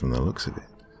stabbed from the looks of it.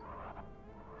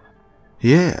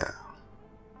 "Yeah."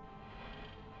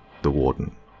 The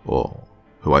warden, or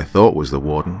who I thought was the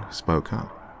warden, spoke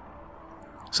up.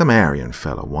 "Some Aryan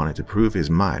fella wanted to prove his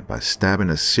might by stabbing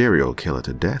a serial killer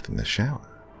to death in the shower.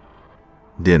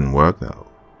 Didn't work, though,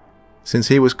 since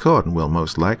he was caught and will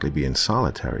most likely be in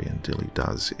solitary until he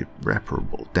does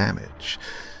irreparable damage.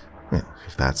 Well,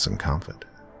 if that's some comfort."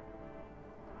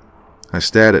 I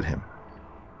stared at him.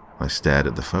 I stared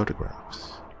at the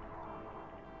photographs.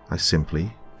 I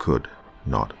simply could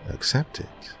not accept it.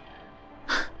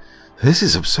 This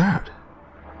is absurd.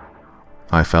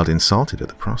 I felt insulted at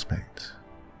the prospect.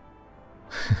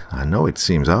 I know it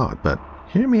seems odd, but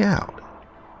hear me out.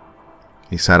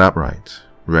 He sat upright,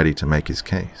 ready to make his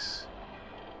case.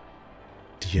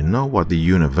 Do you know what the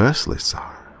Universalists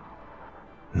are?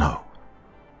 No.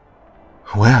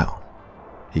 Well,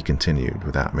 he continued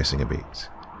without missing a beat.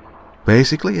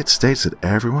 Basically, it states that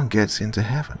everyone gets into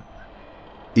heaven,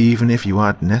 even if you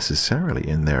aren't necessarily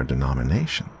in their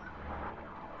denomination.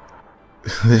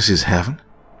 This is heaven?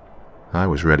 I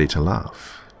was ready to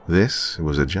laugh. This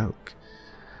was a joke.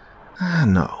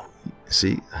 No.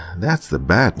 See, that's the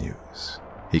bad news,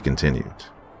 he continued.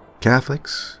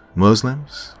 Catholics,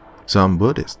 Muslims, some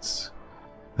Buddhists,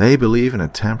 they believe in a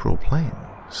temporal plane,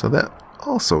 so they're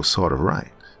also sort of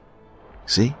right.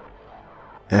 See?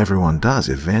 Everyone does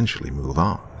eventually move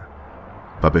on.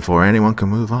 But before anyone can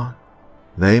move on,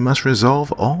 they must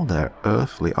resolve all their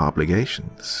earthly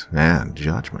obligations and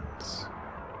judgments.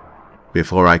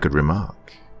 Before I could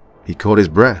remark, he caught his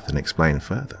breath and explained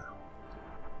further.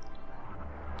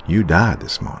 You died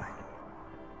this morning.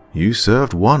 You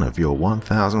served one of your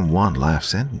 1001 life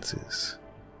sentences.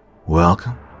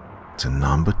 Welcome to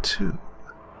number 2.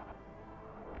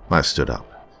 I stood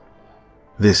up.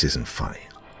 This isn't funny.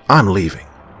 I'm leaving.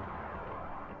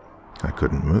 I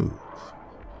couldn't move.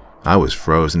 I was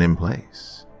frozen in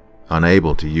place,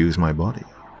 unable to use my body.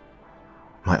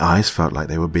 My eyes felt like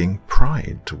they were being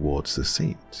pried towards the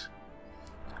seat.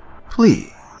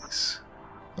 Please,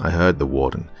 I heard the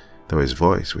warden, though his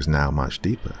voice was now much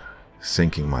deeper,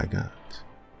 sinking my gut.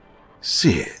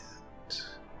 Sit.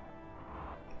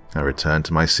 I returned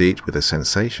to my seat with a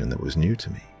sensation that was new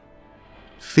to me.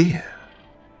 Fear.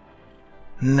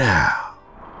 Now,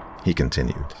 he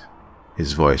continued,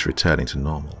 his voice returning to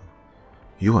normal.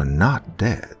 You are not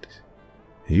dead.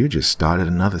 You just started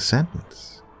another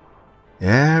sentence.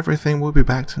 Everything will be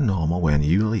back to normal when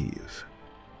you leave.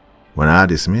 When I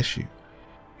dismiss you,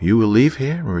 you will leave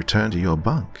here and return to your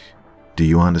bunk. Do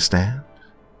you understand?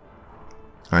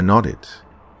 I nodded,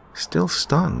 still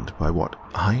stunned by what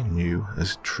I knew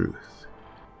as truth.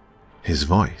 His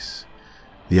voice,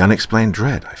 the unexplained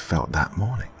dread I felt that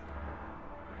morning.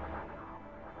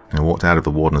 I walked out of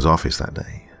the warden's office that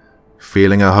day,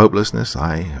 feeling a hopelessness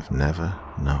I have never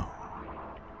known.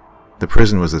 The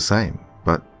prison was the same,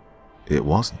 but it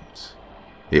wasn't.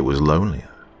 It was lonelier,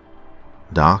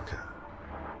 darker.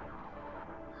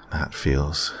 That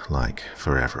feels like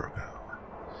forever ago.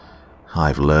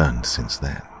 I've learned since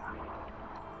then.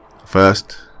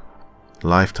 First,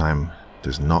 lifetime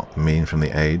does not mean from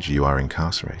the age you are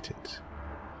incarcerated.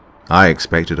 I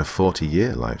expected a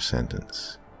 40-year life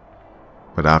sentence,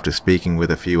 but after speaking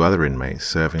with a few other inmates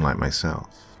serving like myself,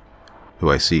 who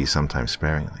I see sometimes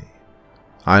sparingly,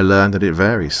 I learned that it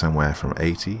varies somewhere from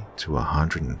 80 to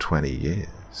 120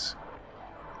 years.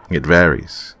 It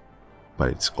varies, but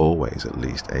it's always at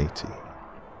least 80.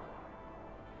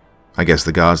 I guess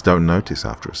the guards don't notice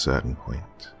after a certain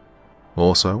point.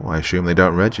 Also, I assume they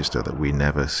don't register that we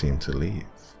never seem to leave.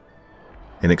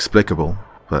 Inexplicable,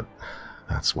 but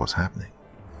that's what's happening.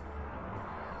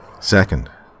 Second,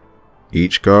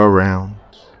 each go-around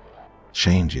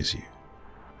changes you.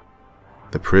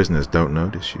 The prisoners don't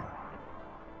notice you.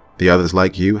 The others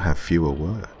like you have fewer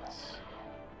words.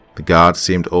 The guards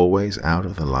seemed always out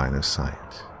of the line of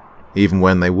sight, even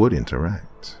when they would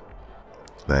interact.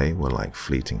 They were like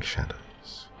fleeting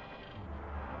shadows.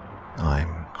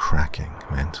 I'm cracking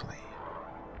mentally.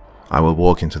 I will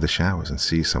walk into the showers and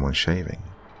see someone shaving,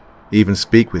 even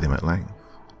speak with him at length.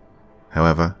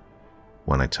 However,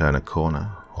 when I turn a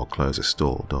corner or close a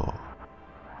stall door,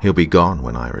 he'll be gone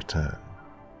when I return.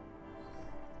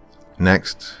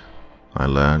 Next, I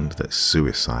learned that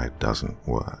suicide doesn't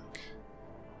work.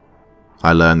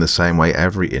 I learned the same way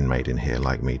every inmate in here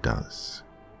like me does.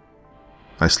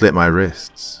 I slit my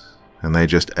wrists, and they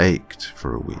just ached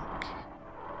for a week.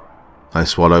 I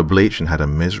swallowed bleach and had a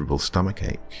miserable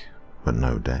stomachache, but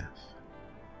no death.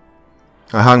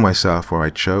 I hung myself where I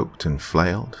choked and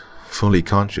flailed, fully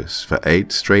conscious, for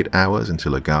 8 straight hours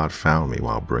until a guard found me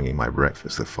while bringing my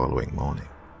breakfast the following morning.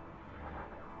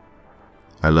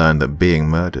 I learned that being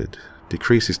murdered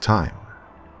decreases time,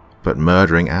 but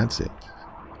murdering adds it,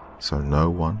 so no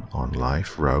one on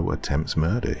life row attempts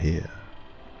murder here.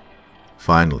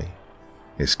 Finally,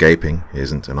 escaping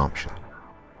isn't an option.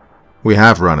 We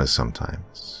have runners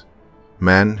sometimes,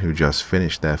 men who just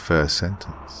finished their first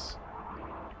sentence.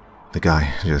 The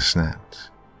guy just snapped.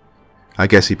 I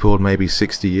guess he pulled maybe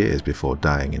 60 years before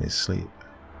dying in his sleep.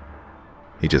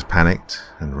 He just panicked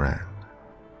and ran.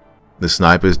 The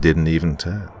snipers didn't even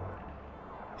turn.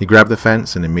 He grabbed the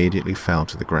fence and immediately fell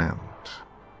to the ground.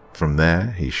 From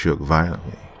there, he shook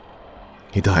violently.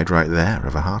 He died right there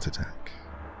of a heart attack.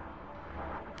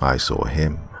 I saw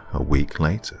him a week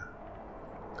later.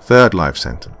 3rd life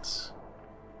sentence.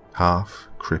 Half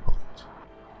crippled.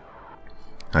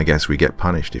 I guess we get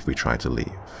punished if we try to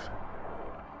leave.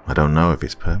 I don't know if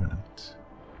it's permanent.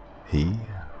 He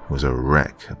was a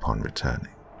wreck upon returning.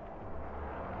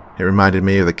 It reminded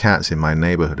me of the cats in my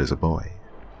neighborhood as a boy.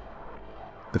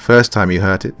 The first time you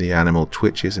hurt it, the animal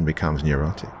twitches and becomes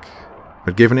neurotic.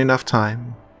 But given enough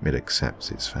time, it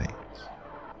accepts its fate.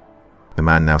 The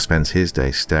man now spends his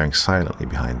days staring silently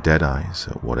behind dead eyes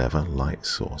at whatever light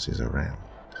source is around.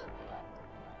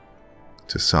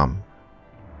 To some,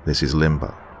 this is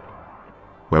limbo,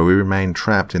 where we remain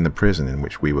trapped in the prison in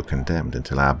which we were condemned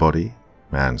until our body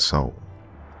and soul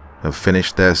have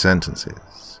finished their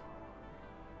sentences.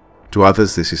 To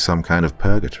others, this is some kind of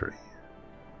purgatory,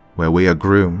 where we are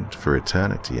groomed for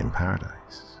eternity in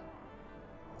paradise.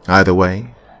 Either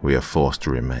way, we are forced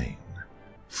to remain,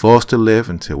 forced to live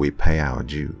until we pay our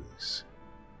dues,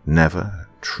 never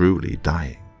truly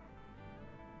dying.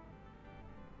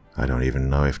 I don't even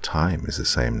know if time is the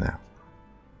same now.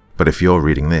 But if you're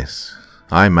reading this,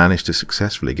 I managed to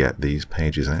successfully get these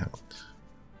pages out.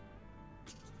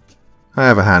 I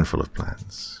have a handful of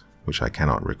plans, which I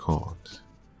cannot record.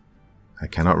 I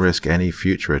cannot risk any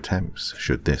future attempts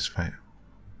should this fail.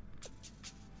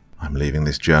 I'm leaving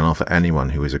this journal for anyone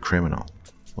who is a criminal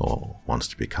or wants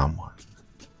to become one.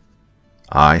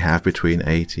 I have between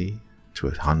 80 to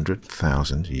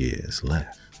 100,000 years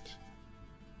left.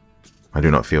 I do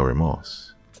not feel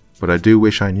remorse, but I do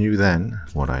wish I knew then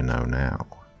what I know now.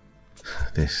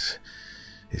 This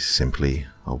is simply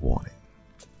a warning.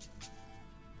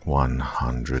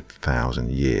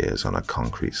 100,000 years on a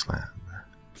concrete slab.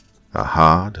 A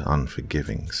hard,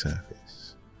 unforgiving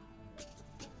surface.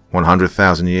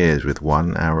 100,000 years with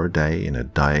 1 hour a day in a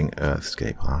dying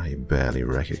earthscape I barely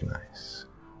recognize.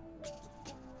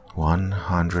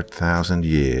 100,000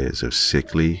 years of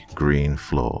sickly green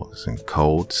floors and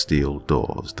cold steel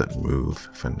doors that move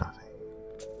for nothing.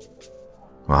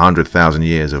 100,000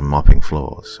 years of mopping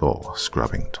floors or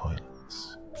scrubbing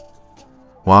toilets.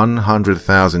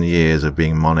 100,000 years of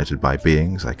being monitored by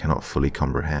beings I cannot fully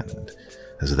comprehend,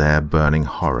 as their burning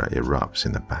horror erupts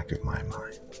in the back of my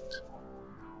mind.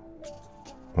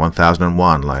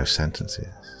 1001 life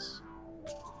sentences.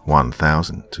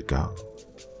 1,000 to go.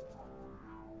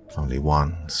 Only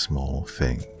one small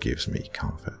thing gives me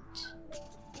comfort.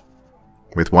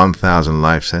 With 1,000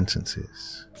 life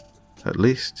sentences, at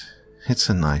least it's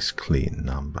a nice clean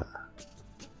number.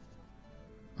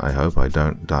 I hope I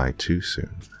don't die too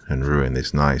soon and ruin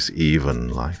this nice even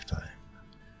lifetime.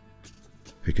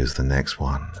 Because the next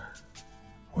one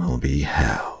will be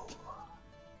hell.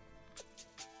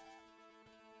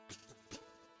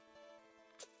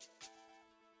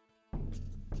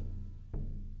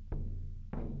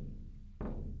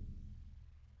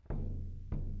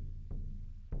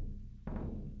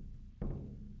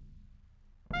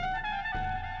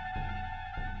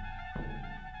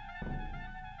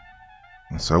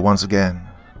 And so once again,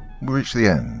 we reach the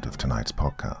end of tonight's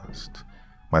podcast.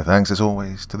 My thanks as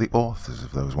always to the authors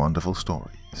of those wonderful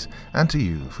stories, and to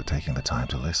you for taking the time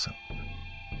to listen.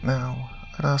 Now,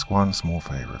 I'd ask one small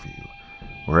favor of you.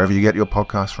 Wherever you get your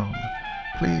podcast from,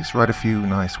 please write a few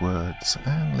nice words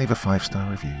and leave a 5-star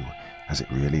review, as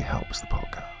it really helps the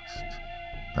podcast.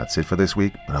 That's it for this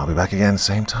week, but I'll be back again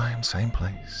same time, same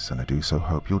place, and I do so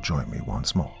hope you'll join me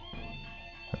once more.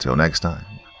 Until next time,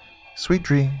 sweet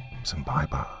dreams and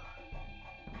bye-bye.